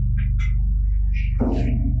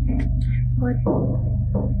 But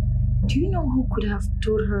do you know who could have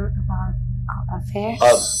told her about our affair?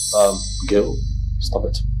 Gil, stop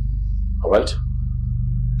it. Alright?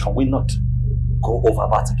 Can we not go over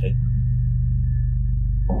that again?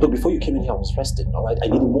 Look, before you came in here, I was resting, alright? I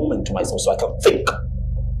need a moment to myself so I can think.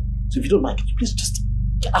 So if you don't mind, can you please just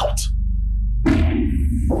get out?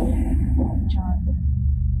 John,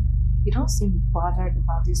 you don't seem bothered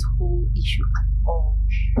about this whole issue at all.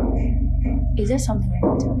 Is there something I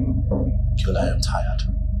can tell you? Gil, I am tired.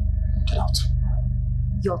 Get out.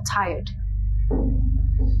 You're tired.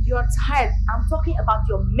 You're tired. I'm talking about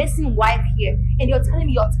your missing wife here, and you're telling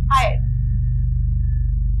me you're tired.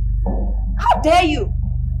 How dare you?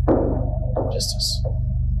 What is this?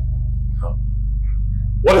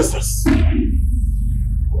 What is this?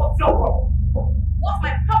 What's your problem? What's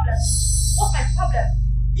my problem? What's my problem?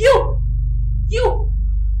 You!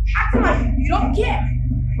 Acting like you don't care.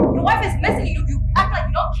 Your wife is missing. You act like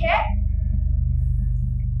you don't care.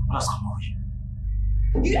 What has come over you?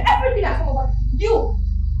 Everything has come over you.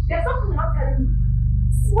 There's something you're not telling me.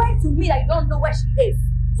 Swear to me that you don't know where she is.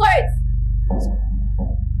 Swear it.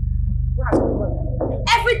 What has come over me?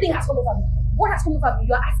 Everything has come over me. What has come over me?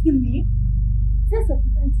 You're asking me? Since you're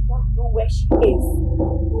pretending to not know where she is,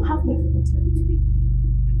 you have me to tell you today.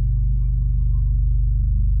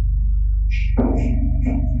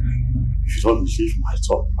 If you don't leave my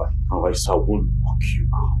top right now, I won't knock you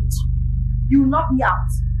out. You knock me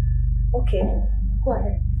out? Okay, go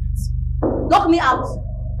ahead. Knock me out!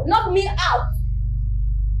 Knock me out!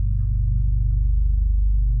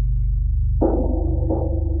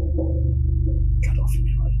 Get off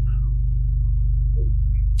me right now.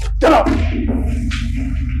 Get up! Get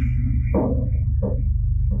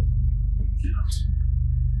out.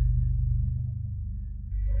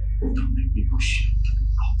 Don't make me push you. Get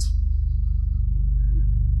out.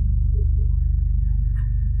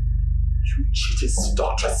 You cheated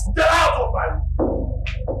seductress. Get out of my room!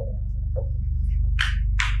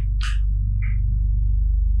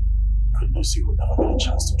 Goodness, you will never get a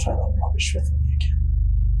chance to try that rubbish with me again.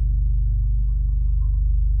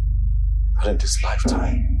 Not in this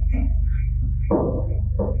lifetime.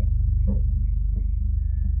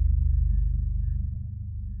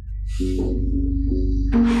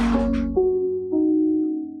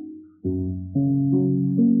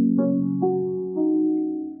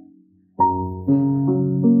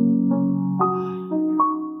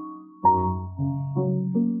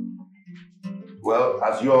 Well,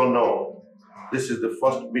 as you all know, this is the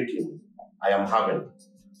first meeting I am having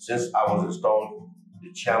since I was installed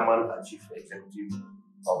the chairman and chief executive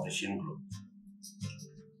of the Shin Group.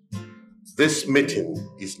 This meeting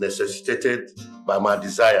is necessitated by my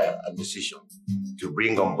desire and decision to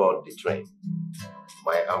bring on board the train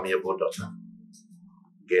my amiable daughter,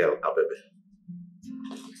 Gail Abebe,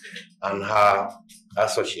 and her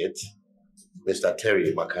associate, Mr.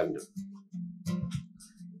 Terry Makando.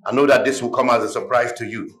 I know that this will come as a surprise to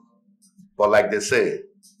you, but like they say,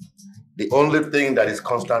 the only thing that is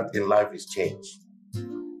constant in life is change.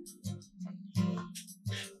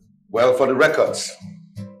 Well, for the records,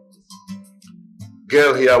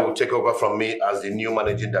 Gail here will take over from me as the new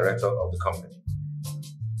managing director of the company,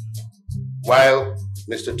 while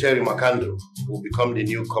Mr. Terry Makando will become the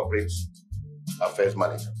new corporate affairs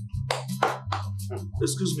manager.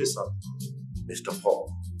 Excuse me, sir. Mr. Paul,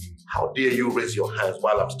 how dare you raise your hands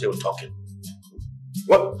while I'm still talking?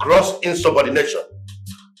 What gross insubordination?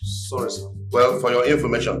 Sorry, sir. Well, for your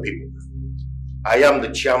information, people, I am the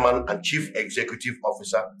chairman and chief executive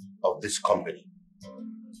officer of this company.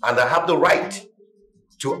 And I have the right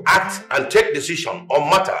to act and take decisions on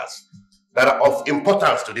matters that are of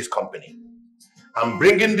importance to this company. And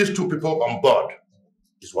bringing these two people on board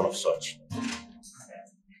is one of such.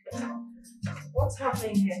 What's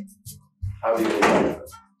happening here? How do you know?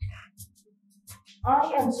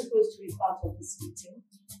 I am supposed to be part of this meeting,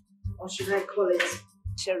 or should I call it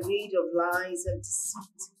charade of lies and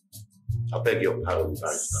deceit? I beg your pardon,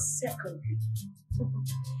 Barrister. Secondly,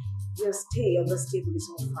 your stay on this table is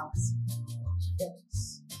all fallacy.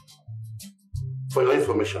 Yes. For your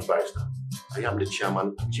information, Barrister, I am the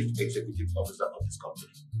chairman and chief executive officer of this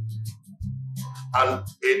company. And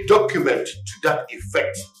a document to that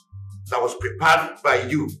effect that was prepared by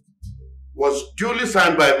you was duly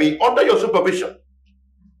signed by me under your supervision.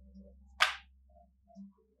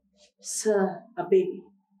 Sir, a baby,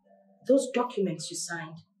 those documents you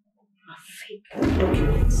signed are fake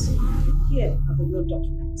documents. Here are the real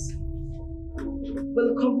documents. With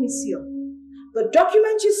the company seal. The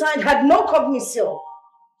document you signed had no company seal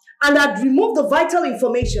and had removed the vital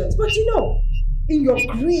information. But you know, in your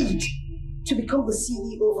greed to become the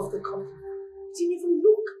CEO of the company, you didn't even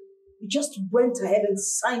look. You just went ahead and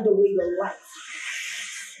signed away your life.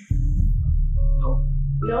 No.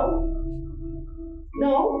 No?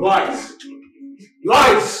 No? Lies!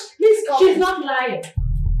 Lies! Please come. She's not lying.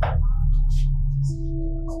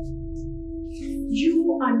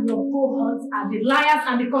 You and your cohorts are the liars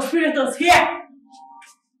and the conspirators here.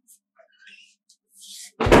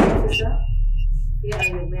 Officer, here are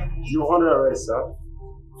your men. You're under arrest, sir.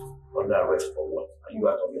 Under arrest for what? Are you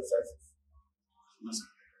out of your senses? Listen.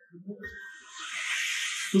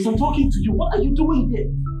 Because I'm talking to you. What are you doing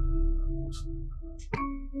here?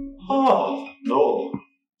 Oh, no.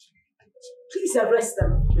 Please arrest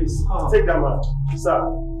them. Please, take them out. Sir,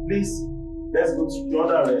 please, let's go to your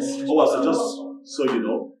under arrest. Oh, so just so you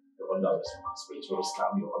know, you're under arrest for spiritual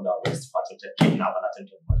scam, you're under arrest for attempted kidnap and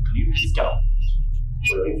attempted murder. Can you please get out?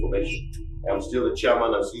 For your information, I am still the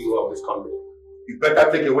chairman and CEO of this company. You better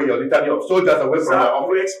take away your litany of soldiers away from my office.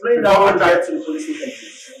 We explain that when we get to the police station.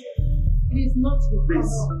 It is not your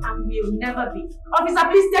problem and will never be. Officer,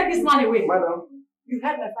 please take this man away. Madam. You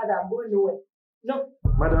heard my father, I'm going nowhere. No.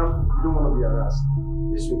 Madam, you don't want to be harassed.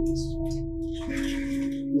 This way, please.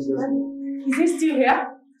 Is he still here?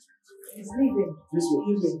 He's leaving. This way,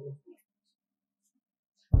 please.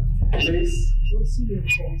 Please. Please. We'll see you in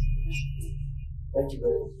court. Thank you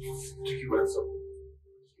very much. Thank you very much.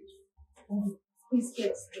 Please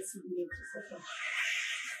get the CBA to settle.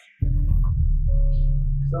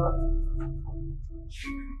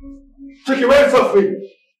 Take your hands off me!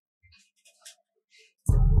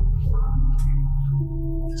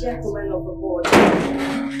 Gentlemen of the board,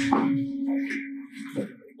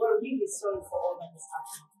 we're really sorry for all that has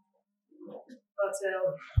happened. But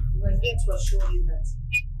we're here to assure you that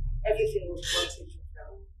everything will be well taken care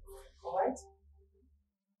of. Alright?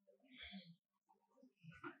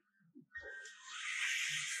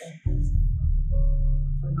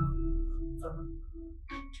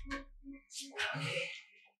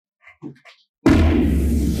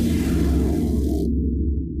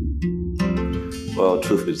 Well,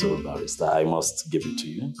 truth be told, Barrister, I must give it to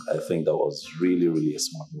you. I think that was really, really a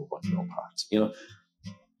smart move on your part. You know,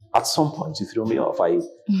 at some point you threw me off. I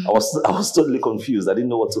was totally confused. I didn't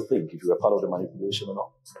know what to think, if you were part of the manipulation or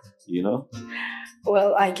not. You know?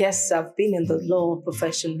 Well, I guess I've been in the law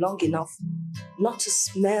profession long enough not to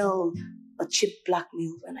smell a cheap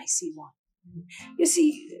blackmail when I see one. You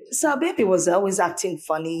see, Sir Baby was always acting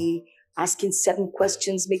funny, asking certain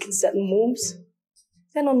questions, making certain moves.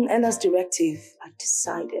 Then on Ella's directive, I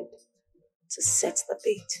decided to set the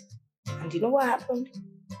bait. And you know what happened?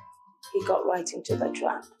 He got right into the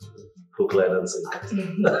trap. Hook, line, and sinker.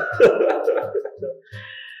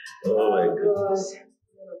 Oh my goodness.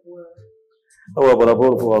 Oh, well, but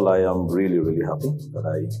above all, I am really, really happy that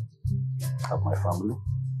I have my family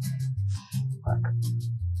back.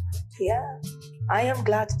 Yeah, I am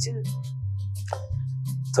glad too.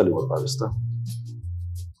 Tell you what, Barrister.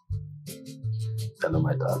 Tell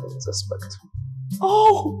my darlings expect.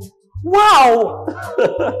 Oh, wow!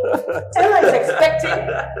 Ella is expecting.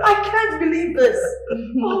 I can't believe this.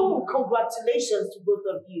 Oh, congratulations to both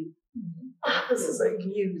of you. This is good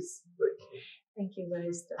news. Thank you,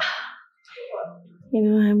 Barrister. You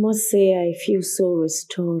know, I must say I feel so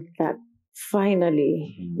restored that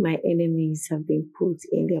finally my enemies have been put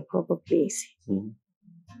in their proper place.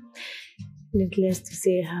 Needless to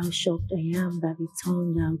say how shocked I am that it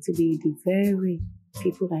turned out to be the very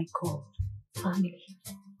people I called family.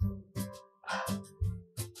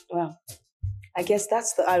 Well, I guess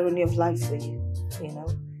that's the irony of life for you, you know.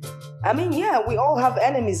 I mean, yeah, we all have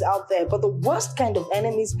enemies out there, but the worst kind of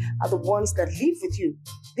enemies are the ones that live with you.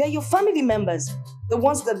 They're your family members, the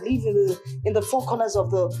ones that live in the four corners of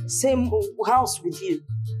the same house with you.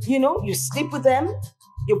 You know, you sleep with them,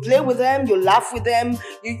 you play with them, you laugh with them,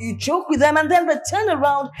 you joke with them, and then they turn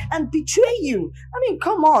around and betray you. I mean,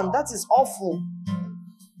 come on, that is awful.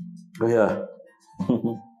 Oh, yeah.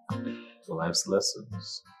 Life's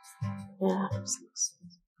lessons. Yeah. Life's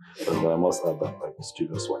lessons. But I must add that my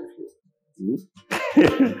mischievous wife here.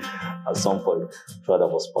 At some point, Freda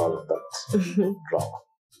was part of that drama.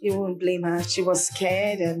 You won't blame her. She was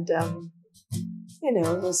scared and,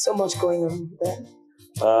 there's so much going on there.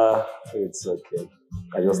 It's okay.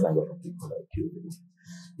 I just thank God for people like you.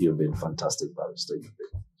 You've been fantastic barrister.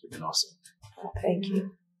 You've been awesome. Thank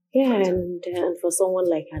you. Yeah, and for someone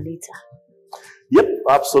like Anita. Yep,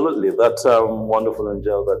 absolutely. That wonderful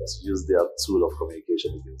angel that used their tool of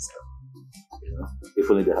communication against them. You know,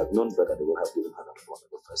 if only they had known better, they would have given her that phone in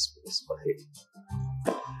the first place. But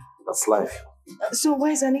hey, that's life. So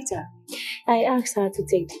where's Anita? I asked her to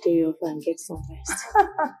take the day off and get some rest.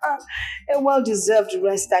 A well-deserved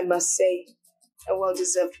rest, I must say. A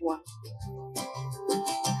well-deserved one.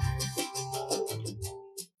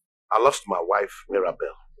 I lost my wife,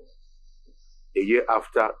 Mirabelle, a year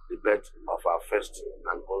after the birth of our first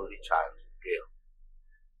and only child, Gail.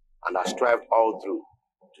 And I strived all through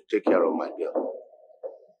to take care of my girl.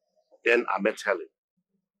 Then I met Helen,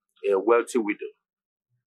 a wealthy widow,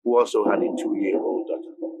 who also had a 2-year-old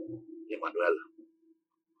daughter, Emanuela.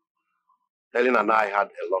 Helen and I had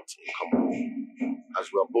a lot in common, as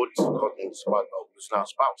we were both caught in the spot of losing our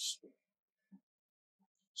spouse.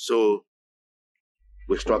 So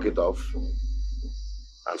we struck it off,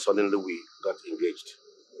 and suddenly we got engaged.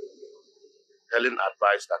 Helen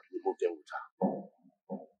advised that we moved in with her.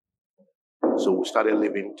 So we started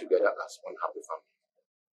living together as one happy family.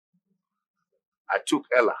 I took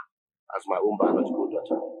Ella as my own biological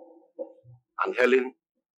daughter, and Helen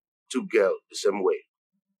took Gail the same way.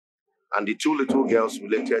 And the two little girls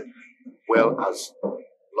related well as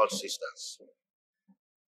blood sisters.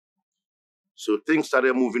 So things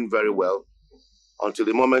started moving very well until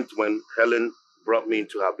the moment when Helen brought me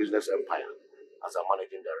into her business empire as a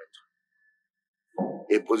managing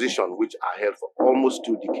director, a position which I held for almost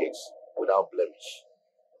 2 decades without blemish.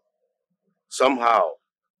 Somehow,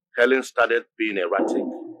 Helen started being erratic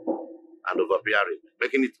and overbearing,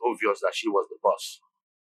 making it obvious that she was the boss.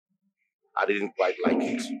 I didn't quite like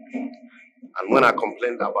it. And when I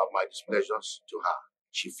complained about my displeasures to her,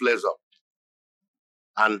 she flares up.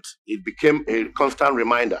 And it became a constant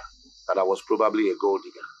reminder that I was probably a gold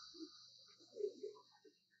digger.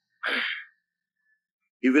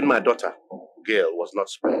 Even my daughter, Gail, was not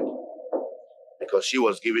spared, because she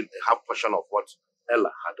was given a half portion of what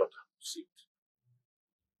Ella, her daughter, received.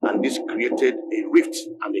 And this created a rift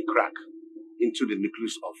and a crack into the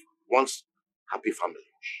nucleus of once happy family.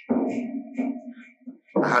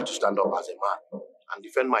 I had to stand up as a man and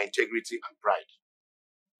defend my integrity and pride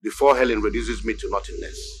before Helen reduces me to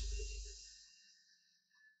nothingness.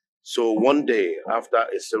 So one day, after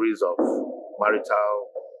a series of marital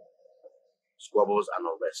squabbles and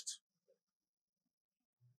unrest.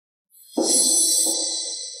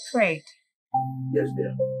 Fred. Yes,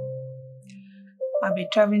 dear. I'll be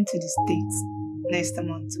traveling to the States next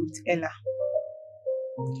month with Ella.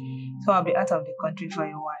 So I'll be out of the country for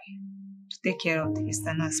a while to take care of the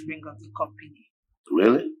external spring of the company.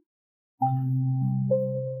 Really?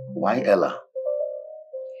 Why Ella?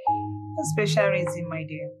 No special reason, my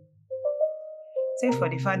dear. Save for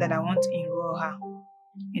the fact that I want to enroll her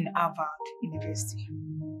in Harvard University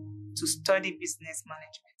to study business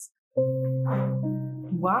management.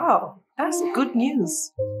 Wow, that's good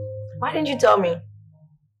news. Why didn't you tell me?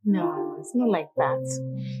 No, it's not like that.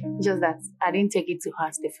 Just that I didn't take it to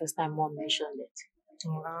heart the first time Mom mentioned it.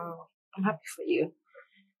 Wow, I'm happy for you.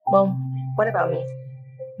 Mom, what about me?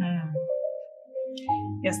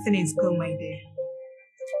 You're still in school, my dear.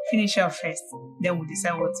 Finish up first, then we'll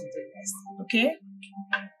decide what to do next. Okay?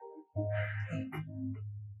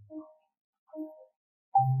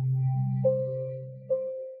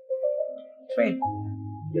 Fred,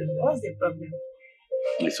 what's the problem?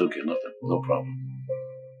 It's okay, nothing. No problem.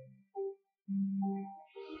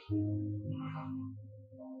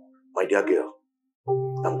 My dear girl,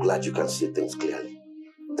 I'm glad you can see things clearly.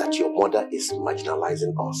 That your mother is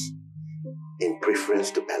marginalizing us in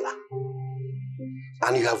preference to Ella.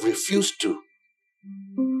 And you have refused to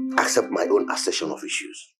accept my own assertion of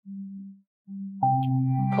issues.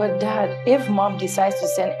 But Dad, if Mom decides to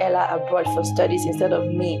send Ella abroad for studies instead of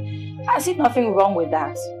me, I see nothing wrong with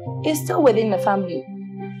that. It's still within the family.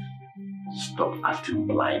 Stop acting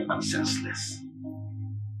blind and senseless.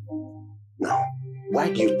 Now, why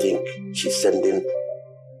do you think she's sending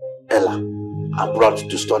Ella abroad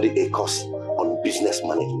to study a course on business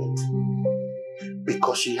management?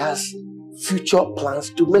 Because she has future plans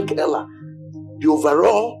to make Ella the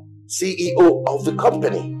overall CEO of the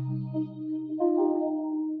company.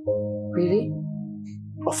 Really?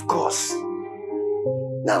 Of course.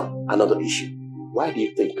 Now, another issue. Why do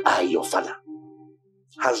you think I, your father,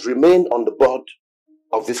 has remained on the board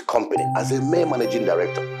of this company as a mere managing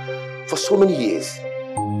director for so many years?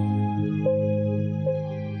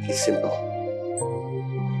 It's simple.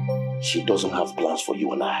 She doesn't have plans for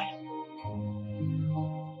you and I.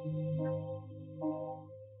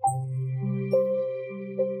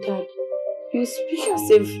 Dad, you speak as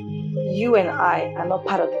if you and I are not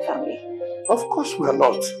part of the family. Of course we are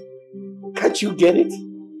not. Can't you get it?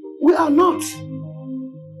 We are not.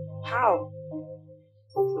 How?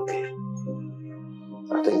 Okay.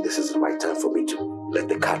 I think this is the right time for me to let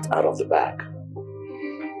the cat out of the bag.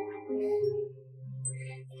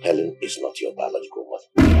 Helen is not your biological mother.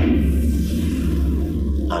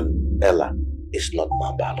 And Ella is not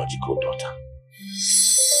my biological daughter.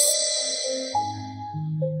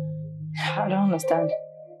 I don't understand.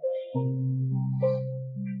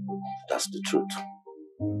 That's the truth.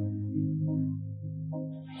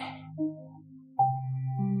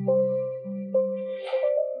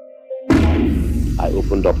 I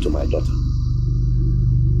opened up to my daughter.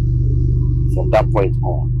 From that point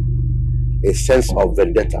on, a sense of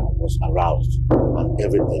vendetta was aroused and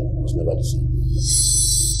everything was never the same.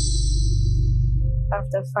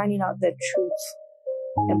 After finding out the truth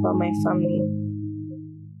about my family,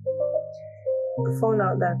 I found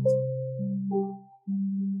out that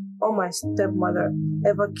all my stepmother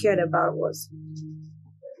ever cared about was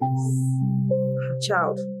her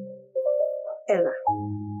child, Ella.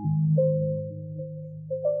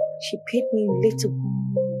 She paid me little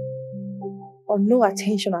or no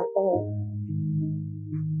attention at all.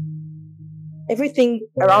 Everything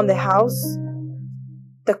around the house,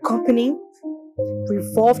 the company,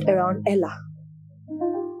 revolved around Ella.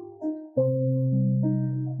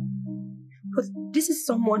 But this is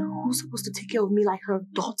someone who's supposed to take care of me like her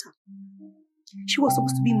daughter. She was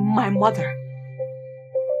supposed to be my mother.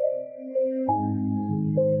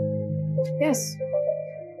 Yes,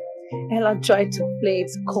 Ella tried to play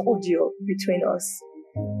it cordial between us.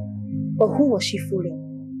 But who was she fooling?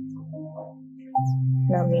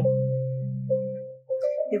 Not me.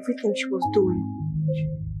 Everything she was doing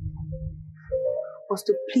was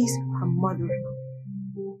to please her mother.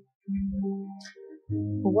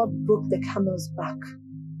 But what broke the camel's back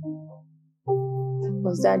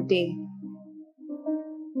was that day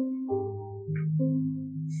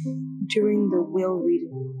during the will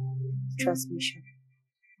reading transmission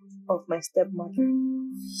of my stepmother.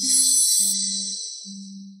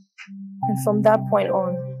 And from that point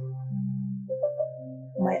on,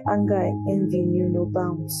 my anger and envy knew no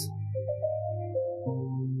bounds.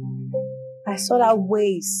 I sought out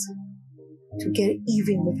ways to get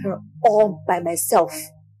even with her all by myself.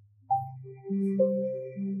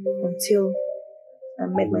 Until I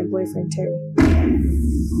met my boyfriend Terry.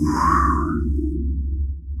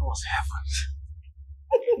 That was heaven.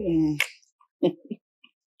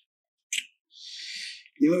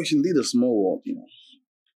 It's indeed a small world,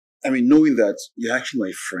 I mean, knowing that you're actually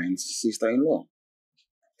my friend's sister-in-law.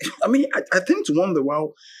 I mean, I tend to wonder why,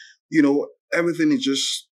 everything is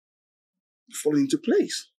just falling into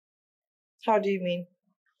place. How do you mean?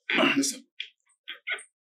 Listen,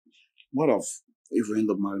 what if we end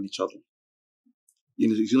up marrying each other?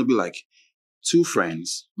 It's going to be like two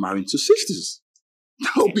friends marrying two sisters.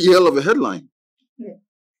 That would be a hell of a headline.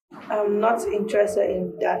 I'm not interested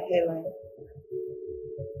in that headline.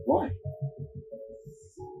 Why?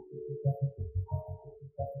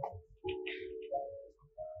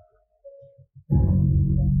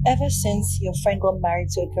 Ever since your friend got married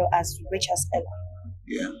to a girl as rich as Ella,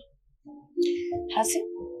 yeah, has he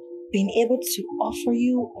been able to offer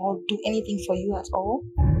you or do anything for you at all?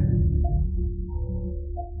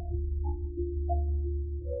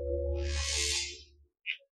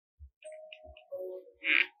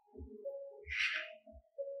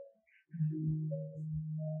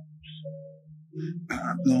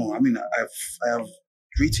 No, I mean, I have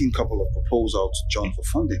written a couple of proposals to John for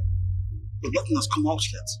funding, but nothing has come out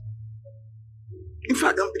yet. In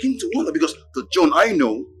fact, I'm beginning to wonder because the John I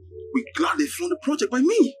know will gladly fund the project by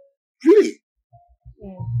me. Really?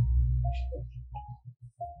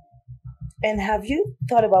 And have you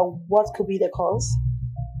thought about what could be the cause?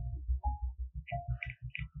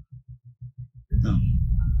 No, not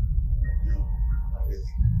really.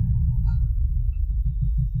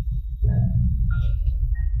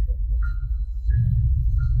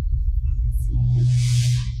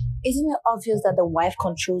 Isn't it obvious that the wife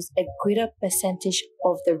controls a greater percentage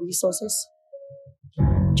of the resources?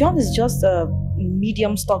 John is just a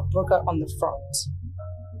medium stockbroker on the front.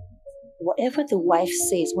 Whatever the wife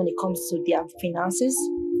says when it comes to their finances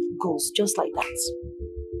goes just like that.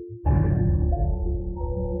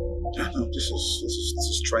 No, this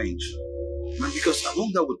is strange. Man, because I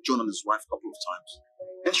hung out with John and his wife a couple of times,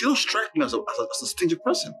 and she don't strike me as a stingy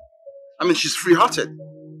person. I mean, she's free-hearted.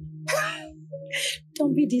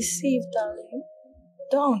 Don't be deceived, darling.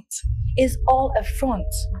 Don't. It's all a front.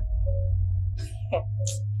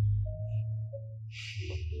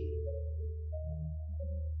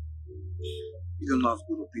 You don't have a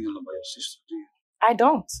good opinion about your sister, do you?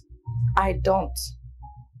 I don't.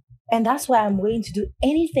 And that's why I'm willing to do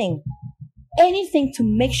anything to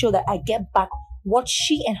make sure that I get back what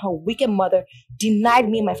she and her wicked mother denied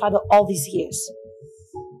me and my father all these years.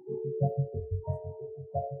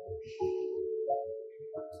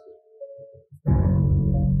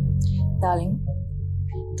 Darling,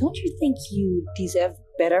 don't you think you deserve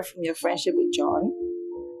better from your friendship with John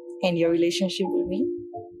and your relationship with me?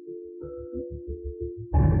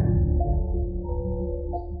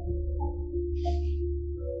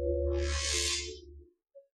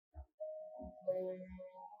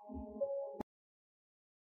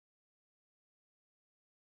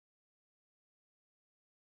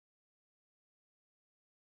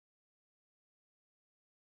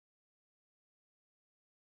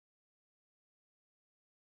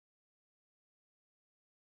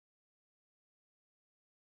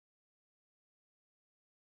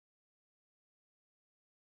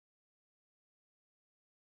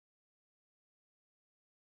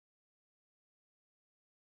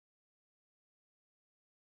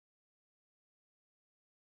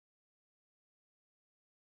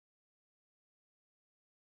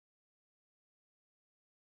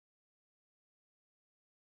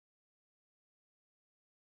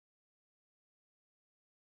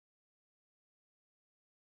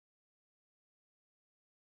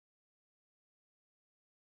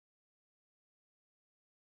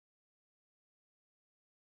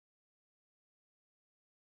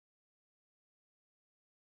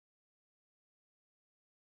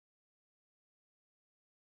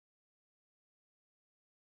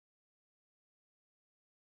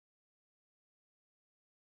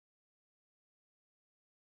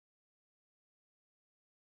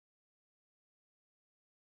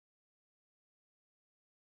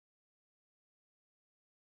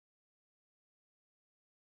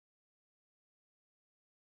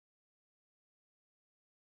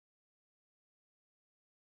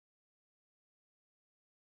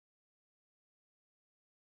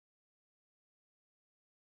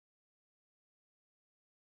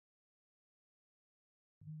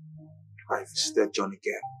 I visited John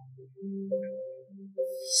again.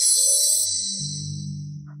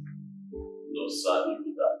 No, sadly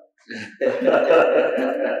with that.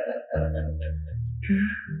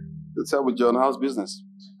 Let's have with John. How's business?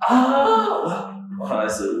 I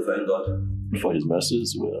say, thank God for His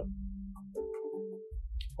mercies. We're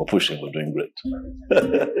pushing. We're doing great.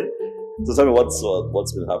 So tell me,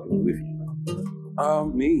 what's been happening with you?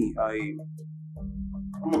 Me,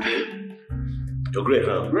 I'm okay. You're great,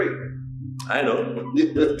 huh? Great. I know.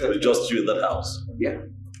 It's just you in that house. Yeah.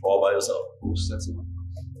 All by yourself. Who said so?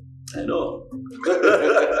 I know.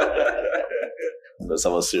 But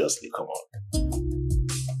someone seriously, come on.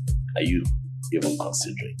 Are you even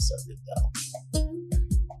considering settling down?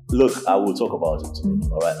 Look, I will talk about it.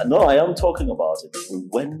 All right. No, I am talking about it.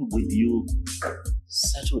 When will you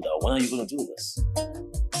settle down? When are you going to do this?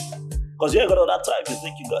 Because you ain't got all that time. You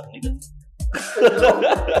think you got, nigga.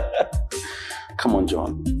 Come on,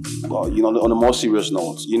 John. Well, on a more serious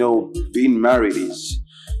note, being married is,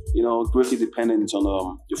 greatly dependent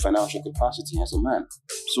on your financial capacity as a man.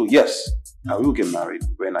 So yes, I will get married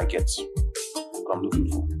when I get what I'm looking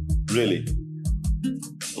for. Really?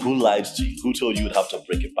 Who lied to you? Who told you you'd have to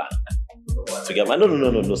break it back to get married?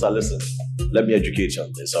 No, sir, listen. Let me educate you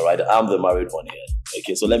on this, all right? I'm the married one here.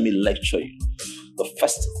 Okay, so let me lecture you. The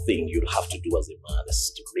first thing you'd have to do as a man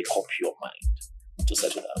is to make up your mind to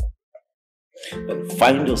settle down. Then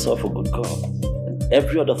find yourself a good girl, and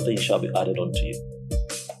every other thing shall be added unto you.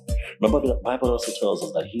 Remember, the Bible also tells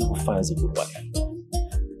us that he who finds a good wife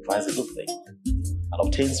finds a good thing and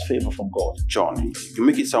obtains favor from God. John, you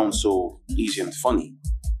make it sound so easy and funny,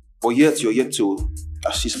 but yet you're yet to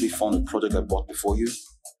assist me fund the project I bought before you.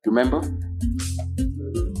 Remember?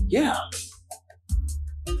 Yeah.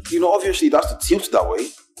 Obviously that's the tilt that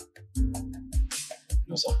way.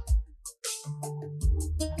 No, sir.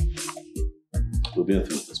 We've been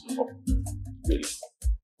through this before. Really.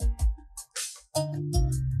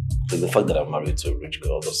 The fact that I'm married to a rich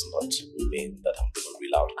girl does not mean that I'm going to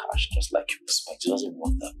reel out cash just like you expect. It doesn't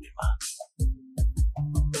work that way, man.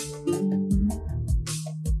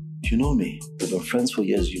 You know me. We've been friends for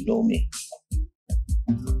years. You know me.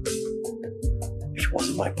 If it was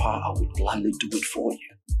in my power, I would gladly do it for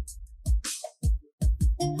you.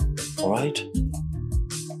 Alright?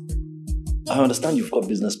 I understand you've got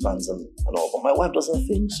business plans and all, but my wife doesn't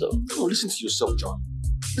think so. Come on, listen to yourself, John.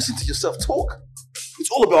 Listen to yourself. Talk. It's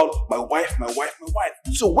all about my wife, my wife, my wife.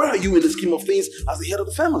 So where are you in the scheme of things as the head of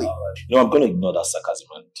the family? You know, I'm going to ignore that sarcasm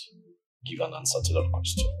and give an answer to that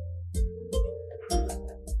question.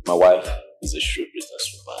 My wife is a shrewd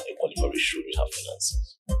businesswoman, equally very shrewd with her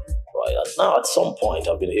finances. Right, and now at some point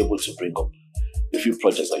I've been able to bring up a few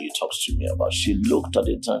projects that you talked to me about. She looked at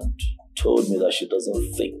it and told me that she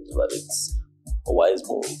doesn't think that it's a wise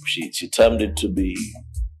move. She termed it to be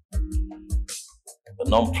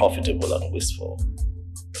non-profitable and wasteful.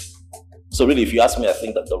 So really, if you ask me, I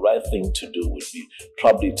think that the right thing to do would be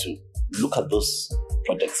probably to look at those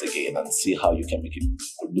projects again and see how you can make it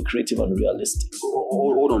lucrative and realistic.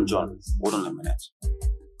 Hold on, John. Hold on a minute.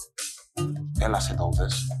 Ella said all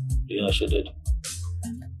this. Yeah, she did.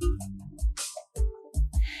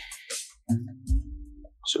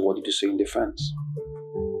 So what did you say in defense?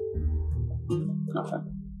 Nothing.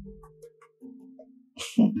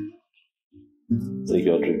 Take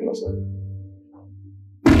your drink, also.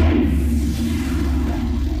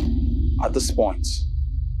 At this point,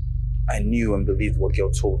 I knew and believed what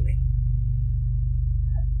girl told me.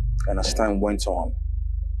 And as time went on,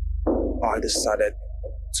 I decided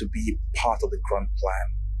to be part of the grand plan.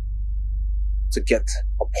 To get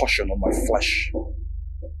a portion of my flesh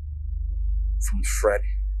from Fred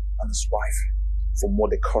and his wife for more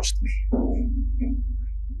they cost me.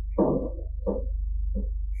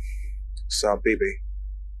 So our baby,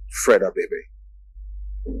 Fred, our baby,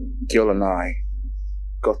 Gil and I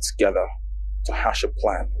got together to hash a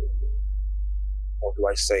plan. Or do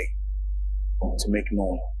I say, to make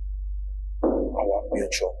known our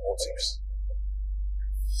mutual motives.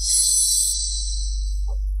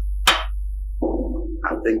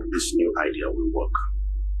 I think this new idea will work,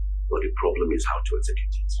 but the problem is how to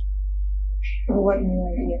execute it. What new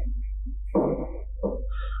idea?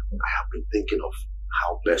 I have been thinking of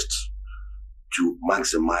how best to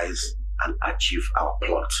maximize and achieve our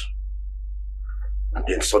plot. And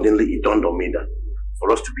then suddenly it dawned on me that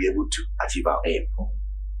for us to be able to achieve our aim,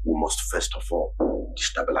 we must first of all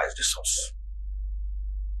destabilize the source.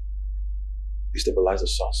 Destabilize the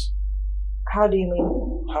source? How do you mean?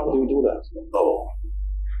 How do we do that? Oh,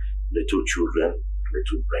 little children,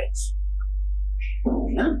 little brains.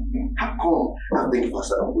 Huh? How come I think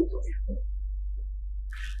faster than both of you?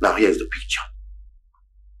 Now here's the picture.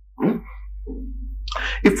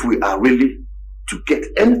 If we are really to get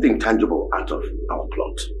anything tangible out of our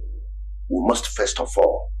plot, we must first of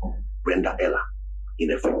all render Ella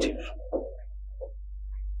ineffective.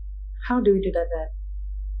 How do we do that then?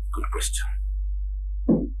 Good question.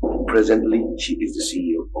 Presently, she is the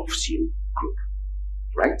CEO of SEAL Group,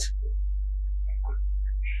 right?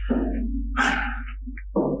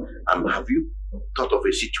 And have you thought of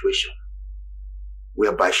a situation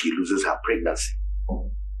whereby she loses her pregnancy,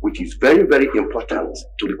 which is very, very important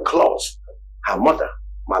to the clause her mother,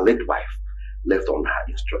 my late wife, left on her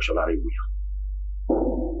instructionary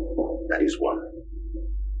will? That is one.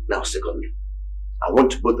 Now, secondly, I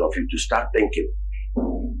want both of you to start thinking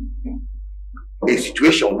a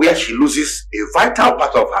situation where she loses a vital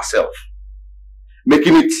part of herself,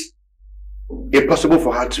 making it impossible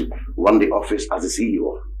for her to run the office as a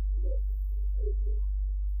CEO.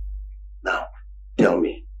 Now, tell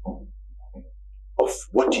me, of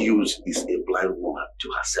what use is a blind woman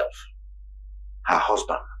to herself, her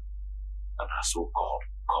husband, and her so-called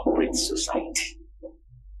corporate society?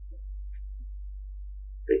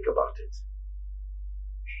 Think about it.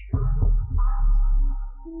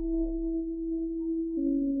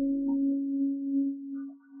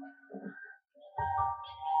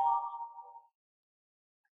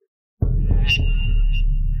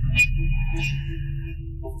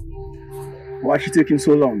 Why is she taking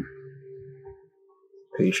so long?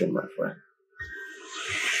 Patient, my friend.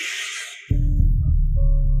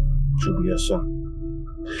 Should be your son.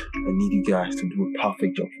 I need you guys to do a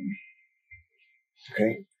perfect job for me.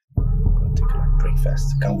 Okay? I'm gonna take like breakfast.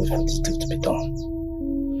 Can't wait for this deal to be done.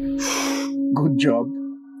 Good job.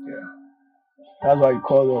 Yeah. That's why you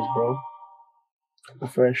call us, bro.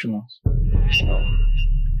 Professionals. No.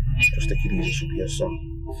 Just take it easy, should be your son.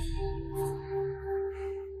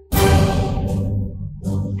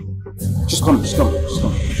 Just come.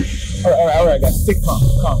 Alright, guys. Stay calm,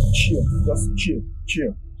 chill. Just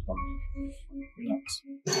chill.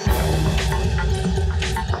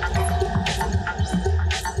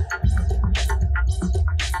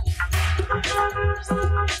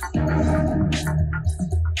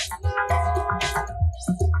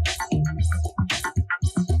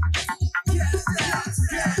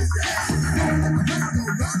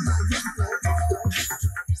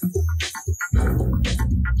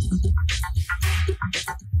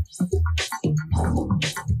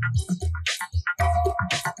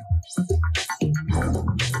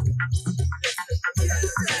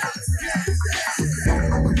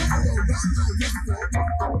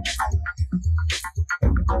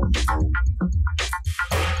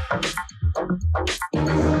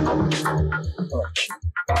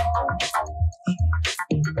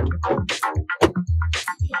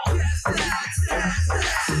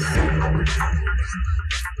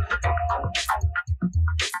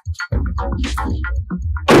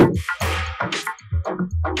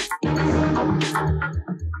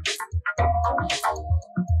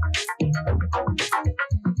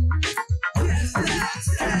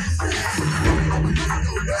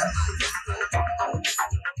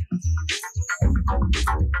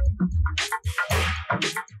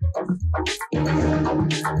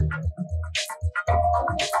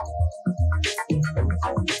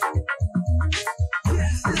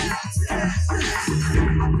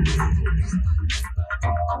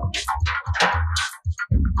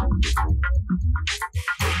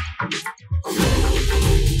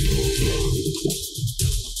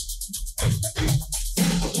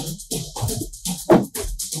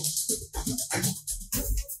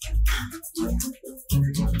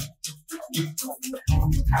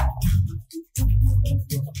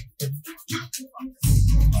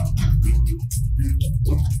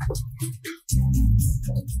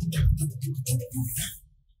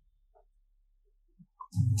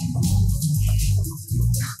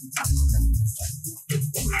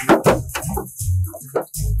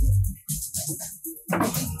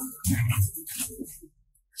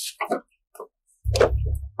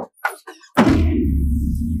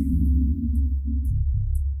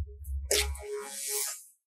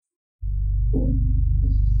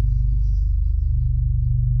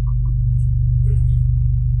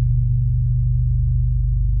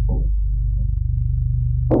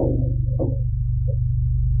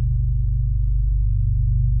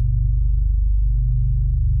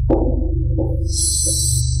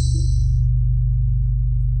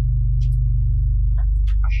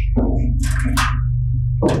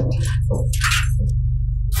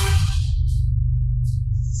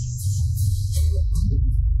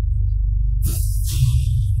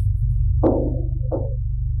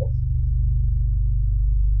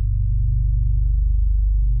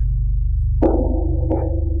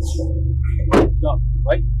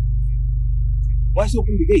 Right? Why is he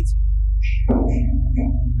opening the gate?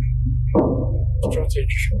 Strategy.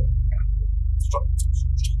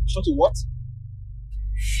 Strategy what?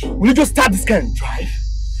 Will you just start this kind of drive?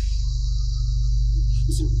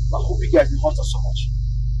 Listen, I hope you guys didn't hurt us so much.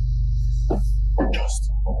 Just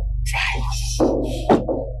drive.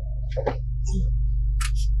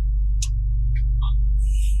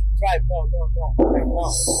 Drive, no. Right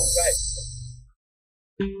now, drive.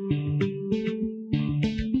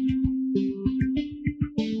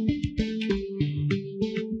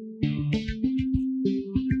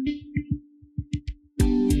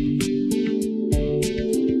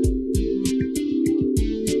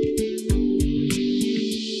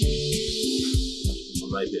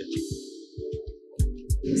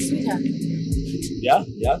 Sweetheart, Yeah?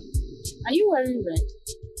 are you wearing red?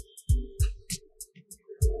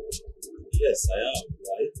 Yes, I am.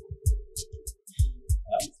 Why?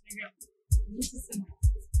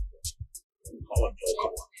 Come on.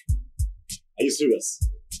 Are you serious?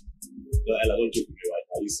 No, Ella, don't joke with me, right?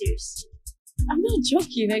 Are you serious? I'm not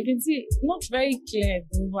joking. I can see not very clear,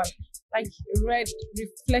 but like red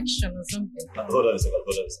reflection or something. Hold on a second.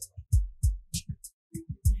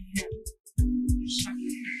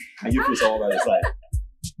 Can you feel someone by the side?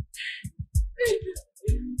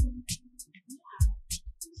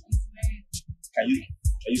 Can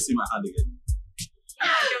you see my hand again?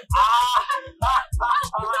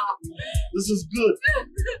 This is good.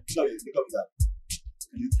 Look at that.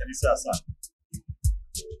 Can you see our son?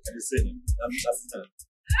 Can you see him? That's him.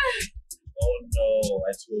 Oh no,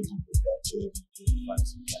 I told you to find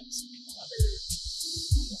some guys.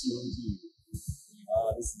 I told you.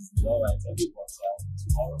 This is alright. I'll be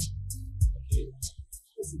tomorrow. Okay.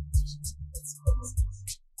 Listen.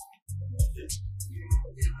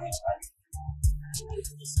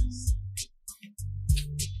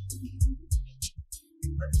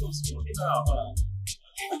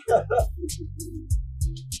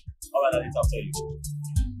 Alright, I need to tell you.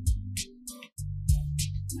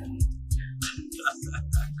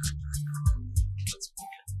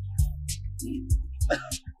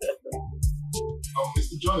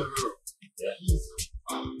 Mr. John Emero, please,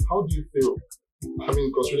 how do you feel? I mean,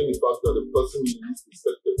 considering the fact that the person you least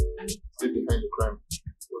suspected stay behind the crime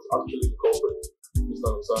was actually the culprit, Mr.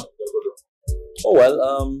 Nusa. Oh well,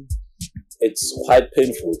 it's quite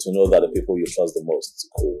painful to know that the people you trust the most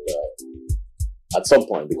could, at some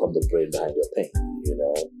point, become the brain behind your pain. You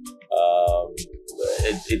know,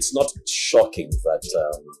 it's not shocking that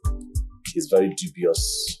his very dubious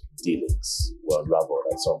dealings were unraveled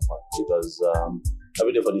at some point, because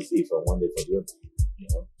every day for the thief and one day for the other. You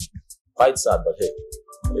know, quite sad, but hey,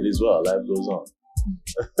 it is well. Life goes on.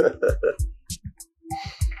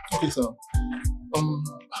 Okay, so,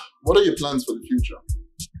 what are your plans for the future?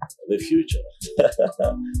 The future.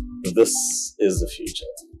 This is the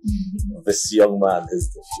future. This young man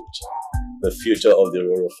is the future. The future of the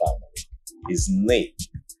Roro family. His name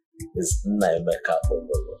is Naemeka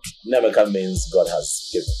Oloro. Naemeka means God has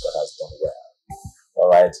given, God has done well.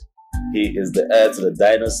 Alright? He is the heir to the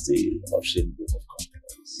dynasty of Shin Group of Companies.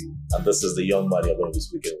 And this is the young man you're going to be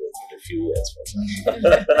speaking with in a few years from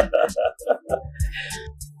now.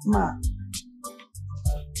 Ma,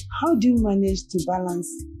 how do you manage to balance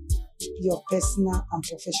your personal and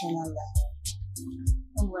professional life?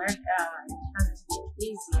 Well, it hasn't been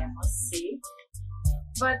easy, I must say.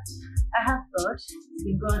 But I have God,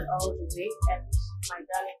 been gone all the way, and my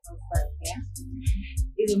darling husband here.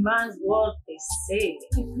 It's a man's world, they say.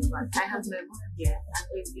 But I have my mom here, and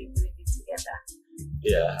we've been doing it together.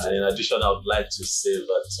 Yeah, and in addition, I would like to say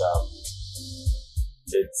that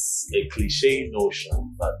it's a cliche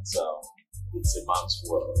notion that it's a man's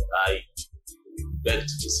world. I beg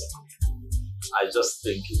to disagree. I just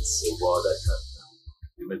think it's a world that can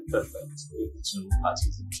be made perfect if the two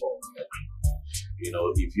parties involved agree. You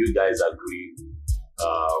know, if you guys agree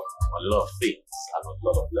on a lot of things and on a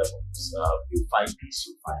lot of levels, you find peace,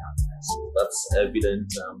 you find happiness. That's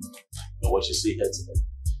evident in what you see here today.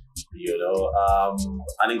 You know,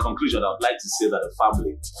 and in conclusion, I would like to say that a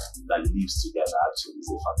family that lives together actually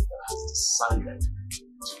is a family that has decided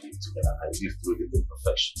to live together and live through the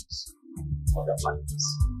imperfections of their planets.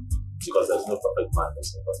 Because there's no perfect man,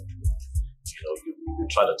 there's no perfect woman. You know, you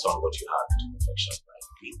try to turn what you have into perfection by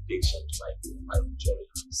being patient, by being very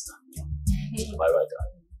understanding. Am I right,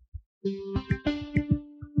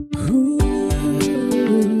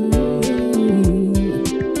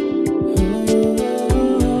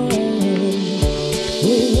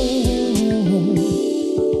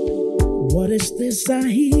 What is this I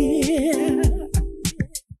hear?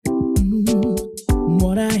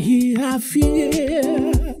 What I hear, I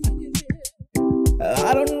fear.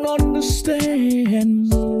 I don't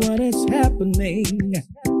understand what is happening.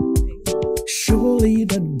 Surely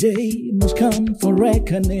the day must come for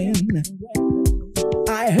reckoning.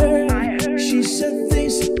 I heard she said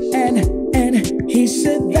this and he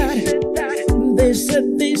said that. They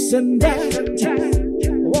said this and that.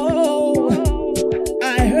 Whoa,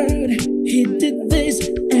 I heard he did this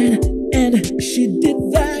and she did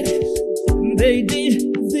that. They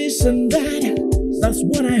did this and that. That's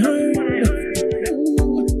what I heard.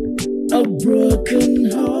 A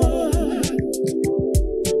broken heart,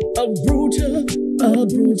 a brutal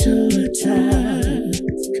attack,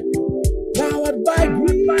 powered by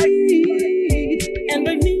greed and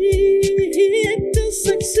the need to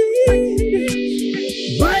succeed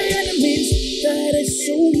by enemies that is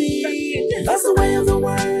so mean. That's the way of the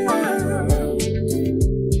world.